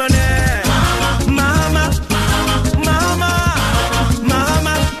your wet money. Mama.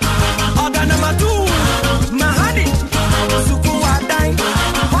 Organama too. Mahani. Sukuwa dine.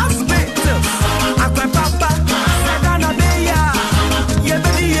 Hospitals. Aqua papa. Sagana beya.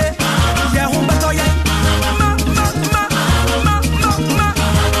 Yebediye. Yehumba toye. Ma.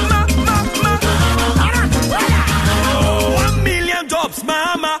 1 million jobs,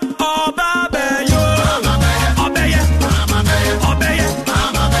 mama. Oh, baby.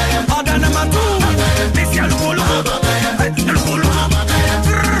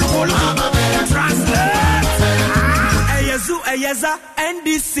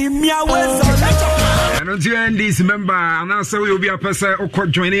 NDC and until NDC member, and I say we will be a person who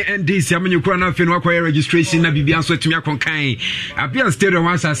joining NDC. I'm in Ukraine. Fin work registration. Na Bibian so to me konkai. Appear stadium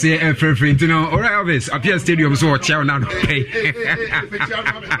once I say friend, you know. All right, Elvis. Appear stadium so chow now pay.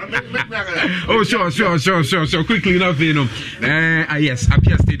 Oh sure. Quickly enough, you know. Yes.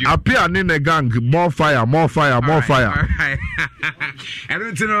 Appear stadium. Appear in the gang. More fire. All right. I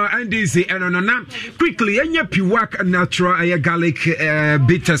don't know NDC. And on now quickly. Enya piwak natural garlic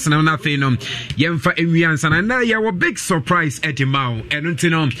bitters na nothing. Yemfa emians and now you a big surprise at the mouth. And you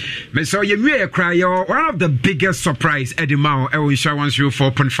know, me saw you cry. One of the biggest surprise at the mouth. I will show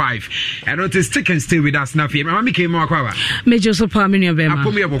 4.5. And it is stick and stay with us now. Mama came more kwa. Major super mini bema.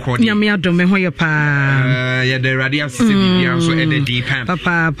 Nyame adome ho ye pa. Yeah, the radio system so at the deep hand.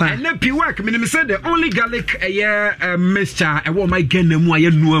 Papa. And then piwak. Me said the only garlic mixture. I want my genemu aye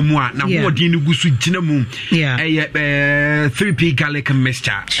nuamu na ho di nugu su ginamu. Yeah. 3p garlic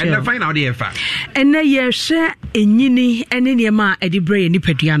mixture. Sure. And the final day fa. And na ye share enyini ene niema edibre ni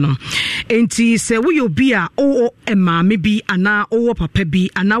padua no. Enti se wo yo bia o maame bi ana o papa bi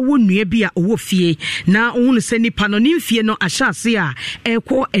ana wo nua bi a o fie na wo se nipa no ni fie no ahyase a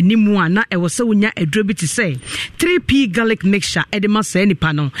ekwo animu a na ewo se wonya aduro bi te se 3p garlic mixture edema se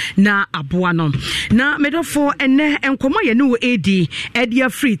nipa no na aboa no na medofo ene enkomo ye no edi edia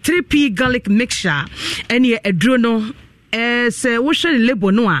free 3p garlic mixture ene aduro no se wo hwe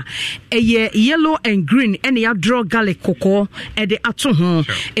label no a yellow and green and ya draw garlic koko de ato ho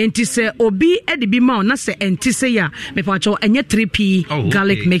enti se obi de bi ma na se enti se ya me pa cho enye 3p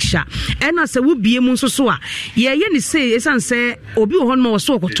garlic mixture ena se wo bie mu nso so a ye ni se esan se obi wo ho no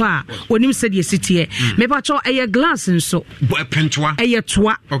so koto a onim se de sitie me pa cho eye glass nso pentwa eye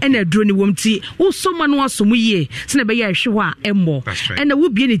toa ena aduro ni womti wo so ma no aso mu ye se na be ya hwe ho a emmo ena wo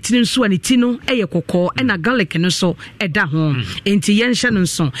bie ni tini nso a ni tino eye koko ena garlic no so eda ho enti ye nhye no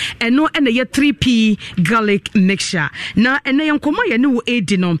nso eno ena ye 3p garlic mixture na ena ye nkoma ye ne wo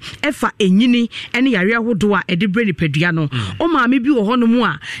edi no efa enyini ene yare ahodo a ede bre ni padua no o maame bi wo hono mu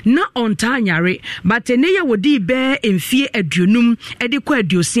a na onta anyare but ene ye wodi be emfie aduonum ede kwa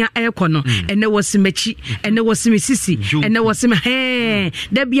aduosia ekọ no ene wosimachi ene wosimesisi ene wosim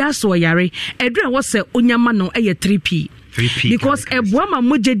da bia so yare edura wo se onyama no eye 3p because ebuama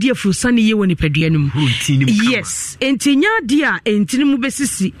moje die frusani ye woni paduanum yes entinya dia entinimu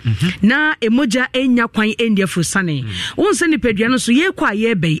besisi na emoja enya kwan endia frusani wonse ni paduano so ye kwa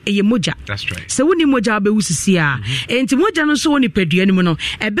ye be eye moja se woni moja be wusisi a enti moja no so woni paduanum no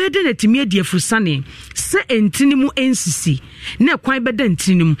ebede na timie die frusani se entinimu ensisi na kwan beda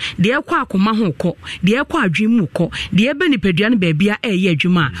entinimu de ekwa akoma ho kọ de ekwa adwemu kọ de ebe ni paduano ba bia eye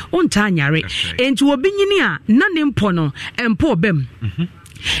adwuma onta anyare enti obinyini a na ne mpo no empo bem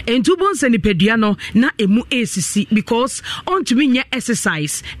entu bonse ni pedua no na emu esisi because ontumi nya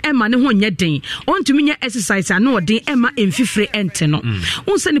exercise ema ne ho nya den ontumi nya exercise ana odin ema emfifre ente no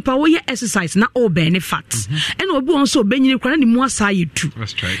onse nipa wo ye exercise na o be ne fat ena obi onso obenyini kra na mu asa yetu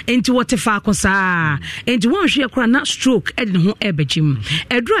enti wote fa akosa enti won hwe kra na stroke ede ne ho ebejim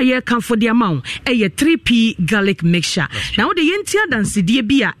edura ye kanfo de amawo eye 3p garlic mixture na wo de yenti adanse die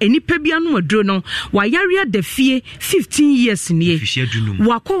bia enipa bia no aduro no wa yarea de fie 15 years nie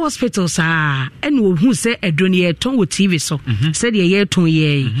wako hospital sa ene wo hu se edrone ye ton wo TV so se de ye ton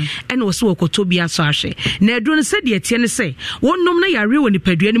ye ene wo se wo koto bia so ahwe na edrone se de tie ne se wonnom na yare wo ni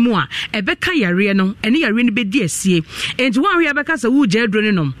padua ne mu a ebeka yare no ene yare ne bedi asie enti wan hwe ebeka se wo je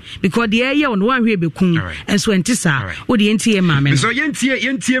edrone nom because de ye on wan hwe bekun enso entisa wo de entie maame so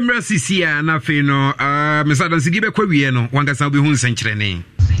yentie mra sisi a na fe no Mr. Dansi be kwa wie no wan kasa obi hu nsenkyere ne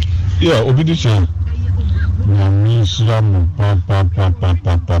obi di che Nami Sram Papa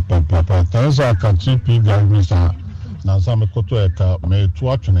Tansa Katripi Gavisa Nansa Mekoto Eka me tu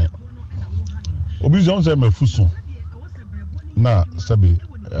atwene Obi zonse me fuso na sabi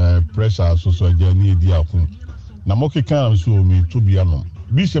pressure so agani edi akun na moke kan so me to bia no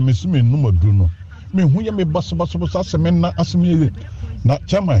bi se me sime numa du no me hu ye me baso aseme na aseme na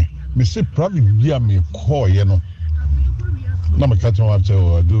chama me se private bia me call ye no na me catch one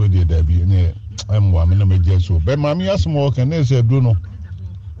to do the debut ne I'm woman me jesu be mami asmo kan na se do no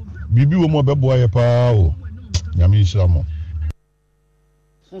bibi wo mo be boa ye pa o nyame nshiramo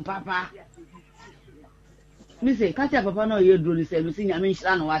papa mi se kacha papa no ye do ni se mi se nyame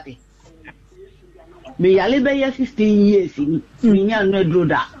nshira no wate me yale be ye 16 years ni mi nya no do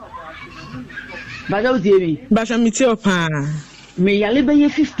da ba do tie mi ba sha mi ti opa me yale be ye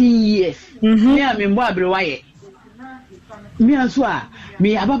 15 years me a me mbo abre waye mi aswa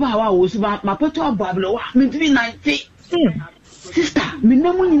mi ababa wa wo su ma poto abablo wa mi 90 sister mi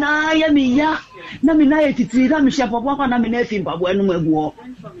na mu nyina ya mi ya na mi na ye titiri na mi hye popo kwa na mi na fi mpabo enu maguo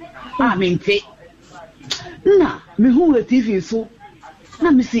mi nte na mi hu we TV so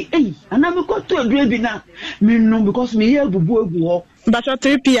na mi si ana mi ko to adure bi na mi no because mi ye bubu egu ho ba cho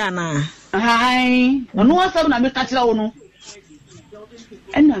 3p ana ai ono wasab na mi ka kira wo no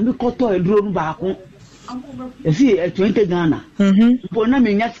na mi ko to adure nu ba ko esi 20 Ghana bo na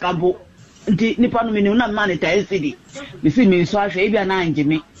me nya skabo nti nipa no me na man ta LCD me si me so ahwe bia na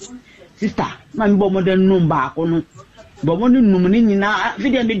anjeme sister na me bo modern num ba ko no bo mo num ni nyina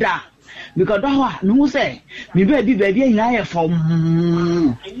video me da because dawa no say me ba bi nyina ye fom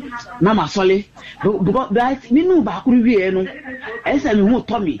na ma sole because that me nu ba ko wie no ese me hu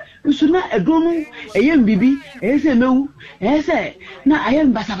Tommy nsu na edo no eye mbibi ese mewu ese na aye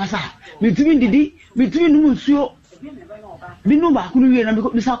mbasa me timi didi between nsuo binu ba kunu wie na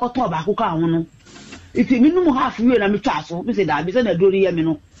me sa koto ba ko ka ho no iti minu half wie na me twa so me se da be se na dori ye me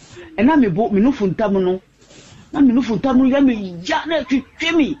no e na me bo me no funtam no na me no funtam ya me ya na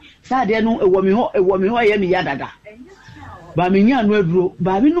twemi sa de no ewo me ho ye me ya dada ba me nya no aduro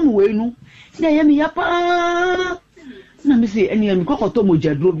ba me no we nu na ye me ya pa na me se eni me kokoto mo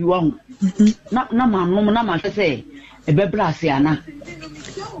jaduro bi wa ho na ma no na ma se e be bra se ana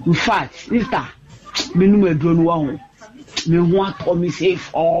in fact sister minum aduro no wa ho me ho ato me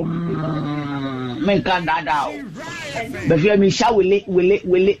safe me kan dada o be fi me sha wele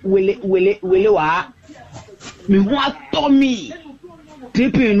wa me want Tommy.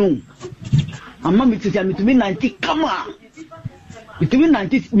 Tripping no. Amma me tell me to me 90 come on. Between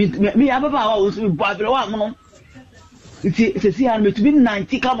 90 me have about we Babylon no. It's see me to be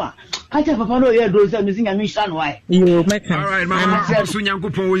 90 come on. I tell Papa no here those missing a mission why. You make all right, Mama. So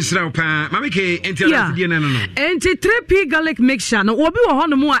Nyankopon wo Israel pa. Mama ke enti ala die no. Enti 3P garlic mixture no obi wo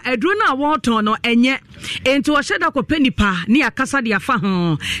hono mu a eduro na wo ton no enye. Enti wo hyeda ko panipa ne akasa de afa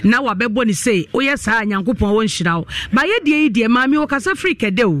ho na wa bebo ni sei oye saa Nyankopon wo nhirawo. Ba ye die die mami wo kasa free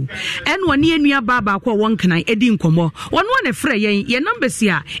kede o. En woni enua baba ko won kan edi nkomo. Wono na frɛ yen ye number si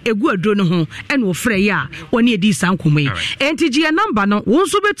a egu aduro no ho en wo frɛ ye a woni edi san komo yi. Enti ji ye number no wo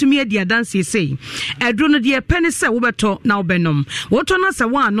nso betumi edi dance say edro no de penny se wo beto na wo benom wo to na se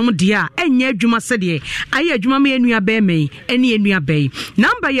wa anom de a enye adwuma se de aye adwuma me enua be me ene enua be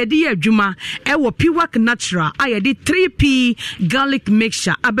number ye de ye adwuma e wo Piwak natural aye de 3P garlic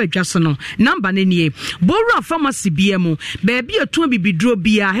mixture abadwa so no number ne nie Bora pharmacy biemu baby etu bibidro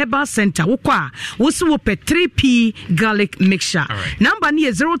bia herbal center wo kwa wo se wo pe 3P garlic mixture number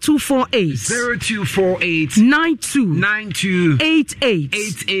ne 0248 92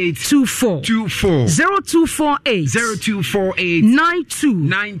 88 24 0248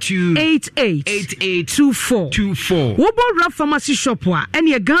 92 88 24 wo Bora pharmacy shop a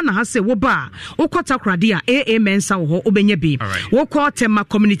ene Ghana ha se wo ba wo kota krade a AA mensa wo obenya bi wo ko Tema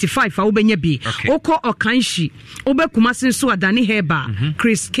community 5 a obenya bi wo ko Okanshi obekuma senso adani heba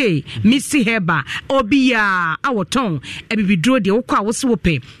Chris K Missy heba obia awoton ebibidro de wo ko a wo se wo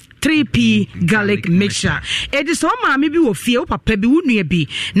pe 3P garlic mixture. It is all mammy be wo fie papa bi wunu bi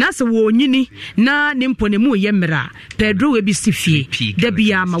na se wo nyini na ne mpone mu ye mra Pedro we bi sifie da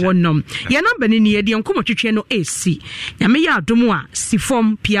bia ma wonnom ye number ni ne de nkomo twetwe no AC nyame ya adomo a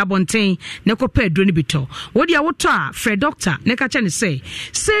sifom pia bonten ne ko Pedro ni bito wo dia wo to a Fred doctor ne ka che ne say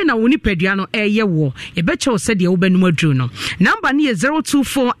na woni Pedro no eye wo e be che wo se de wo banum adru no number ni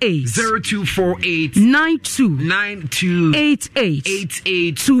 0248 92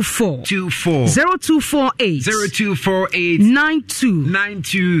 88 0248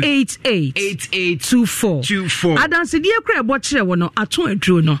 92 88 24 adanse die kra bo kire wo no ato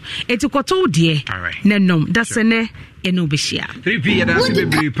aduro no etikoto de nenom dasene eno beshia 3P ya dasi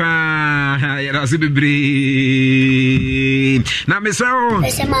bebre pa ya dasi bebre na mesao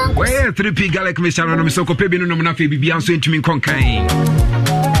we 3P garlic mixture no mesoko pe bi no na fe bibia nso entumi konkan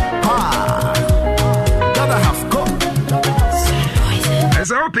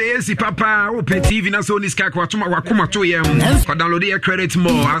so pay papa open TV na so niska kwa tuma wakoma to yem for download your credit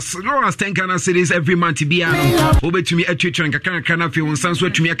more as low as 10 Ghana cedis every month bia no obetumi atwetwe nkaka na fe wonsan so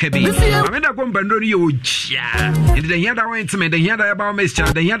atumi akabi ameda go mbando ni yo ja and the yada went me the yada about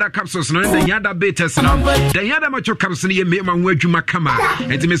mixture the yada capsules no the yada betas no the yada macho capsules ni me manwo adwuma kama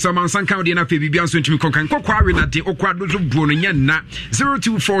enti me so mansan kan de na fe bibia so atumi konkan kokwa awe na de okwa do bro no nya na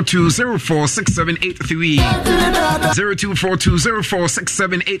 0242046783 0242046783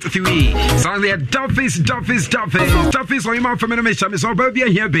 sound there Duffy's on your mouth for me Mr. Miss Obabia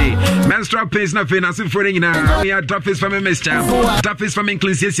here be menstrual pains na fe na se for nyina we are Duffy's for me Mr. Duffy's for me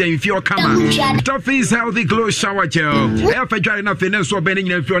cleanse if you come Duffy's healthy glow shower gel e fa dware na fe na so be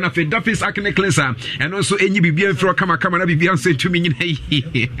nyina fi na fe Duffy's acne cleanser and also enyi bibia fi kama na bibia so tumi nyina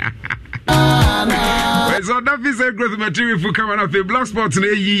so Duffy's growth material for come na fe black spot na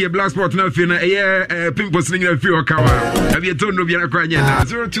yi black spot na fe na pimples nyina fi kama have you told no bia na kwa nyina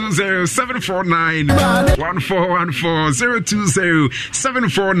 0207491414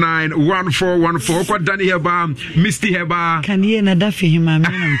 0207491414 kwa Danny Heba Misty Heba kanie na Duffy hima me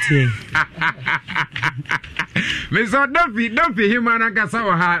namtie me so Duffy hima na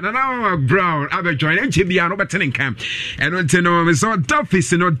kasawa ha na brown abe join enche bia no betene kan eno nteno me so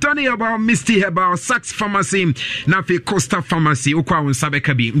Duffy no Danny Heba Misty Heba Sax Pharmacy na fe Costa Pharmacy okwa wonsa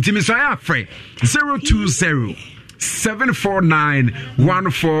beka bi ntimi so ya frɛ 020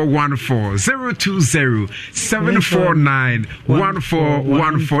 7491414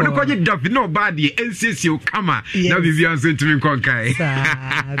 020-749-1414 no kwaje Duffy no bad ye NCC o kama na bibi anso ntimi konkai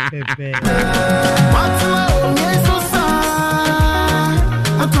pepe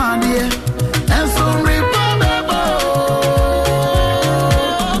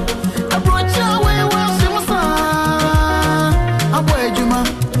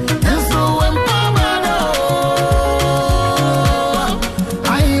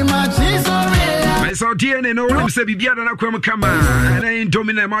DNA no one say bibia na kwam kama and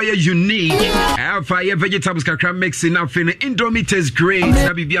Indomie ma unique. Fire vegetables kakra mixing up in Indomie tastes great.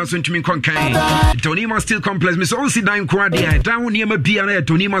 Na bibia so ntumi konkan. Tonima Steel Complex me so si dan kwa dia. Dan woni ma bia na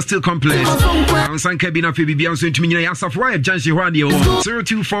Tonima Steel Complex. Ansan ka bi na fe bibia so ntumi nyina yasafo wa janshi hwa dia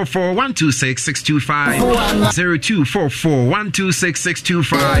 0244126625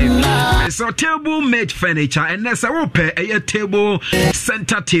 0244126625. So table made furniture and that's a pair a table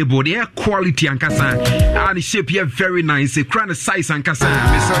center table the quality and kasa and shape here very nice a crown size and kasa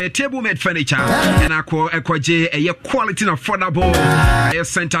so a table made furniture and a quality affordable a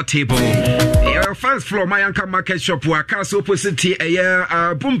center table first floor my anchor market shop work as opposite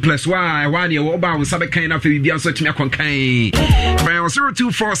a boom plus one year about some kind of be also to me konkai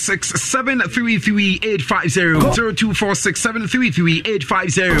 0246733850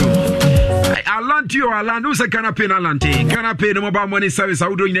 0246733850 Alan who's a canopy in Atlante. Canopy the mobile money service. I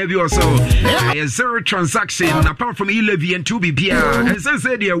would do in every also. Zero transaction apart from 11 and 2 BPR. As I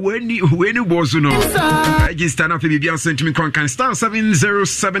said, when you was register na BPR sent me concan star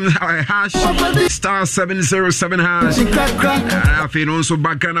 707 hash star 707 hash. I feel also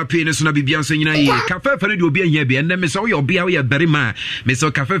back canopy in Suna BPR saying, Cafe Fenny will be here, and then Miss Oyo be our very man. Miss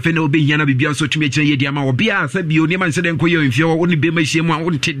Cafe Fenny will be here, BPR so to me, Yama or Bia said, you never said, if you wouldn't be my shame, I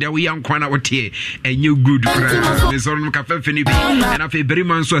wouldn't take that we young corner or tea. And you good friend. So no cafe fini bi. And afi very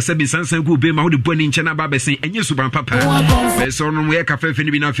man so say bi sansan ku be ma wo de boni nchena ba besin enye suban papa. So no we cafe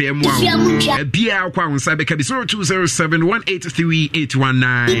fini bi na fe mu a. Bia kwa wonsa be ka bi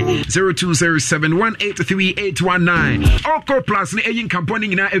 0207183819 0207183819. Oko plus ni eyin company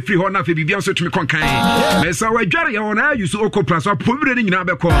nyina efri ho na fe bibia so tumi konkan. Me so we dware ye wona use Oko plus wa pomire ni nyina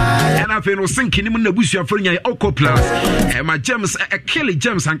be ko. And afi no sinki ni mu na busu afori nya Oko plus. E ma gems a kill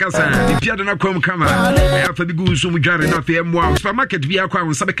gems ankasa. Bia de na kom kama afa bi gu so mu dware na fe mo supermarket bia kwa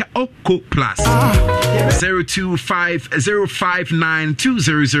won sabeka Oko plus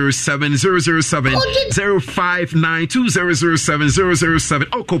 0250592007 0592007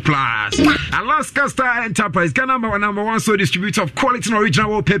 Oko plus Alaska Star Enterprise number one so distributor of quality and original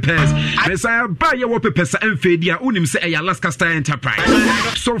wallpapers. Messiah buy your wallpapers and fedia unim say Alaska Star Enterprise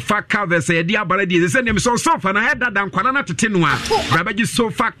sofa cover say dia baladi they send them so sofa na head that dan kwana to tenwa babaji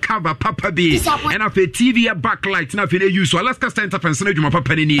sofa cover papa B and afi TV backlight na afi use Alaska Star Enterprise na dwuma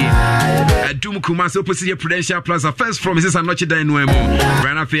papa ni Adum Kumasi opposite Prudential Plaza first from Mrs. Anochi Dan Nwemo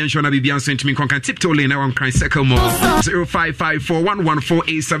Rana Fi ensure na Bibian sent me concan tiptoe lane one kind second more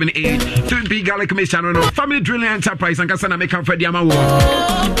 0554114878 3B Gallic Mission no Family Drilling Enterprise and Kasana make up for the amawo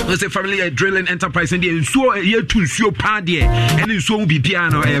we say Family Drilling Enterprise and the so ye to so pa de and so be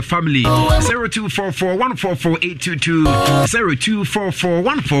piano family 0244144822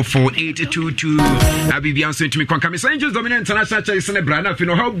 0244144822 Bibian sent me concan Angels Dominant International Church in Brana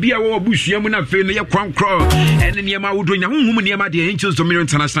Fino how be our bushia muna fe no ye kwankro and niema wodo nya honhum niema de Angels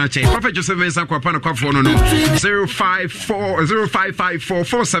Dominant International Church Prophet Joseph Vincent Kwapa no kwafo no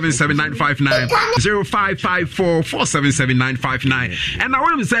 0554477959 0554477959 and I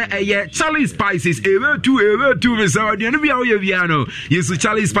want to say Charlie Spices ever two me so de no bia wo ye bia no yesu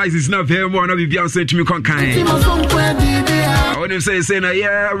Charlie Spices na ve mo na bibia sent me konkan I want to say na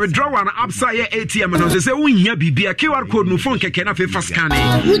yeah withdraw an upside ATM no say unya bibia QR code no phone keke na fe fast scan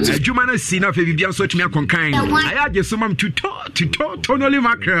adwuma na si na fe bibia so tumi akonkan aya je so mam to tonally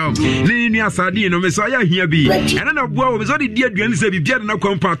mackerel ni ni asade no me so aya hia bi ena na boa we so de di aduane se bibia na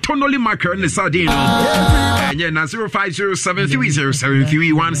kwampa tonally mackerel ne sade no anya na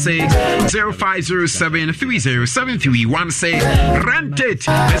 0507307316 0507307316 rent it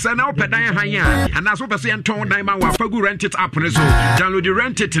esa na opedan hanya and as we say anton dan ma wa fagu rent it app ne so download the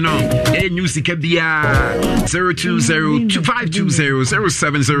rent it no e new sika bia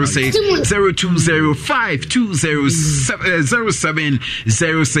 0205200706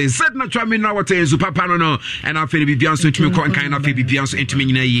 0205200706 said na twa me na what enzu papa no and I feel bibia so ntumi ko kan na feel bibia so ntumi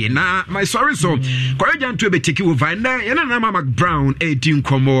nyina yi na my sorry so kwaja nto betiki wo van na yana na mama brown edin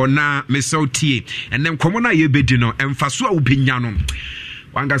komo na me so tie and then komo na ye bedi no emfaso a ubenya no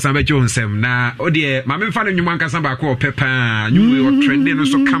wangasa be jonsem na odie ma me mfa no nwuma nkasa ba ko pepa nyu we trending no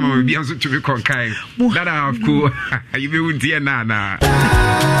so kama me bia so to be konkai that of course you be with dia na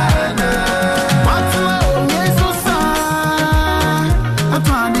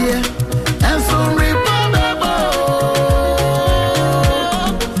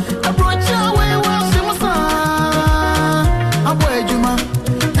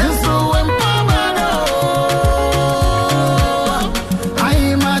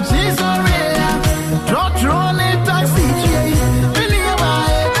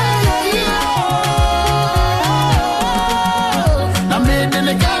I'm in the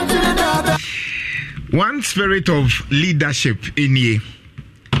one spirit of leadership in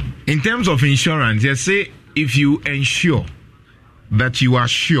terms of insurance. You say if you ensure that you are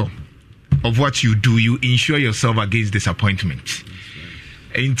sure of what you do, you insure yourself against disappointment.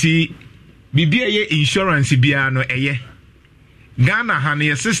 Enti bibia ye insurance bia no eye Ghana ha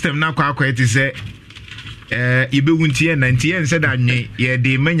ne system na kwa it say ibewuntie 90 said anwe ye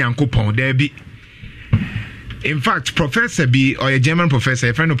de manyankopon there be. In fact, professor B or a German professor,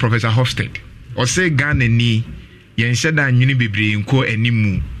 a friend of Professor Hofstede, or say Ghana ni yen said anwe bebre nko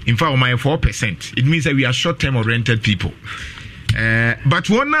animu. In fact, my 4%. It means that we are short-term oriented people. But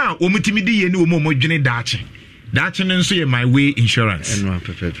one now, omutimidi ye ni omo dwene dache. Dache no nso ye my way insurance.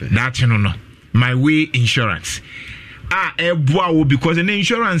 Dache no my way insurance. Eboa wo because the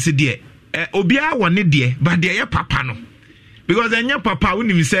insurance there. Obia wone there, but there ye papa no. Because enya papa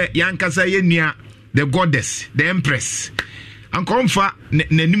unim say yankasa ye nua the goddess, the empress. Ankomfa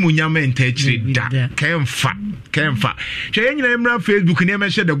nanimu nyama entachiri da kemfa hwe nyina emra Facebook ne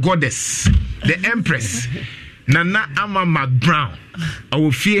emehye the goddess, the empress Nana Ama McBrown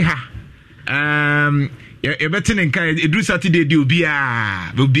awofie ha yebete ne nkan edu Saturday di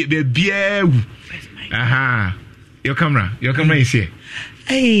obia wu aha your camera is here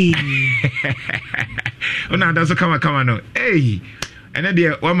hey ona da so kama no hey and then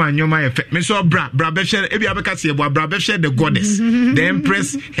the woman nyoma effect me so bra be share e bia be ka se bra be share the goddess the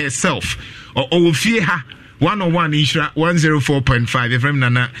empress herself or fie ha 101 insura 104.5 FM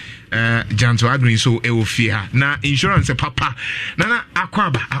Nana Janto Agrin so e wo fie ha na insurance papa Nana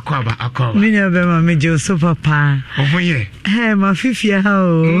akwaba me never ma me jo so papa ye ma fifia ha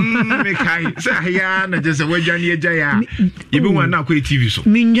o me kai say ya na je se wadwane ye ya you be one na kwa TV so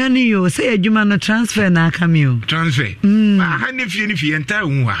me ndwane yo say adwuma no transfer na aka me o transfer ha ne fie enta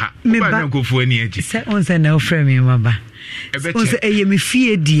hu ha ba na nkofo ani agi say on say na ofre me maba on say eye me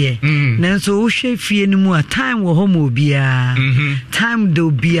fie die na so wo hwe fie ni mu a time wo ho mo bia time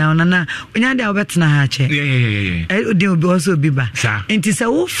do bia na onya de obetena ha che de obi also bi ba enti say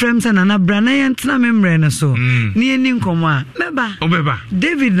wo frame say na bra na yentena memre no so ni eni nkomo a meba obeba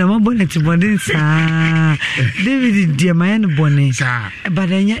David na maboneti bodin sa David die mayan bone ba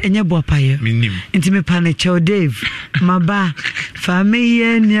enya bo paye enti me pa na chew Dave maba fa me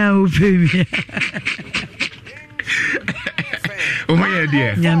ye ni a wo pebi oh my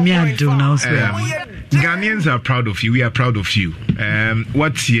dear. Ghanaians are proud of you. We are proud of you.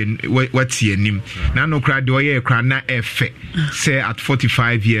 What's your name? Now no crowd do ye crowd na efe. Say at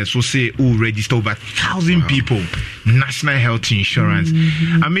 45 years, so say register over 1,000 people national health insurance.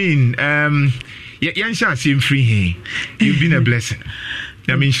 I mean, yansha seem free here. You've been a blessing.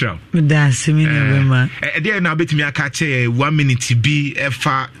 I mean, sure. That's me, there now bet me I catch 1 minute to be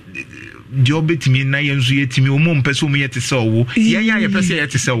efa. Job it me na yenzu yetimi omo mpese omo yete se owo yenya ye pese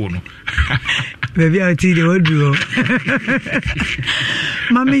yete se wo no baby I tell you what do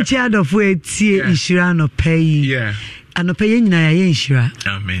mama child of we tie insura no pay anope nyina ya insura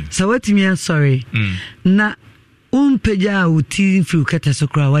amen so what me sorry na peja uti fru kata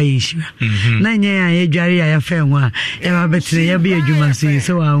sokra wa insura na nya ya dware ya fa ho a e ba betire ya be adwuma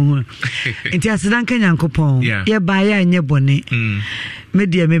so wa ho enti asedan kan yankopon ye ba ya nye bone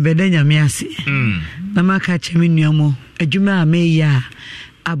media me bedanya me ase na maka chemi nuamo adwuma me ya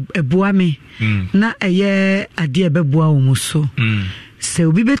eboa me na eye ade ebeboa wo muso se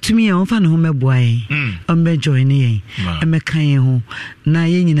obi betumi ya onfa ne ho meboa yen ombe join yen emeka yen ho na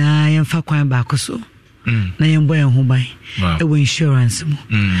yen nyina yen fa kwan ba koso na yen boy ho bai e wo insurance mo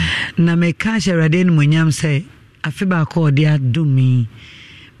na me ka sherade no monyam se afi ba ko de adumi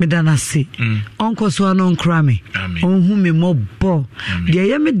medana se onko so no nkra me onhu me mobo de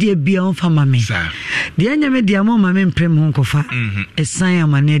ya me de bia on fama me de anya me de mo ma me mprem ho nkofa esan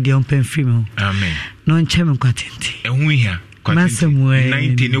amane de on pen free me amen no nche me kwatenti ehun hia kwatenti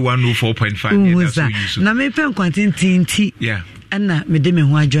 9104.5 na me pen kwatenti nti ana me de me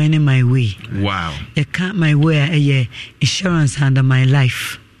ho join my way wow e ka my way eye insurance under my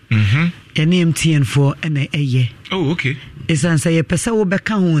life MTN for and oh okay it's answer your person will back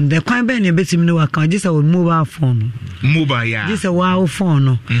on the quite benny betting no account just a mobile phone just a wow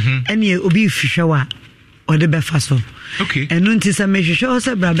phone and you be shower or the befaso okay and notice I make sure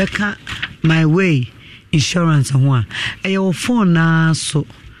say Rebecca my way insurance one your phone na so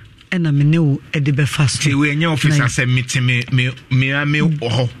and I know at the befaso we in your office say me phone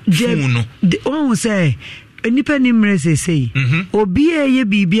the one say nipa nimre say obi eye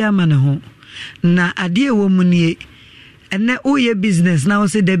bibia ma ne ho na ade wo mu nie and na oye business now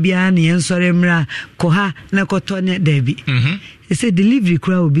say there be an yen sorry mra koha na kotonya there be. They say delivery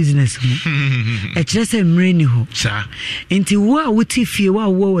crowd business. A just a mreni ho. Sir. Inti wa wuti fie wa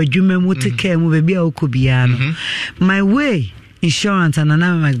adwuma mu take care mu baby a okobia no. My way insurance and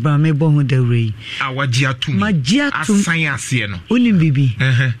another my brother me bon the way. Awajiatum. Majiatum. Asanya ase no. Unim bibi.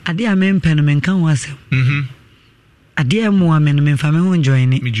 Ade a men pen men kan wasem. Ade a mo amen men fa me ho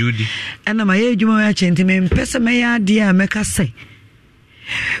join it. Me Judy. And my adwuma ya chenti men pesa me ya ade a meka say.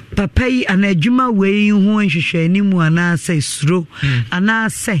 Papa yi anadwuma we ho nhwehwe animu ana say suro ana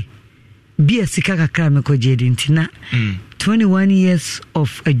say bia sika kakra me ko jedi ntina 21 years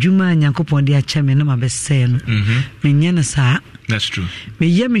of adwuma nyankopon de acha me na mabese no me nyana sa. That's true. Me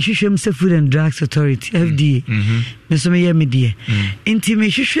ye me hwehwem se Food and Drugs Authority FDA me so me ye me die nti me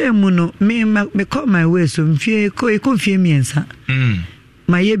hwehwe mu no me call my way so mfie ko mfie miensa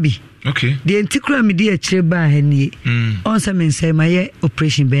my ye bi. Okay. The antiquary media cheba heni. On some say my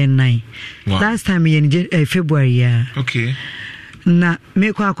operation ben 9. Wow. Last time in February. Yeah. Okay. Na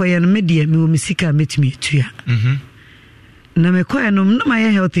me kwa kwa no media me misika metimi tuya. Na me kwa no my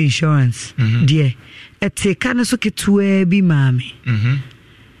health insurance. Dear. Eteka na so ketua bi maame.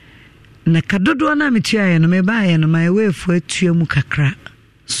 Na kadodo na metua no me ba no my way for atua mu kakra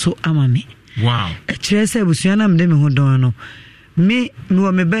so amame. Wow. Echese busuana mde me ho don no. Me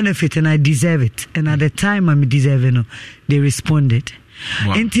benefit and I deserve it. And at the time I'm deserving no, they responded.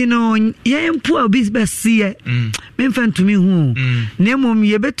 Wow. And you know, mpo obis see me fan to me hu. Nemo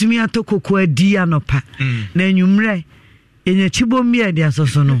ye betumi atoko kwa dia no pa. Na enwumre enye chibo mi e dia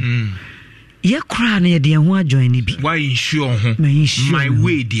soso no. Ye kra na ye de ho adjoin bi. Why insure ho? My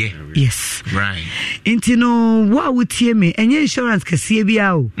way there. Yes. Right. Inti no wa wutie me enye insurance kase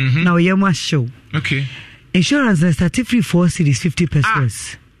bia o na ye mo show. Okay. Insurance is 33 4 cities 50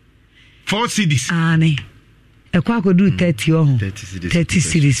 pesos. 4 cities. Ne. E kwa ko do 30 oh. 30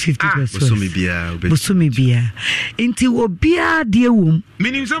 cities 50 pesos. Bosumi bia. Inti obia de wom.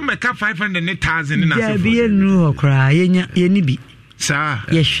 Meaning some make 500,000 na so. Ya bi enu okra ye ni bi. Sir.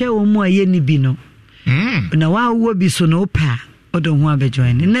 Ye hwe wo mu a ye ni bi no. Na wa wo bi so no pa. Odo ho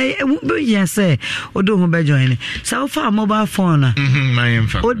abejoin na be say odo ho bejoin so fa mobile phone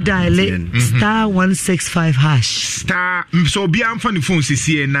o dial star 165 hash star so bi am fa the phone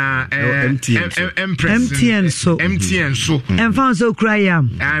sisi na MTN so em fa so cry am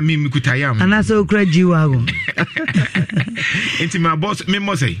me kutayam ana so cry jiwago enti my boss me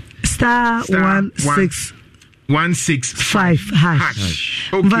mo say star 165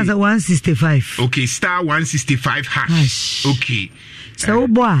 hash. Okay. 165. Okay, star 165 hash. Okay. So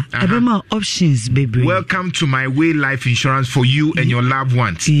boy, more options, baby. Welcome to My Way Life Insurance for you and your loved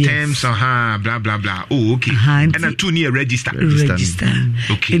ones. Yes. Terms, blah blah blah. Oh, okay. And a 2 year register.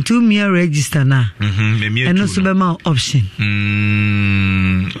 Okay. And 2 year register now. And also more option.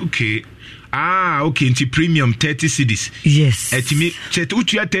 Okay. Okay, into premium 30 cedis. Yes. Etimi chet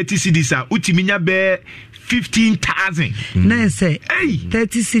utua 30 cedis a utiminya be 15,000. Na say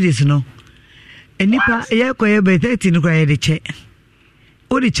 30 cedis no. Enipa ye koye be 30 no koye de che.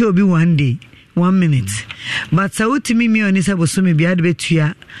 O de che obi 1 day, 1 minute. But sa utimi mi oni sa bosumi bia de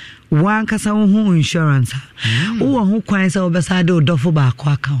betua wan kasa wo ho insurance. Wo ho kwan sa obesa de odofo ba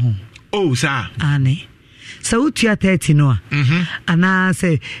akwa aka ho. Oh, sir. Ane. So utia 30 no ana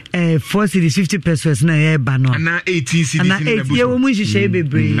say 4 cities 50 pesos na ye ba no ana 18 cities na 8 ye wo mu hihye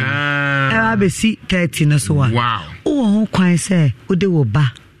bebre be si 30 no so wow wo ho kwan say wo de wo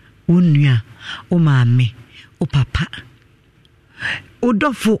ba wo nua wo maame wo papa wo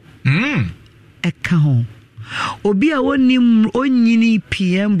dofo eka ho obi a wonim onyini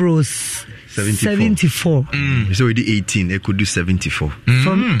PM Bros 74. So we did 18, it could do 74.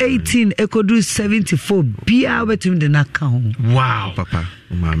 From 18, it could do 74. Be out to the account. Wow. Papa,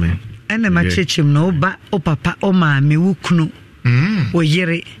 mama. And I'm a church him no, but papa, mama, wukunu. O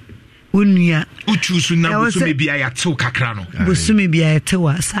yere. Unya. Uchusu na busumi bia ya to kakrano. Busumi bia ya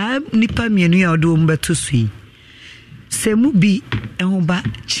tewa. Sa nipa mienu ya odo mbeto sui. Se mu bi enhoba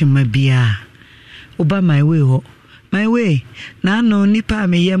chima bia. Oba my way ho. My way na no nipa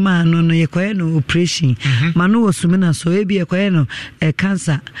me yema no ye kwaye no operation manu osumina so e bi ye kwaye no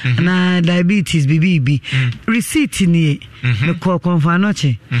cancer na diabetes bibi receipt ni me ko konfa no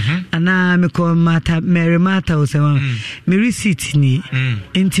che ana me ko mata Mary Mata o se me receipt ni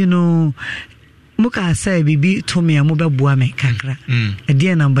enti no muka say bibi to me mo beboa me kakra e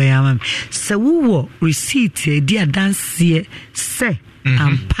dia number ya ma se wo receipt e dia dance se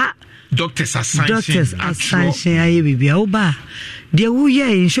ampa Doctors assign aye bibia oba de wo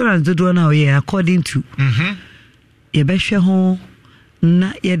ye insurance do na ye according to ye be hwe ho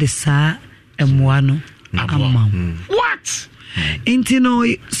na ye de sa emoa no what What? Nti no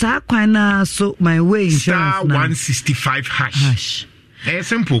saa kwan na so my way insurance star 165 hash.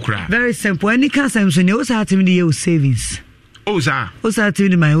 Simple cra. Very simple. Any custom so you start to do savings. Start to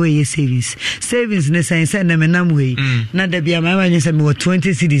do my way savings. Savings ne sense na me nam way. Na da bia my man say me 20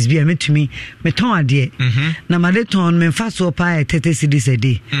 cedis bia me to me ton ade. Na ma de ton me fa so pa 30 cedis a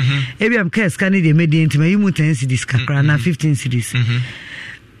day. Ebi am cash can dey me dey ntima you 10 cedis kakra na 15 cedis.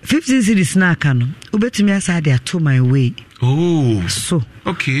 15 cedis na aka no obetumi asa dey to my way. So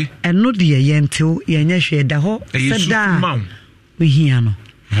okay. And no dey yentil yenye hwe da ho sada we here no.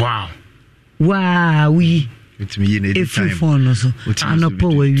 Wow we it's me in any time. Phone so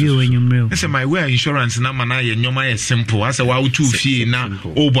anopo we when you mrew. Say my way insurance na mana ye nyoma ye simple. Asa wa utu fie na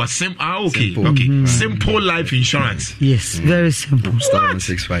over okay. Simple life insurance. Yes, very simple. Star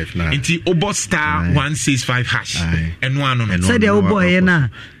 1659. Inti obo star 165 hash. Eno ano no. Say the obo ye na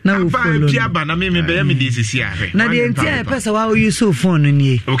we follow. Pia ba na me be me dey sisi ahwe. Na the entire person wa use so phone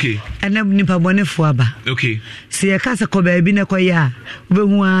ni. Okay. Ana nipa bone fo aba. Okay. Se ye kasa ko ba bi na ko ya.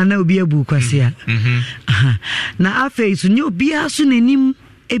 Obehu ana obi abu kwase a. Na afei so nyo bia so nanim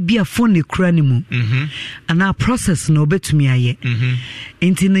ebia phone kura ni mu ana process no betumi aye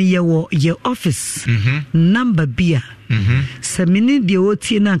enti no ye office number bia se mini de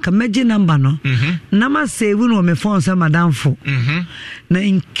otie na nka meje number no na ma save no me phone sa madam fo na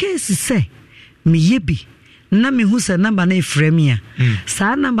in case say me yebi na me hu se number na frame ya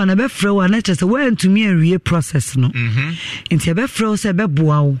sa number na be frɛ wa na chese wa ntumi anwie process no enti be frɛ se be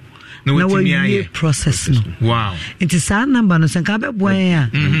boa wo na we process no. Wow. It is our number no senka be boy ya.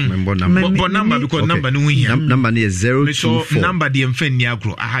 But number because number no here. Number is 024. Number the mfen ni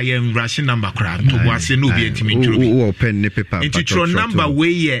agro. Aha ye rushing number cra to wase no be ntimi ntro. O pen ne paper. It your number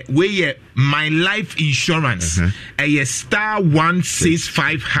we my life insurance. Star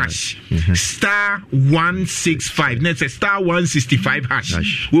 165 hash. Star 165. Next star 165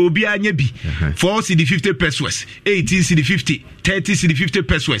 hash. Will be anya bi. 4 cedi 50 pesos. 18 cedi 50. 30 cedi 50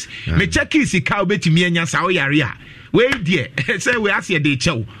 pesos. Me check is ka obetimi anya sa o yare a we die say we ask ye dey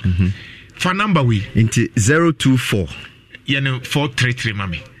chew for number we into 024 ye no 433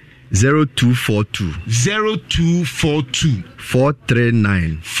 mami 0242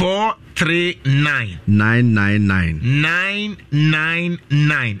 439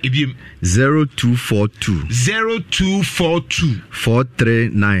 999 ibim 0242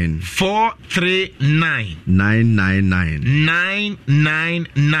 439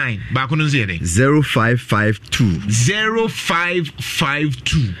 999 ba ko no say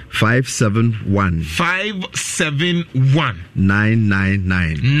 0552 571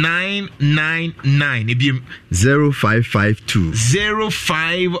 999 ibim 0552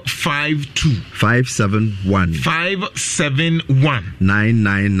 571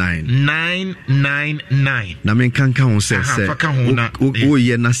 999 na men kanka ho se o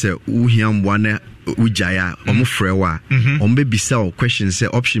ye na se o hiam wana ujaya omfrɛ wa ombe bisa o question say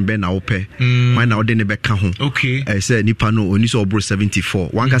option be na wo pɛ why na wo de ne be ka ho okay say nipa no oni so obro 74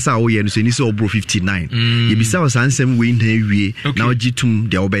 wanka sa wo ye no so ni so obro 59 ye bisa o sansem we na wie na o gitum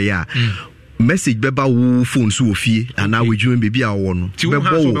de wo be ya message beba wo phone so ofie ana we dwuma bebia wo no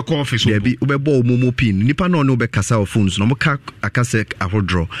bebo momo pin nipa no no be kasa o phones no mo ka akase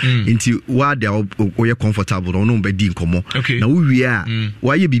ahodro nti wa de o ye comfortable no be di nkomo na wo wie a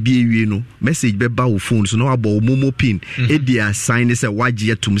wa ye bibia wie no message beba wo phone so no abo momo pin e dia sign say wa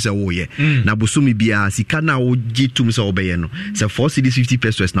je tum say wo ye na bosomi bia sika na wo je tum say wo be ye no say 4 cedis 50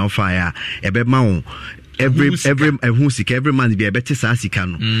 pesos now fire e be ma wo every man be a better sika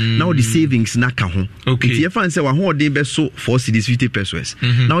no now the savings na ka ho if you fan say wa ho dey be so 4 cedis 50 pesos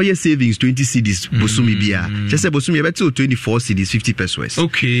now your savings 20 cedis bosumi bia just say bosumi be 24 cedis 50 pesos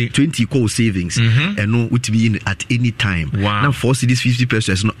 20 call savings and no utimi in at any time now 4 cedis 50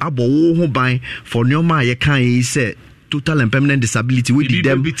 pesos no abo wo ho ban for nyoma ye kan yi say total and permanent disability with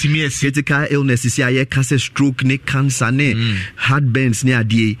them critical illnesses ya cancer stroke ne cancer ne heart burns ne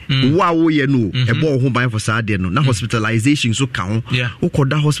adie wow ye no e bo ho ban for sa de no na hospitalization so kan o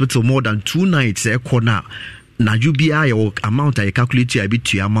koda hospital more than 2 nights e kona na ubia your amount I calculate you bit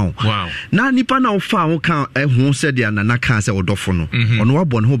to amount na nipa na ofa won kan ehun said ya na kan se odofo no ono wa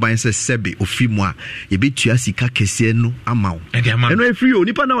bon ho ban se sebe ofimu a e bit to asika kese no amount eno e free o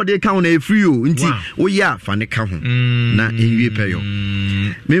nipa na o de kan na e free o nti o ya fa ne ka ho na enwie peyo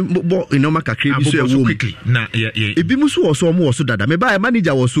me bo ino maka krebi so e wo na e bi muso wo so mo so dada me ba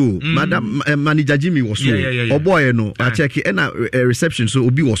manager wo so madam manager Jimmy wo so o boy no a check e na reception so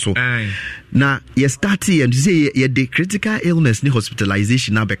obi wo so na ye start and say the critical illness ni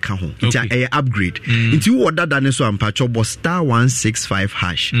hospitalization na bɛka ho nti upgrade nti wo dada ne so ampacho bo star 165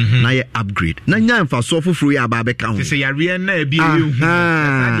 hash na ye upgrade na nya mfa so foforo ya ba bɛka ho say yare na e bi ehu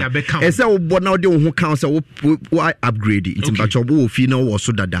ya bɛka ho ese wo bo na de wo ho ka so wo upgrade nti mpacho bo wo fi na wo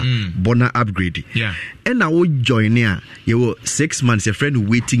so dada bo na upgrade and wo join here you 6 months a friend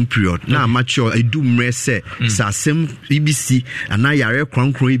waiting period na amateur I do mre say sasem ibc ana yare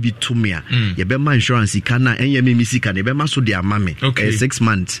krankron bi to me ye be ma insurance kana enye me misika ne be ma so de amame 6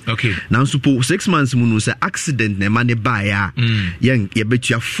 months now suppose 6 months mu no say accident na ma ne ba ya ye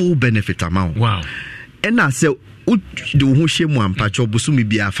betua full benefit amount and I say do ho hye mu ampacho busumi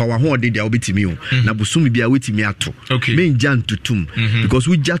bia fa wa ho de dia obetimi o na busumi bia wetimi ato me njan tutum because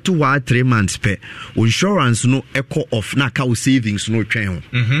we jato wa 3 months pe insurance no echo off na ka savings no twen ho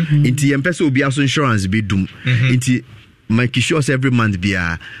inti yempese obi aso insurance be dum inti make sure every month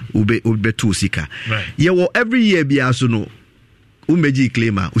bia ube to sika every year bia so no umeji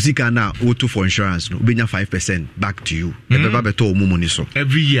claimer usika na auto for insurance no ubenya 5% back to you ebeba beto omumuni so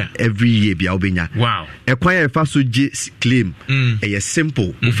every year bia ubenya ekwan e fa so je claim e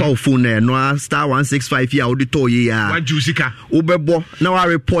simple ufa phone na no star 165 ya auditor ye ya waju usika ubebo na wa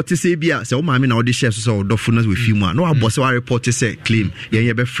report say bia say o maami na odi share so do phone we film na wa boss wa report say claim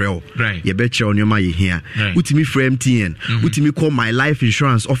ye be frel ye be che onyoma ye hia utimi free MTN utimi call my life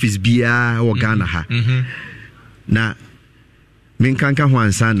insurance office bia o Ghana ha na minkanka ho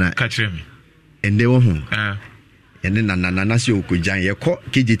ansana catch me ende wo ho ende na se okojan ye ko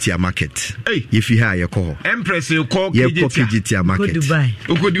KGT market if you ha ye ko Empress ye ko KGT market Dubai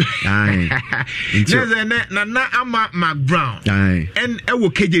na ama McBrown en e wo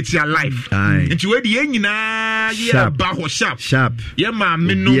KGT life nti we de nyina ye ba ho sharp ye ma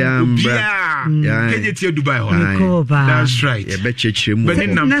me no bia KGT Dubai ho that's right ye be chechire mu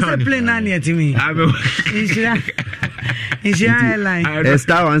na se plane na ne atimi Airline.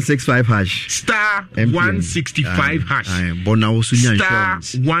 Star 165 hash. Star 165 hash. Bona usunya insurance.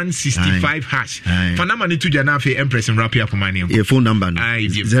 Star 165 hash. Fanama ni tuja na fe Empress and Rapia for money. Your phone number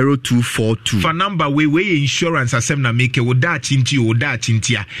 0242. For number we insurance asem na make woda chinti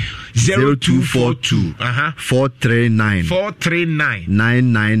 0242 439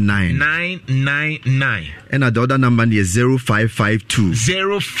 999. And the other number is 0552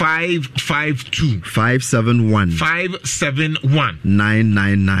 571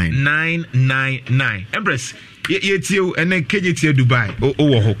 999. Empress yetio ene KGT Dubai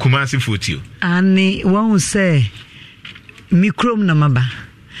o ho Kumasi fotio ani won say mikrom na maba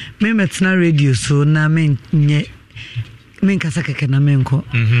me metna radio so na men kasa keke na menko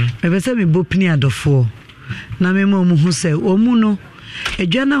me be say me bopini adofo na me mo hu say omu no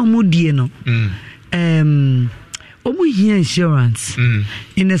edwa na omu die no omu here insurance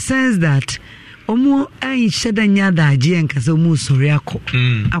in the sense that omu ai sheda nyada aje enkasa omu sori akwa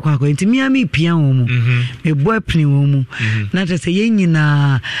ntimi ami pia omu me boy pni omu na tese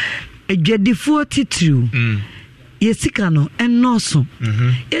yenyina edwadifo titru yesika no enoso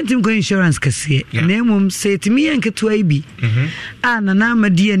yentim ko insurance kase na emum se timi yenketo aibi na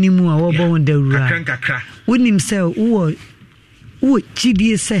amadi animu a wo bo ndawura wonim se wo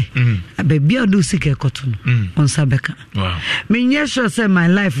chidie se abebia do sika ekoto no on sabeka me nyesho say my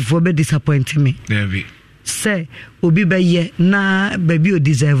life for be disappoint me say obi be ye na baby o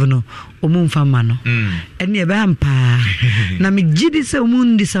deserve no omumfa ma no ene e be ampa na me gidi say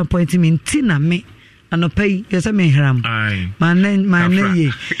omun disappoint me ntina me anopai yesa me hram man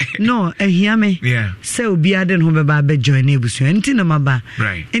ye no ehia me say obi ade no be ba be join ebusu ntina maba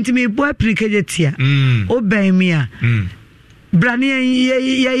enti me boy prikejetia obey me a Brani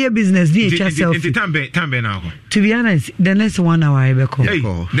ye business di yourself. Tambe now. To be honest, the next 1 hour I be call.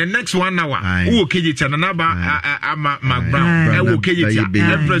 The next 1 hour. Who KGT na ba McBrown. Who KGT.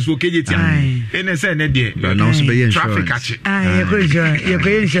 Empress who KGT. Ene say na dey. Traffic catch. You go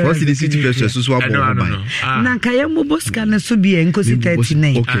insurance. What's the city person so swap over by. Na kaya mo boss kana so bi enkosi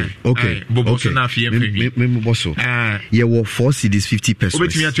 39. Okay. Bobo na fie me bosso. Ye wo 4 cedis 50 pesos.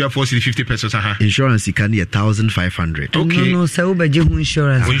 Obetimi atu 4 cedis 50 pesos aha. Insurance can be 1500. Okay. No, say obeje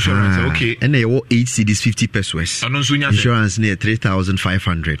insurance. Okay. And they were 8 cedis 50 pesos. Insurance near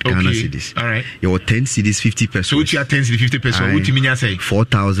 3,500 Ghana cedis. All right. You 10 cedis 50 pesos. So which are 10 cedis 50 pesos? What do you mean say?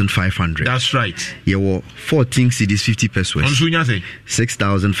 4,500. That's right. You 14 cedis 50 pesos.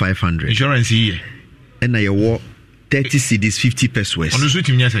 6,500. Insurance here. And you 30 cedis 50 pesos. On us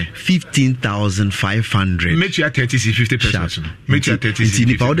 15,500. Make you 30 cedis 50 pesos. Make you 30 cedis.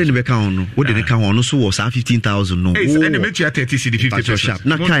 Ni powder ni beka on. What the ka on so was 15,000 no. Hey, and make you 30 cedis 50 pesos.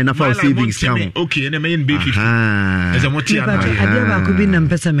 Na kai na for savings count. Okay, and may be 50. As a motia na. Adiaba could be na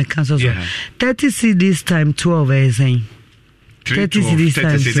pesa me cancel. 30 cedis time 12 is saying. 30 cedis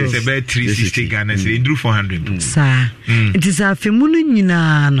times 12. It's about 360 Ghana cedis. It drew 400. Sir, it is a femunu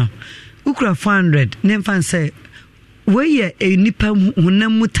nyina no. Ukra 400. Nemfan say we a nipa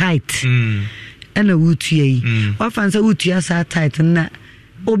hunamu tight. Ana wutu yi. Wafan say wutu ya sa tight na.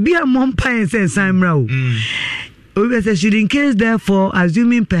 Obi a mompa say samra o. Obi say should in case therefore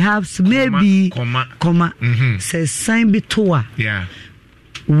assuming perhaps maybe comma says sign be toa. Yeah.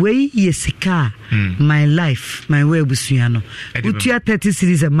 Way yesika my life my way busuano utia 30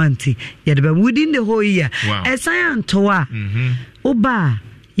 series a month yet within the whole year esan toa oba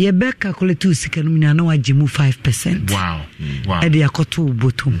ye be calculate usika no na wajimu 5%. Wow e de akoto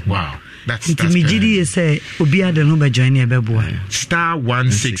bottom. Wow, that's Mijidi say obi ade no be join e be boa star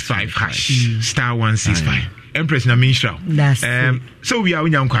 165 hash star 165 Empress na Minshra. So we are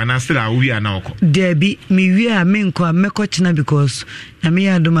unyankwa na still we are now. There be me we are menko mekochina because na me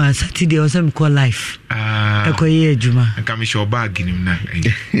aduma Saturday or some call life. Ekoye ejuma. Nka me show bag nim na.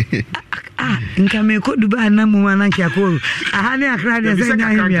 Nka me ko duba na mu na nka ko. Aha ne akra de say na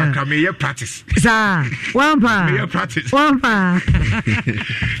him ya. Nka me ye practice. Sir, wampa. Me ye practice. Wampa.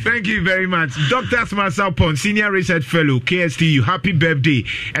 Thank you very much. Dr. Marcel Pon, Senior Research Fellow, KSTU. Happy birthday.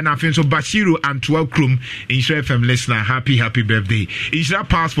 And I feel so Bashiru and 12 Krum, Insure FM listener. Happy birthday. Insure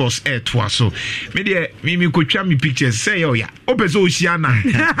passports twaso. Me could show me pictures. Say, oh yeah. Open so Oceana.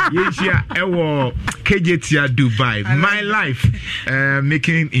 Yes, yeah. Ewo KJTia Dubai. My life.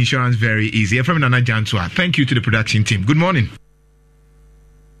 Making insurance very easy. From Nana Jansua. Thank you to the production team. Good morning.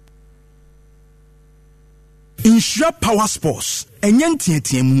 Insure Power Sports. Enye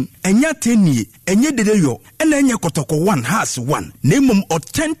ntietiemu, enye tenie, enye dedeyo, enye kotoko 1 has 1. Nemum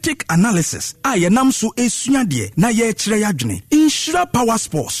authentic analysis. Aye nam so esuade na ye kire yadwene. Insure Power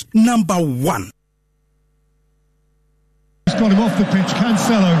Sports number 1. He's got him off the pitch.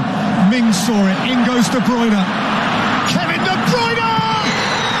 Cancelo, Ming saw it. In goes De Bruyne. Kevin De Bruyne,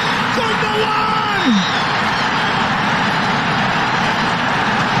 number 1.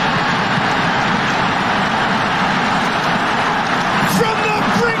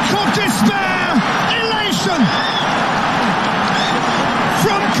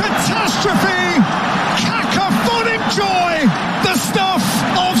 From catastrophe, cacophonic joy, the stuff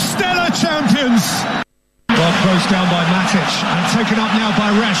of stellar champions. Well, closed down by Matic and taken up now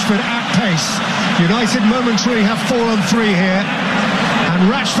by Rashford at pace. United momentarily have 4 on 3 here, and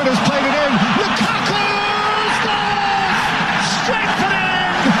Rashford has played it in. Lukaku scores! Straight for the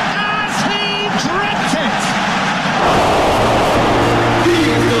end as he dreamt it.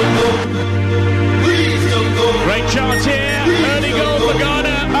 Great chance here, early goal for Ghana.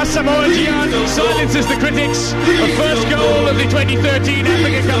 Asamoah Gyan silences the critics. The first goal of the 2013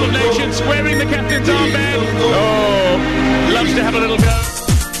 Africa Cup